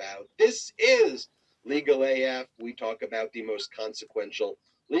learn about. This is Legal AF. We talk about the most consequential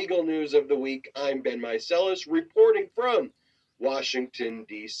legal news of the week. I'm Ben Meiselas, reporting from Washington,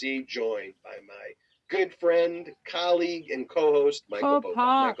 D.C., joined by my good friend, colleague, and co-host, Michael Popak.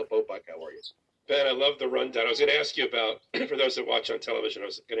 Michael Popak, how are you? Ben, I love the rundown. I was going to ask you about, for those that watch on television, I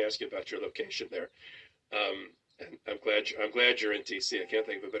was going to ask you about your location there. And I'm glad you're in D.C. I can't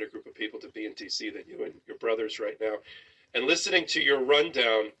think of a better group of people to be in D.C. than you and your brothers right now. And listening to your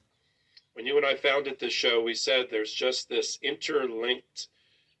rundown, when you and I founded this show, we said there's just this interlinked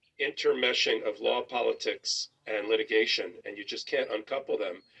intermeshing of law, politics, and litigation, and you just can't uncouple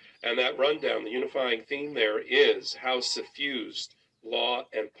them. And that rundown, the unifying theme there is how suffused law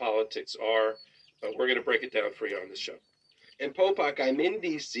and politics are. But we're going to break it down for you on this show. And Popak, I'm in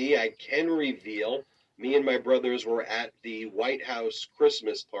D.C. I can reveal me and my brothers were at the White House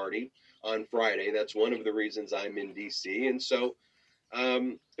Christmas party on Friday. That's one of the reasons I'm in D.C. And so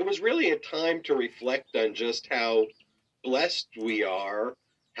it was really a time to reflect on just how blessed we are,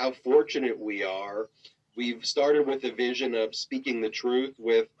 how fortunate we are. We've started with a vision of speaking the truth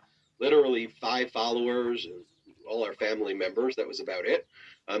with literally 5 followers and all our family members. That was about it.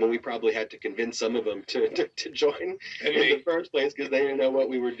 And we probably had to convince some of them to join in the first place because they didn't know what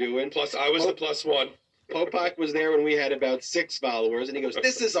we were doing. Plus, I was the plus one. Popak was there when we had about 6 followers, and he goes,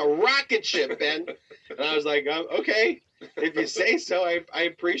 "This is a rocket ship, Ben." And I was like, "Okay, if you say so." I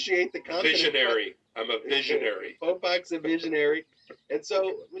appreciate the confidence. Visionary. I'm a visionary. Popak's a visionary. And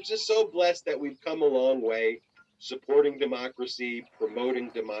so we're just so blessed that we've come a long way supporting democracy, promoting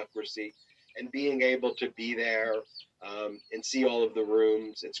democracy, and being able to be there and see all of the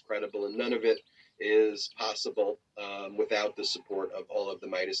rooms. It's credible, and none of it is possible without the support of all of the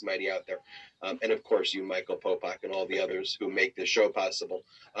Mighty out there. And of course, you, Michael Popak, and all the others who make this show possible.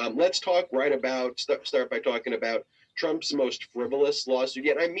 Let's talk start by talking about Trump's most frivolous lawsuit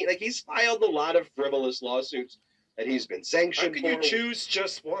yet. I mean, like, he's filed a lot of frivolous lawsuits that he's been sanctioned for. How can you choose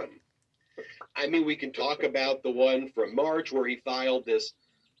just one? I mean, we can talk about the one from March where he filed this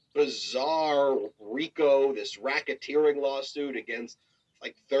bizarre RICO, this racketeering lawsuit against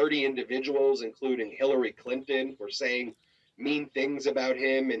like 30 individuals, including Hillary Clinton, for saying mean things about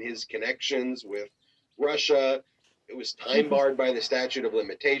him and his connections with Russia. It was time barred by the statute of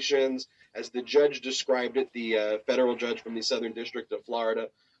limitations. As the judge described it, the federal judge from the Southern District of Florida,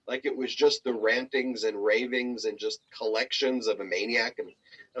 like it was just the rantings and ravings and just collections of a maniac. And I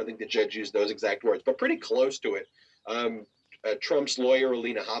don't think the judge used those exact words, but pretty close to it. Trump's lawyer,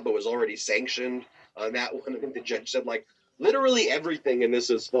 Alina Habba, was already sanctioned on that one. I think the judge said, like, literally everything in this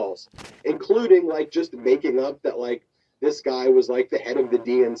is false, including, like, just making up that, like, this guy was, like, the head of the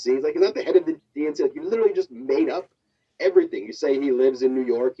DNC. He's like, he's not the head of the DNC. Like, he literally just made up everything. You say he lives in New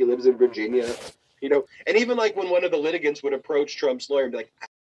York, he lives in Virginia, you know. And even like when one of the litigants would approach Trump's lawyer and be like,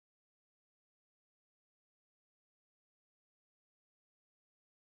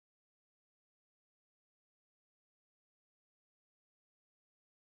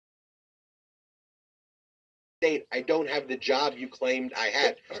 I don't have the job you claimed I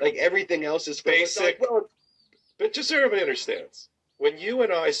had. Like everything else is basic. Well, but just so everybody understands, when you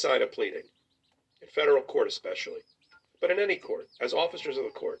and I sign a pleading, in federal court especially, but in any court, as officers of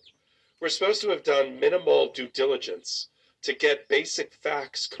the court, we're supposed to have done minimal due diligence to get basic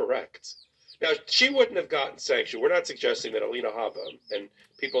facts correct. Now, she wouldn't have gotten sanctioned. We're not suggesting that Alina Habba, and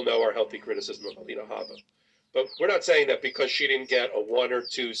people know our healthy criticism of Alina Habba, but we're not saying that because she didn't get a one or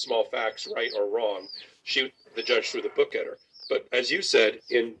two small facts right or wrong, the judge threw the book at her. But as you said,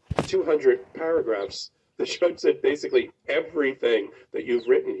 in 200 paragraphs, the judge said basically everything that you've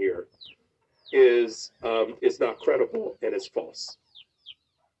written here is not credible and is false.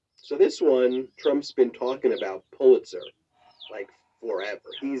 so this one, Trump's been talking about Pulitzer like forever.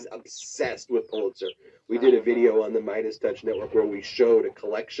 He's obsessed with Pulitzer. We did a video on the Midas Touch Network where we showed a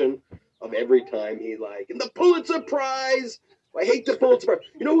collection of every time he and the Pulitzer Prize. I hate the Pulitzer Prize.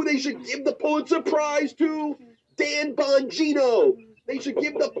 You know who they should give the Pulitzer Prize to? Dan Bongino. They should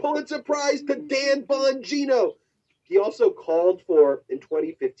give the Pulitzer Prize to Dan Bongino. He also called for, in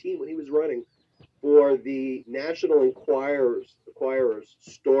 2015 when he was running, for the National Enquirer's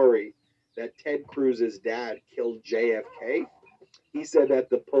story that Ted Cruz's dad killed JFK. He said that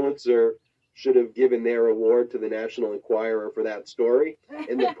the Pulitzer should have given their award to the National Enquirer for that story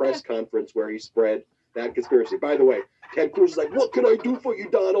in the press conference where he spread that conspiracy. By the way, Ted Cruz is like, what can I do for you,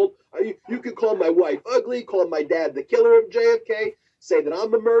 Donald? You can call my wife ugly, call my dad the killer of JFK, say that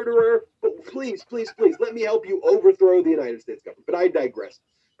I'm a murderer, but please, please, please, let me help you overthrow the United States government. But I digress.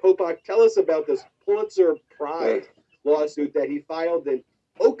 Popok, tell us about this Pulitzer Prize lawsuit that he filed in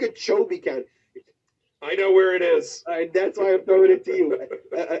Okeechobee County. I know where it is. That's why I'm throwing it to you.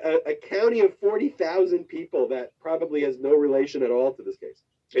 A county of 40,000 people that probably has no relation at all to this case.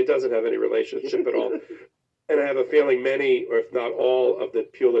 It doesn't have any relationship at all. And I have a feeling many, or if not all, of the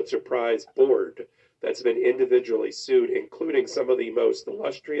Pulitzer Prize board that's been individually sued, including some of the most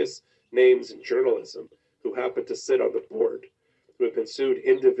illustrious names in journalism who happen to sit on the board, who have been sued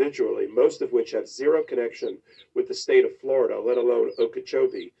individually, most of which have zero connection with the state of Florida, let alone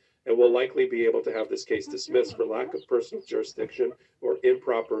Okeechobee, and will likely be able to have this case dismissed for lack of personal jurisdiction or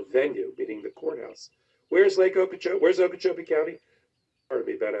improper venue, meaning the courthouse. Where's Lake Okeechobee? Where's Okeechobee County? Pardon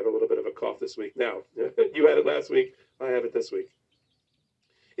me, Ben, I have a little bit of a cough this week. Now, you had it last week, I have it this week.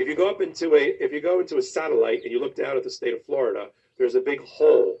 If you go into a satellite and you look down at the state of Florida, there's a big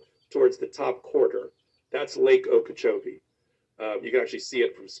hole towards the top quarter. That's Lake Okeechobee. You can actually see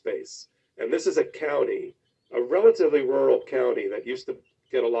it from space. And this is a county, a relatively rural county that used to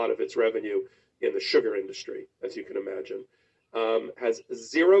get a lot of its revenue in the sugar industry, as you can imagine, has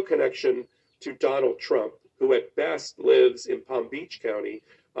zero connection to Donald Trump, who at best lives in Palm Beach County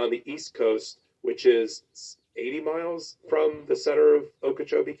on the East Coast, which is 80 miles from the center of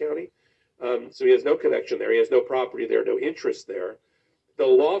Okeechobee County. So he has no connection there. He has no property there, no interest there. The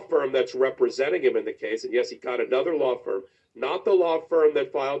law firm that's representing him in the case, and yes, he got another law firm, not the law firm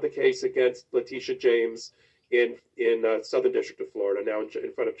that filed the case against Letitia James in Southern District of Florida, now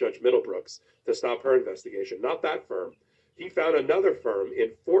in front of Judge Middlebrooks, to stop her investigation. Not that firm. He found another firm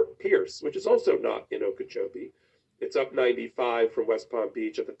in Fort Pierce, which is also not in Okeechobee. It's up 95 from West Palm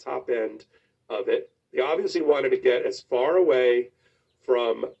Beach at the top end of it. They obviously wanted to get as far away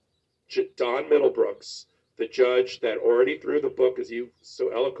from Don Middlebrooks, the judge that already threw the book, as you so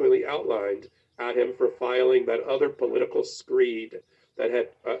eloquently outlined, at him for filing that other political screed that had,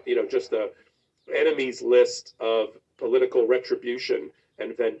 just a enemies list of political retribution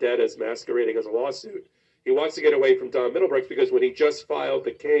and vendettas masquerading as a lawsuit. He wants to get away from Don Middlebrooks because when he just filed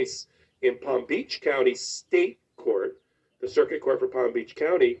the case in Palm Beach County State Court, the Circuit Court for Palm Beach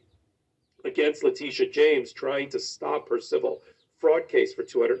County, against Letitia James, trying to stop her civil fraud case for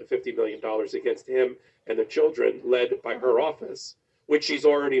 $250 million against him and the children led by her office, which she's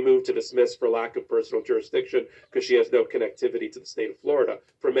already moved to dismiss for lack of personal jurisdiction because she has no connectivity to the state of Florida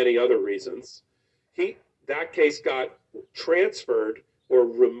for many other reasons. That case got transferred, or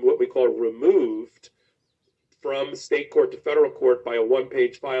what we call removed, from state court to federal court by a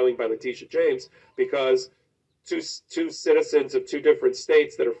one-page filing by Letitia James, because two citizens of two different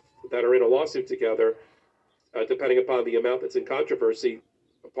states that are in a lawsuit together, depending upon the amount that's in controversy,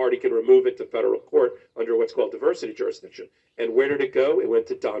 a party can remove it to federal court under what's called diversity jurisdiction. And where did it go? It went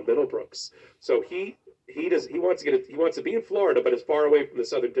to Don Middlebrooks. So he wants to be in Florida, but as far away from the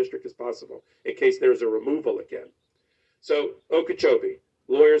Southern District as possible, in case there's a removal again. So Okeechobee,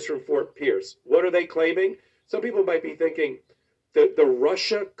 lawyers from Fort Pierce, what are they claiming? Some people might be thinking that the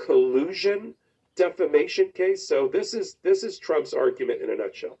Russia collusion defamation case. So this is Trump's argument in a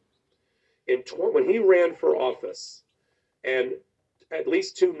nutshell. When he ran for office, and at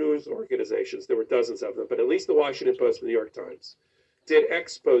least two news organizations, there were dozens of them, but at least the Washington Post and the New York Times, did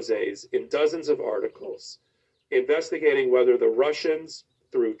exposés in dozens of articles investigating whether the Russians,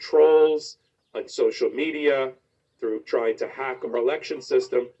 through trolls on social media, through trying to hack our election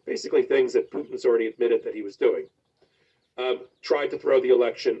system, basically things that Putin's already admitted that he was doing, tried to throw the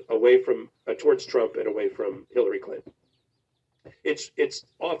election away from towards Trump and away from Hillary Clinton. It's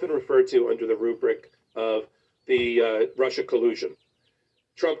often referred to under the rubric of the Russia collusion.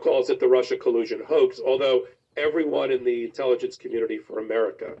 Trump calls it the Russia collusion hoax, although everyone in the intelligence community for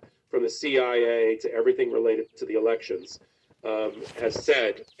America, from the CIA to everything related to the elections, has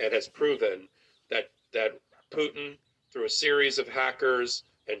said and has proven that Putin, through a series of hackers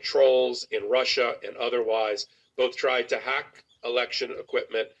and trolls in Russia and otherwise, both tried to hack election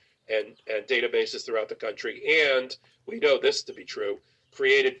equipment and databases throughout the country, and we know this to be true,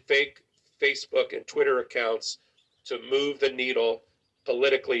 created fake Facebook and Twitter accounts to move the needle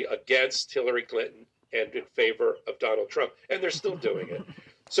politically against Hillary Clinton and in favor of Donald Trump, and they're still doing it.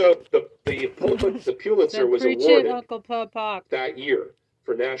 So the Pulitzer was awarded that year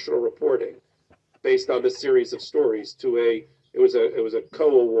for national reporting, based on this series of stories. It was a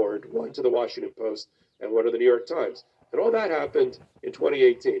co-award, one to the Washington Post and one to the New York Times, and all that happened in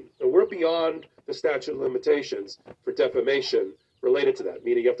 2018. And we're beyond the statute of limitations for defamation related to that,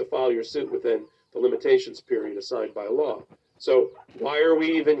 meaning you have to file your suit within the limitations period assigned by law. So why are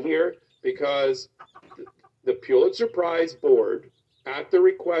we even here? Because the Pulitzer Prize Board, at the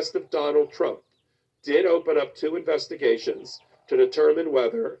request of Donald Trump, did open up 2 investigations to determine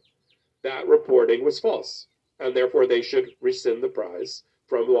whether that reporting was false, and therefore they should rescind the prize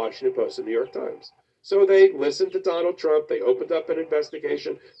from the Washington Post and New York Times. So they listened to Donald Trump, they opened up an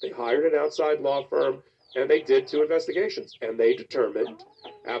investigation, they hired an outside law firm, and they did 2 investigations. And they determined,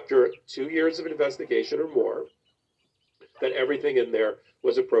 after 2 years of investigation or more, that everything in there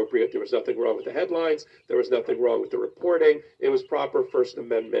was appropriate. There was nothing wrong with the headlines. There was nothing wrong with the reporting. It was proper First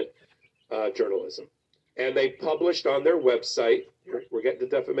Amendment journalism. And they published on their website, we're getting to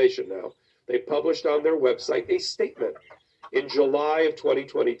defamation now, they published on their website a statement in July of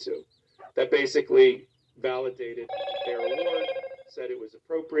 2022 that basically validated their award, said it was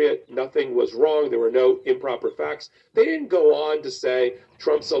appropriate, nothing was wrong, there were no improper facts. They didn't go on to say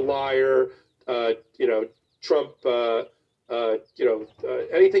Trump's a liar, Trump,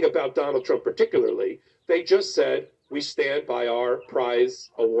 anything about Donald Trump particularly. They just said, we stand by our prize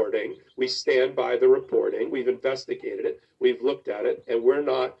awarding, we stand by the reporting, we've investigated it, we've looked at it, and we're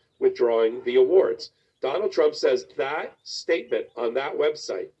not withdrawing the awards. Donald Trump says that statement on that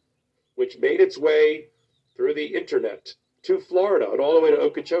website, which made its way through the internet to Florida and all the way to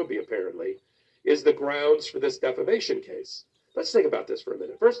Okeechobee, apparently, is the grounds for this defamation case. Let's think about this for a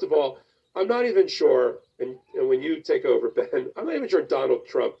minute. First of all, I'm not even sure, and when you take over, Ben, I'm not even sure Donald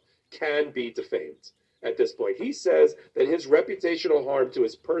Trump can be defamed at this point. He says that his reputational harm to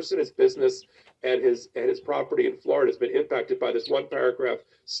his person, his business, and his property in Florida has been impacted by this one paragraph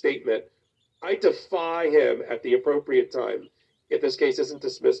statement. I defy him at the appropriate time, if this case isn't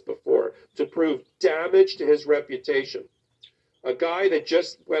dismissed before, to prove damage to his reputation. A guy that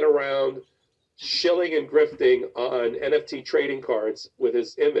just went around shilling and grifting on NFT trading cards with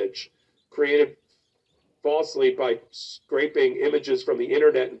his image, created falsely by scraping images from the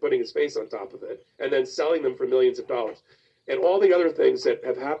internet and putting his face on top of it, and then selling them for millions of dollars. And all the other things that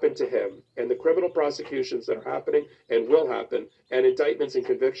have happened to him, and the criminal prosecutions that are happening and will happen, and indictments and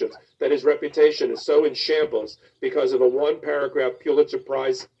convictions, that his reputation is so in shambles because of a one-paragraph Pulitzer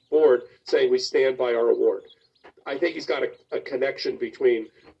Prize board saying we stand by our award. I think he's got a connection between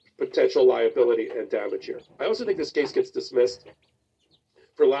potential liability and damage here. I also think this case gets dismissed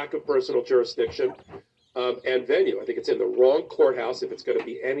for lack of personal jurisdiction and venue. I think it's in the wrong courthouse if it's going to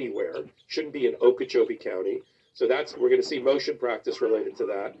be anywhere. Shouldn't be in Okeechobee County. So we're going to see motion practice related to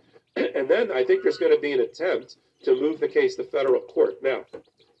that. And then I think there's going to be an attempt to move the case to federal court. Now,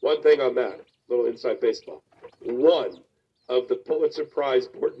 one thing on that, little inside baseball. One of the Pulitzer Prize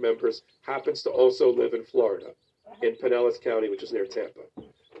board members happens to also live in Florida, in Pinellas County, which is near Tampa.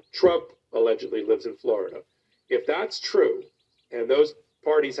 Trump allegedly lives in Florida. If that's true, and those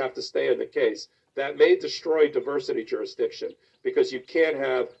parties have to stay in the case, that may destroy diversity jurisdiction, because you can't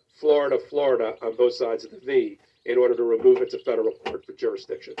have Florida on both sides of the V in order to remove it to federal court for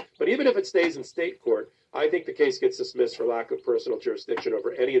jurisdiction. But even if it stays in state court, I think the case gets dismissed for lack of personal jurisdiction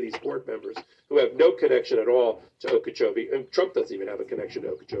over any of these board members who have no connection at all to Okeechobee. And Trump doesn't even have a connection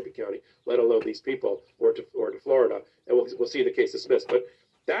to Okeechobee County, let alone these people or to Florida. And we'll see the case dismissed. But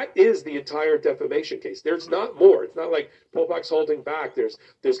that is the entire defamation case. There's not more. It's not like Polpak's holding back. There's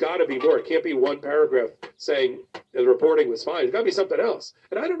got to be more. It can't be one paragraph saying the reporting was fine. It's got to be something else.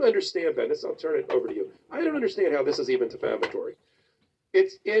 And I don't understand, Ben. I'll turn it over to you. I don't understand how this is even defamatory.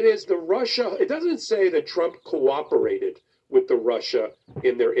 It is the Russia. It doesn't say that Trump cooperated with the Russia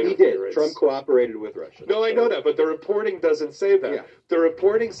in their interference. He did. Trump cooperated with Russia. No, I know that, but the reporting doesn't say that. Yeah. The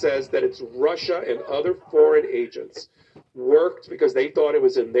reporting says that it's Russia and other foreign agents worked because they thought it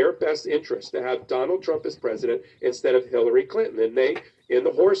was in their best interest to have Donald Trump as president instead of Hillary Clinton. And they, in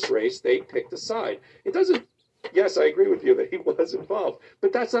the horse race, they picked a side. It doesn't. Yes, I agree with you that he was involved,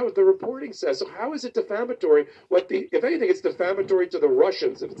 but that's not what the reporting says. So how is it defamatory? If anything, it's defamatory to the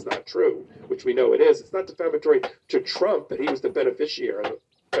Russians if it's not true, which we know it is. It's not defamatory to Trump that he was the beneficiary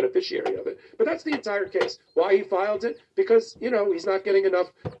of it. But that's the entire case. Why he filed it? Because, he's not getting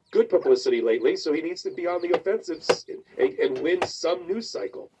enough good publicity lately, so he needs to be on the offensive and win some news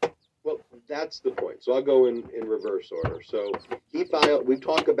cycle. Well, that's the point. So I'll go in reverse order. So he filed, we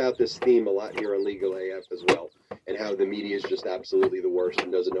talk about this theme a lot here on Legal AF as well, and how the media is just absolutely the worst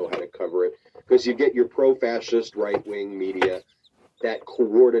and doesn't know how to cover it. Because you get your pro-fascist right-wing media that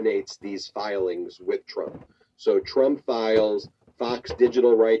coordinates these filings with Trump. So Trump files, Fox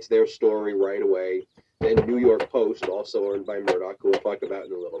Digital writes their story right away, then New York Post, also owned by Murdoch, who we'll talk about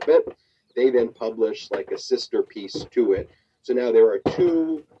in a little bit, they then publish like a sister piece to it. So now there are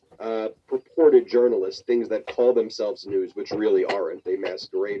two purported journalists, things that call themselves news, which really aren't. They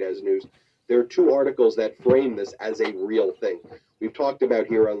masquerade as news. There are two articles that frame this as a real thing. We've talked about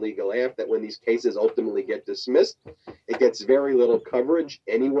here on Legal AF that when these cases ultimately get dismissed, it gets very little coverage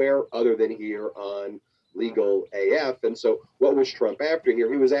anywhere other than here on Legal AF. And so what was Trump after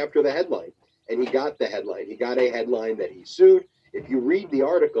here? He was after the headline, and he got the headline. He got a headline that he sued. If you read the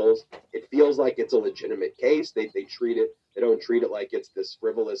articles, it feels like it's a legitimate case. They treat it. They don't treat it like it's this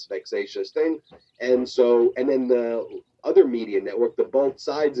frivolous, vexatious thing. And then the other media network, the both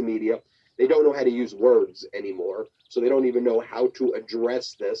sides media, they don't know how to use words anymore. So they don't even know how to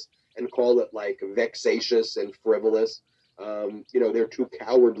address this and call it like vexatious and frivolous. They're too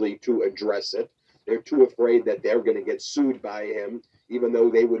cowardly to address it. They're too afraid that they're going to get sued by him, even though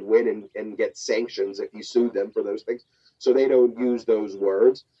they would win and get sanctions if he sued them for those things. So they don't use those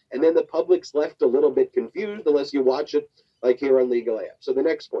words. And then the public's left a little bit confused unless you watch it like here on Legal AF. So the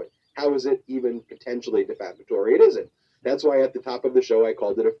next point, how is it even potentially defamatory? It isn't. That's why at the top of the show I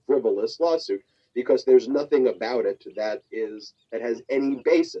called it a frivolous lawsuit, because there's nothing about it that has any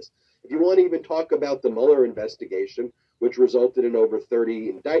basis. If you want to even talk about the Mueller investigation, which resulted in over 30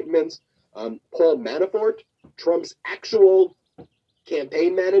 indictments, Paul Manafort, Trump's actual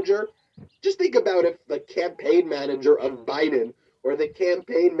campaign manager, just think about if the campaign manager of Biden or the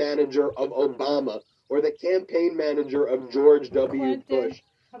campaign manager of Obama or the campaign manager of George W. Bush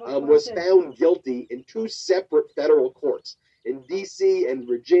was found guilty in two separate federal courts in D.C. and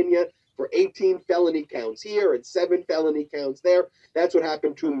Virginia for 18 felony counts here and 7 felony counts there. That's what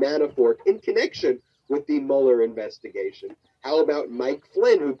happened to Manafort in connection with the Mueller investigation. How about Mike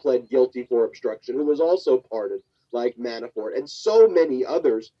Flynn, who pled guilty for obstruction, who was also pardoned like Manafort, and so many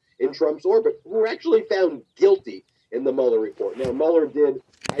others in Trump's orbit who were actually found guilty in the Mueller report. Now, Mueller did,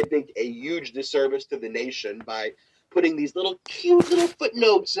 I think, a huge disservice to the nation by putting these little cute little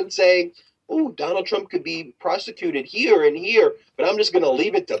footnotes and saying, oh, Donald Trump could be prosecuted here and here, but I'm just going to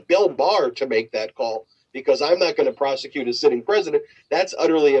leave it to Bill Barr to make that call because I'm not going to prosecute a sitting president. That's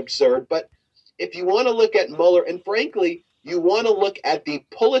utterly absurd. But if you want to look at Mueller, and frankly, you want to look at the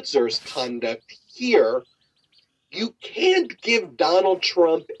Pulitzer's conduct here, you can't give Donald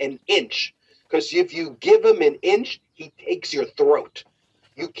Trump an inch, because if you give him an inch, he takes your throat.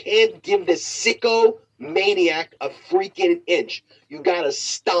 You can't give this sicko maniac a freaking inch. You got to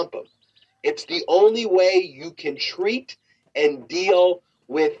stomp him. It's the only way you can treat and deal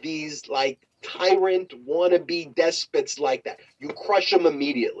with these like tyrant wannabe despots like that. You crush them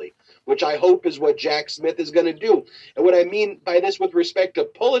immediately, which I hope is what Jack Smith is going to do. And what I mean by this with respect to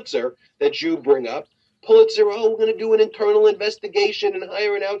Pulitzer that you bring up, Pulitzer, we're going to do an internal investigation and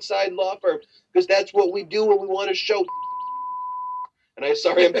hire an outside law firm because that's what we do when we want to show. And I'm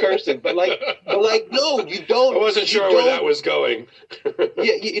sorry I'm cursing, but no, you don't. I wasn't sure where that was going.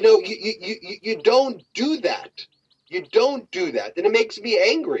 You don't do that. You don't do that. And it makes me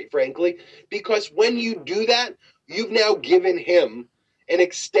angry, frankly, because when you do that, you've now given him an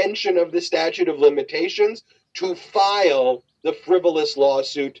extension of the statute of limitations to file the frivolous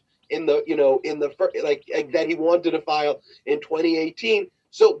lawsuit in the like that he wanted to file in 2018.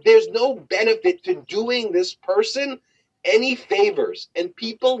 So there's no benefit to doing this person any favors, and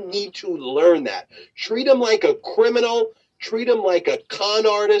people need to learn that. Treat him like a criminal, treat him like a con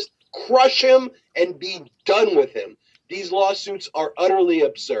artist, crush him, and be done with him. These lawsuits are utterly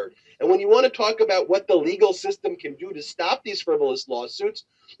absurd. And when you want to talk about what the legal system can do to stop these frivolous lawsuits,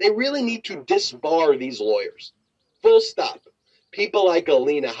 they really need to disbar these lawyers. Full stop. People like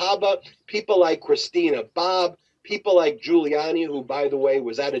Alina Habba, people like Christina Bobb, people like Giuliani, who, by the way,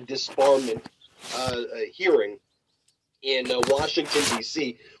 was at a disbarment hearing in Washington,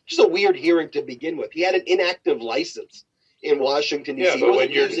 D.C., which is a weird hearing to begin with. He had an inactive license in Washington, D.C.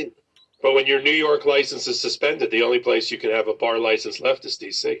 Yeah, but when your New York license is suspended, the only place you can have a bar license left is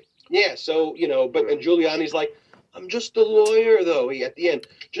D.C. Yeah, so, and Giuliani's like, I'm just a lawyer, though. He, at the end,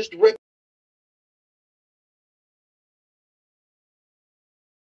 just rip.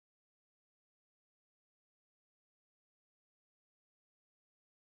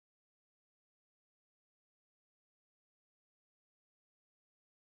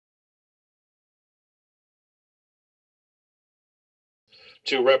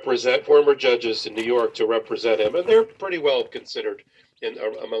 To represent former judges in New York to represent him, and they're pretty well considered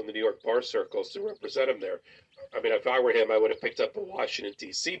among the New York bar circles to represent him there. I mean, if I were him, I would have picked up a Washington,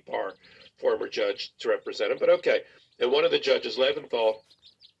 D.C. bar former judge to represent him, but okay. And one of the judges, Leventhal,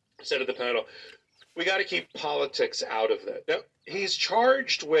 said to the panel, we got to keep politics out of that. Now, he's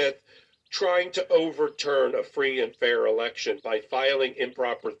charged with trying to overturn a free and fair election by filing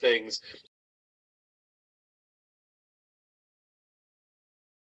improper things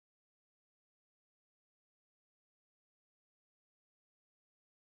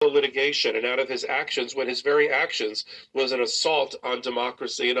litigation, and out of his actions, when his very actions was an assault on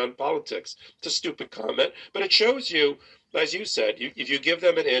democracy and on politics. It's a stupid comment, but it shows you, as you said, if you give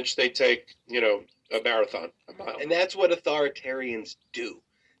them an inch, they take, a marathon, a mile. And that's what authoritarians do.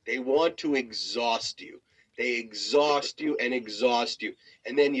 They want to exhaust you. They exhaust you and exhaust you.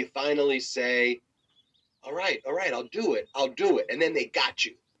 And then you finally say, all right, I'll do it. And then they got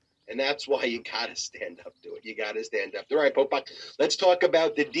you. And that's why you got to stand up to it. You got to stand up. All right, Popok, let's talk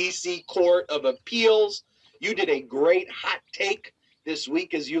about the D.C. Court of Appeals. You did a great hot take this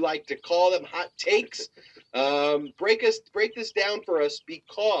week, as you like to call them, hot takes. Break this down for us,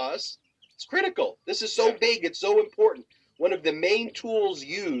 because it's critical. This is so big. It's so important. One of the main tools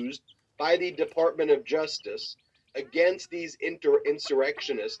used by the Department of Justice against these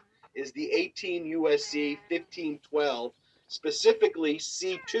insurrectionists is the 18 U.S.C. 1512, specifically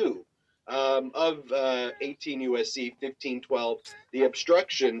C2 of 18 U.S.C. 1512, the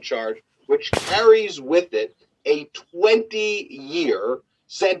obstruction charge, which carries with it a 20-year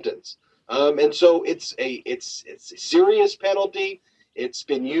sentence. And so it's a serious penalty. It's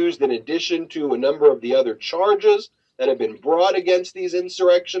been used in addition to a number of the other charges that have been brought against these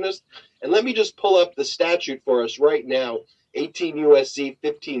insurrectionists. And let me just pull up the statute for us right now, 18 U.S.C.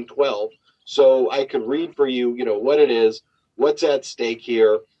 1512, so I could read for you, what it is, what's at stake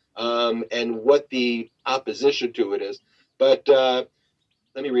here, and what the opposition to it is. But let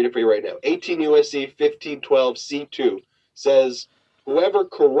me read it for you right now. 18 U.S.C. 1512 C2 says, whoever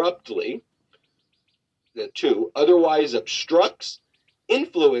corruptly, the 2, otherwise obstructs,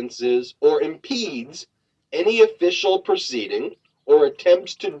 influences, or impedes any official proceeding or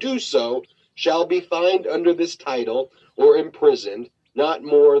attempts to do so shall be fined under this title or imprisoned not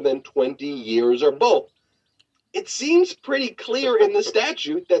more than 20 years or both. It seems pretty clear in the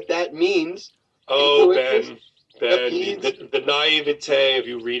statute that means... Oh, Ben, the naivete of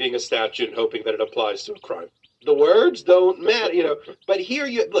you reading a statute and hoping that it applies to a crime. The words don't matter, But here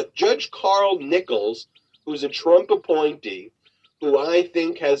look, Judge Carl Nichols, who's a Trump appointee, who I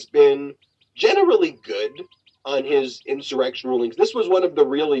think has been generally good on his insurrection rulings. This was one of the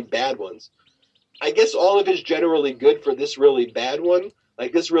really bad ones. I guess all of his generally good for this really bad one.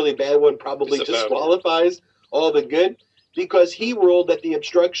 Like, this really bad one probably disqualifies all the good, because he ruled that the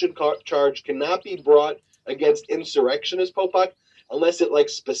obstruction charge cannot be brought against insurrectionists, Popok, unless it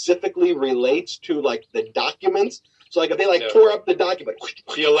specifically relates to the documents. So if they tore up the document,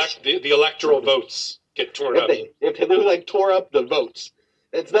 the electoral votes get torn up. If they tore up the votes,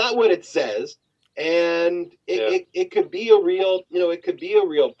 that's not what it says, and it could be a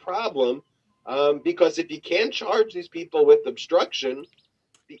real problem, because if you can't charge these people with obstruction,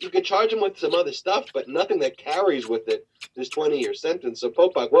 you could charge them with some other stuff, but nothing that carries with it this 20-year sentence. So,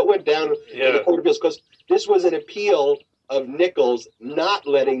 Popok, what went down in the Court of Appeals? Because this was an appeal of Nichols not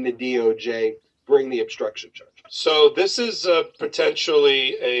letting the DOJ bring the obstruction charge. So this is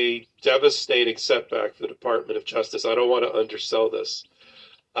potentially a devastating setback for the Department of Justice. I don't want to undersell this.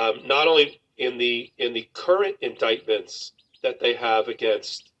 not only in the current indictments that they have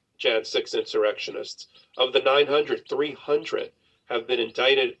against Jan 6 insurrectionists. Of the 900, 300 have been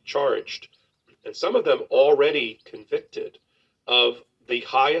indicted, charged, and some of them already convicted of the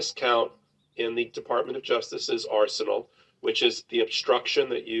highest count in the Department of Justice's arsenal, which is the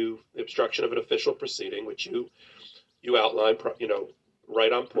obstruction of an official proceeding, which you outline,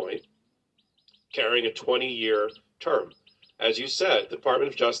 right on point, carrying a 20-year term. As you said, the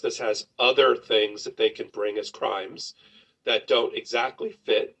Department of Justice has other things that they can bring as crimes that don't exactly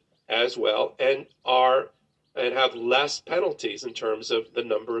fit as well and have less penalties in terms of the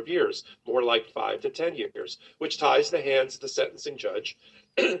number of years, more like 5 to 10 years, which ties the hands of the sentencing judge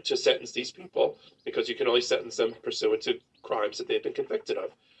to sentence these people, because you can only sentence them pursuant to crimes that they've been convicted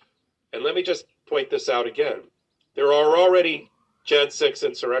of. And let me just point this out again. There are already Jan 6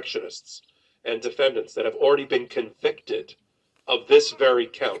 insurrectionists and defendants that have already been convicted of this very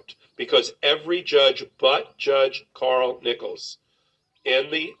count, because every judge but Judge Carl Nichols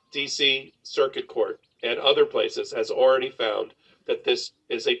in the D.C. Circuit Court and other places has already found that this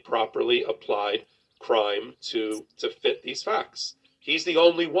is a properly applied crime to fit these facts. He's the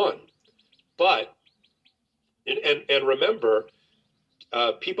only one. But, and remember,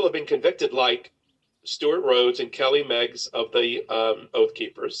 people have been convicted like Stuart Rhodes and Kelly Meggs of the Oath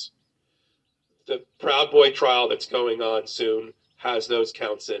Keepers. The Proud Boy trial that's going on soon has those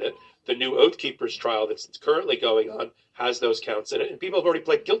counts in it. The new Oath Keepers trial that's currently going on has those counts in it, and people have already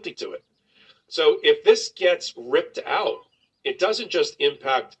pled guilty to it. So if this gets ripped out, it doesn't just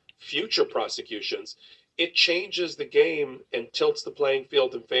impact future prosecutions, it changes the game and tilts the playing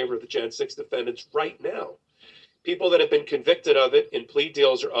field in favor of the Jan 6 defendants right now. People that have been convicted of it in plea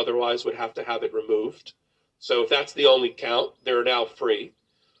deals or otherwise would have to have it removed. So if that's the only count, they're now free.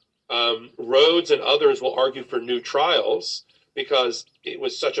 Rhodes and others will argue for new trials because it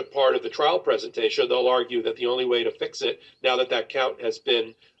was such a part of the trial presentation. They'll argue that the only way to fix it, now that that count has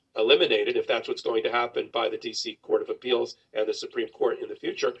been eliminated, if that's what's going to happen by the D.C. Court of Appeals and the Supreme Court in the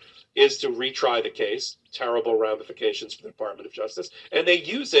future, is to retry the case. Terrible ramifications for the Department of Justice. And they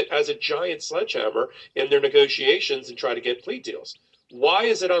use it as a giant sledgehammer in their negotiations and try to get plea deals. Why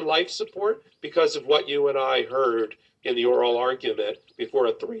is it on life support? Because of what you and I heard in the oral argument before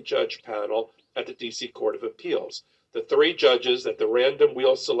a 3-judge panel at the D.C. Court of Appeals. The 3 judges that the random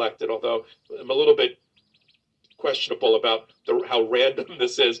wheel selected, although I'm a little bit questionable about how random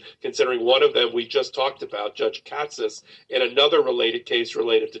this is, considering one of them we just talked about, Judge Katsas, in another related case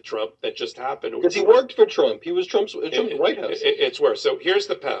related to Trump that just happened. Because he worked for Trump. He was Trump's White House. It's worse. So here's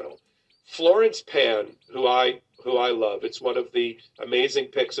the panel. Florence Pan, who I love, it's one of the amazing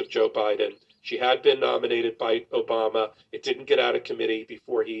picks of Joe Biden. She had been nominated by Obama. It didn't get out of committee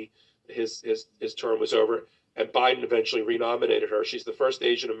before his term was over. And Biden eventually renominated her. She's the first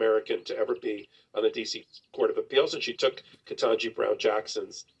Asian American to ever be on the D.C. Court of Appeals, and she took Ketanji Brown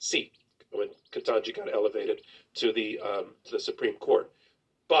Jackson's seat when Ketanji got elevated to the Supreme Court.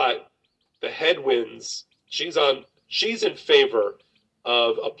 But the headwinds, she's in favor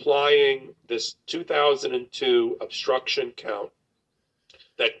of applying this 2002 obstruction count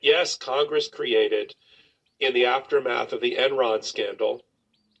that, yes, Congress created in the aftermath of the Enron scandal.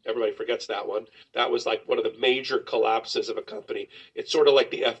 Everybody forgets that one. That was like one of the major collapses of a company. It's sort of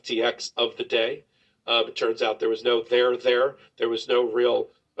like the FTX of the day. It turns out there was no there. There was no real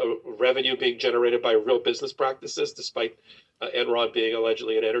revenue being generated by real business practices, despite Enron being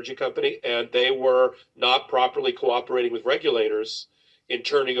allegedly an energy company. And they were not properly cooperating with regulators in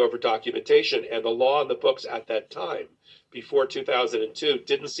turning over documentation. And the law on the books at that time, before 2002,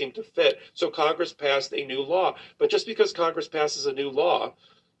 didn't seem to fit. So Congress passed a new law. But just because Congress passes a new law,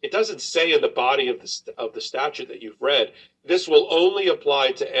 it doesn't say in the body of the statute that you've read, this will only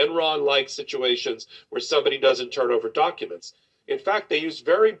apply to Enron-like situations where somebody doesn't turn over documents. In fact, they use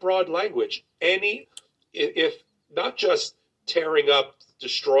very broad language. If not just tearing up,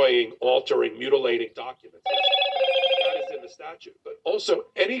 destroying, altering, mutilating documents, that is in the statute, but also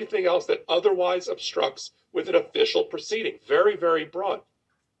anything else that otherwise obstructs with an official proceeding. Very, very broad.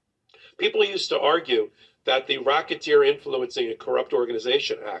 People used to argue that the Racketeer Influencing a Corrupt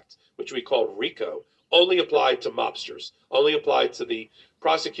Organization Act, which we call RICO, only applied to mobsters, only applied to the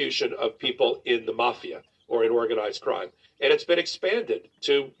prosecution of people in the mafia or in organized crime. And it's been expanded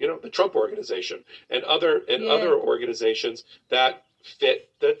to, the Trump Organization and other organizations that fit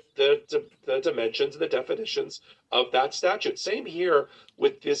the dimensions and the definitions of that statute. Same here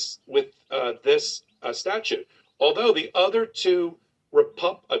with this statute. Although the other 2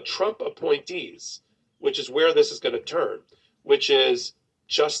 Trump appointees, which is where this is going to turn, which is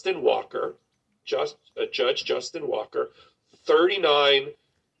Judge Justin Walker, 39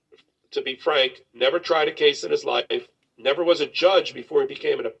 to be frank, never tried a case in his life, never was a judge before he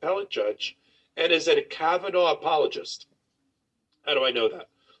became an appellate judge, and is a Kavanaugh apologist. How do I know that?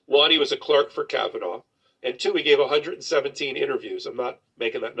 One, he was a clerk for Kavanaugh. And two, he gave 117 interviews. I'm not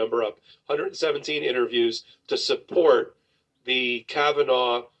making that number up. 117 interviews to support the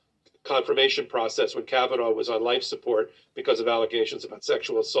Kavanaugh confirmation process when Kavanaugh was on life support because of allegations about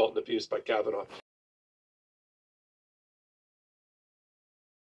sexual assault and abuse by Kavanaugh.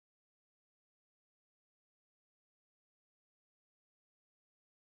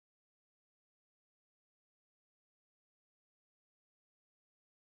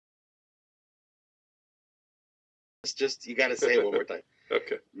 It's just, you got to say it one more time.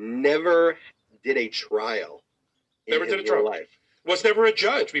 Okay. Never did a trial. Never did a trial. Life. Was never a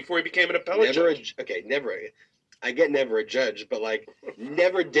judge before he became an appellate judge. Never. I get never a judge, but like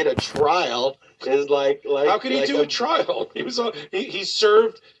never did a trial is like how could he do a trial? He was he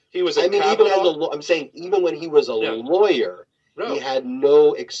served. He was. Even as I'm saying, even when he was a lawyer, he had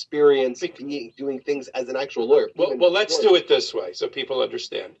no experience doing things as an actual lawyer. Well, let's do it this way so people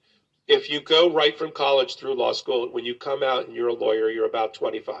understand. If you go right from college through law school, when you come out and you're a lawyer, you're about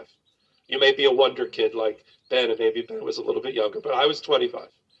 25. You may be a wonder kid like Ben, and maybe Ben was a little bit younger, but I was 25.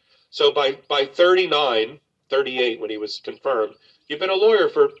 So by 39, 38, when he was confirmed, you've been a lawyer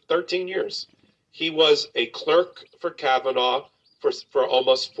for 13 years. He was a clerk for Kavanaugh for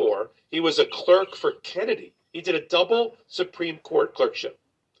almost 4. He was a clerk for Kennedy. He did a double Supreme Court clerkship.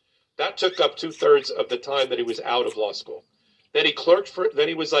 That took up 2/3 of the time that he was out of law school. Then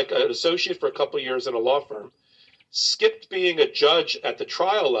he was like an associate for a couple of years in a law firm, skipped being a judge at the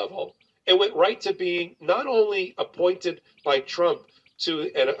trial level, and went right to being not only appointed by Trump to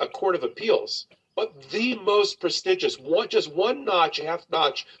a court of appeals, but the most prestigious, just one notch, half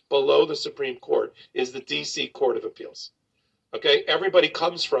notch below the Supreme Court is the D.C. Court of Appeals. Okay, everybody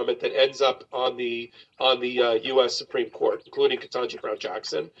comes from it that ends up on the U.S. Supreme Court, including Ketanji Brown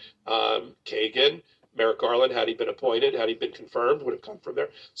Jackson, Kagan. Merrick Garland, had he been appointed, had he been confirmed, would have come from there.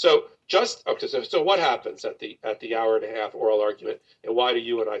 So so what happens at the hour and a half oral argument, and why do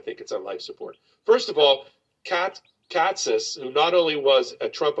you and I think it's on life support? First of all, Katsas, who not only was a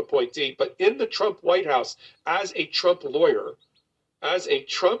Trump appointee, but in the Trump White House as a Trump lawyer, as a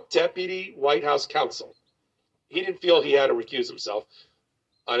Trump deputy White House counsel, he didn't feel he had to recuse himself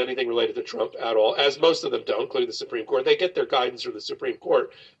on anything related to Trump at all, as most of them don't, including the Supreme Court. They get their guidance from the Supreme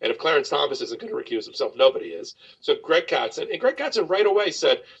Court, and if Clarence Thomas isn't going to recuse himself, nobody is. So Greg Katzen right away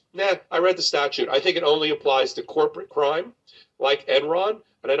said, nah, I read the statute. I think it only applies to corporate crime, like Enron,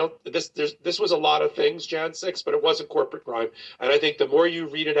 and this was a lot of things, Jan 6, but it wasn't corporate crime. And I think the more you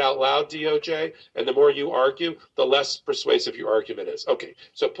read it out loud, DOJ, and the more you argue, the less persuasive your argument is. Okay,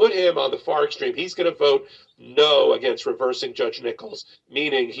 so put him on the far extreme. He's going to vote no against reversing Judge Nichols,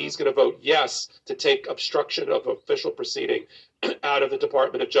 meaning he's going to vote yes to take obstruction of official proceeding out of the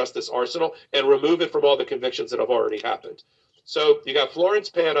Department of Justice arsenal and remove it from all the convictions that have already happened. So you got Florence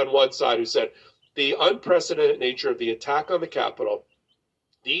Pan on one side who said the unprecedented nature of the attack on the Capitol,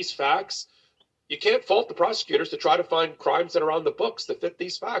 these facts, you can't fault the prosecutors to try to find crimes that are on the books that fit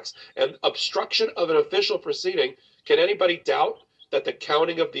these facts. And obstruction of an official proceeding, can anybody doubt that the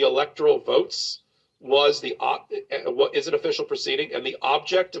counting of the electoral votes was is an official proceeding, and the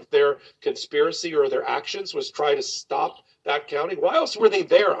object of their conspiracy or their actions was try to stop that counting? Why else were they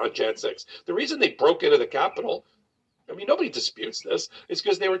there on Jan 6? The reason they broke into the Capitol, I mean, nobody disputes this, is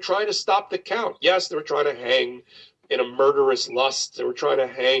because they were trying to stop the count. Yes, they were trying to hang in a murderous lust. They were trying to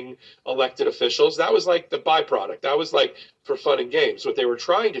hang elected officials. That was like the byproduct. That was like for fun and games. What they were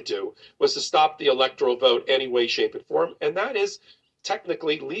trying to do was to stop the electoral vote any way, shape, and form, and that is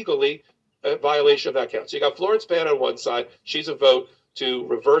technically, legally, a violation of that count. So you got Florence Pan on one side. She's a vote to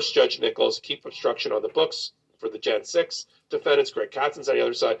reverse Judge Nichols, keep obstruction on the books for the Jan 6 defendants. Greg Katzen's on the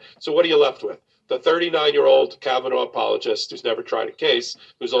other side. So what are you left with? The 39-year-old Kavanaugh apologist who's never tried a case,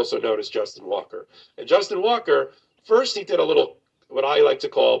 who's also known as Justin Walker. And Justin Walker, first he did a little, what I like to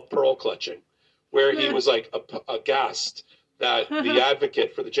call pearl clutching, where he was like aghast that the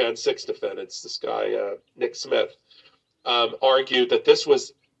advocate for the Jan 6 defendants, this guy, Nick Smith, argued that this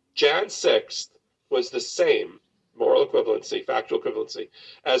was Jan 6th was the same moral equivalency, factual equivalency,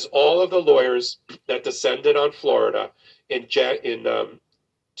 as all of the lawyers that descended on Florida in 2000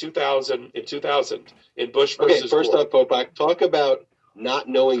 in Bush versus Okay, first Gore. off, Popok, talk about not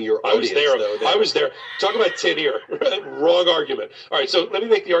knowing your audience. I was there. Talk about tin ear. Wrong argument. All right, so let me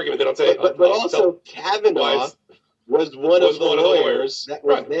make the argument, then I'll tell you. But also, Kavanaugh was one of the lawyers that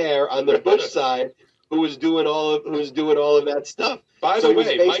was there on the Bush side who was doing all of that stuff. By the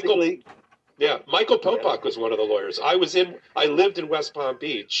way, Michael Popok was one of the lawyers. I lived in West Palm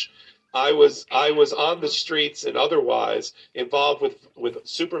Beach I was on the streets and otherwise involved with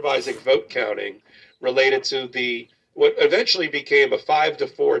supervising vote counting related to what eventually became a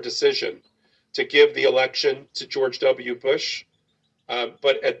 5-4 decision to give the election to George W. Bush.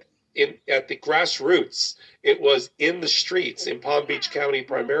 But at the grassroots, it was in the streets in Palm Beach County,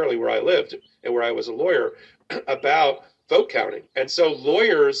 primarily where I lived and where I was a lawyer, about vote counting. And so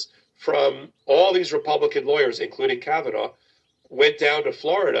lawyers from all these Republican lawyers, including Kavanaugh, went down to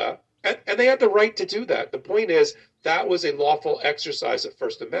Florida, and they had the right to do that. The point is, that was a lawful exercise of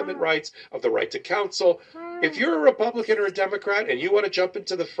First Amendment rights, of the right to counsel. If you're a Republican or a Democrat and you want to jump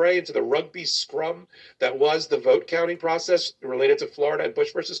into the fray, into the rugby scrum that was the vote counting process related to Florida and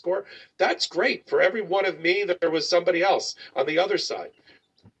Bush versus Gore, that's great. For every one of me, there was somebody else on the other side.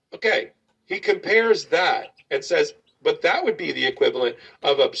 Okay, he compares that and says, but that would be the equivalent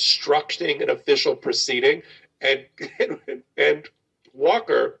of obstructing an official proceeding. And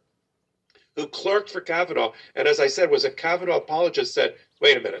Walker, who clerked for Kavanaugh, and as I said, was a Kavanaugh apologist, said,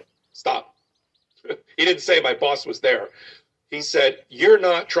 wait a minute, stop. He didn't say my boss was there. He said, you're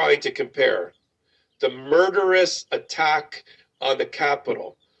not trying to compare the murderous attack on the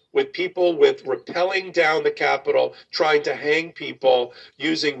Capitol with people with rappelling down the Capitol, trying to hang people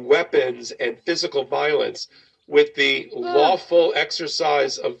using weapons and physical violence, with the lawful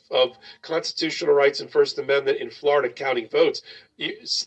exercise of constitutional rights and First Amendment in Florida counting votes.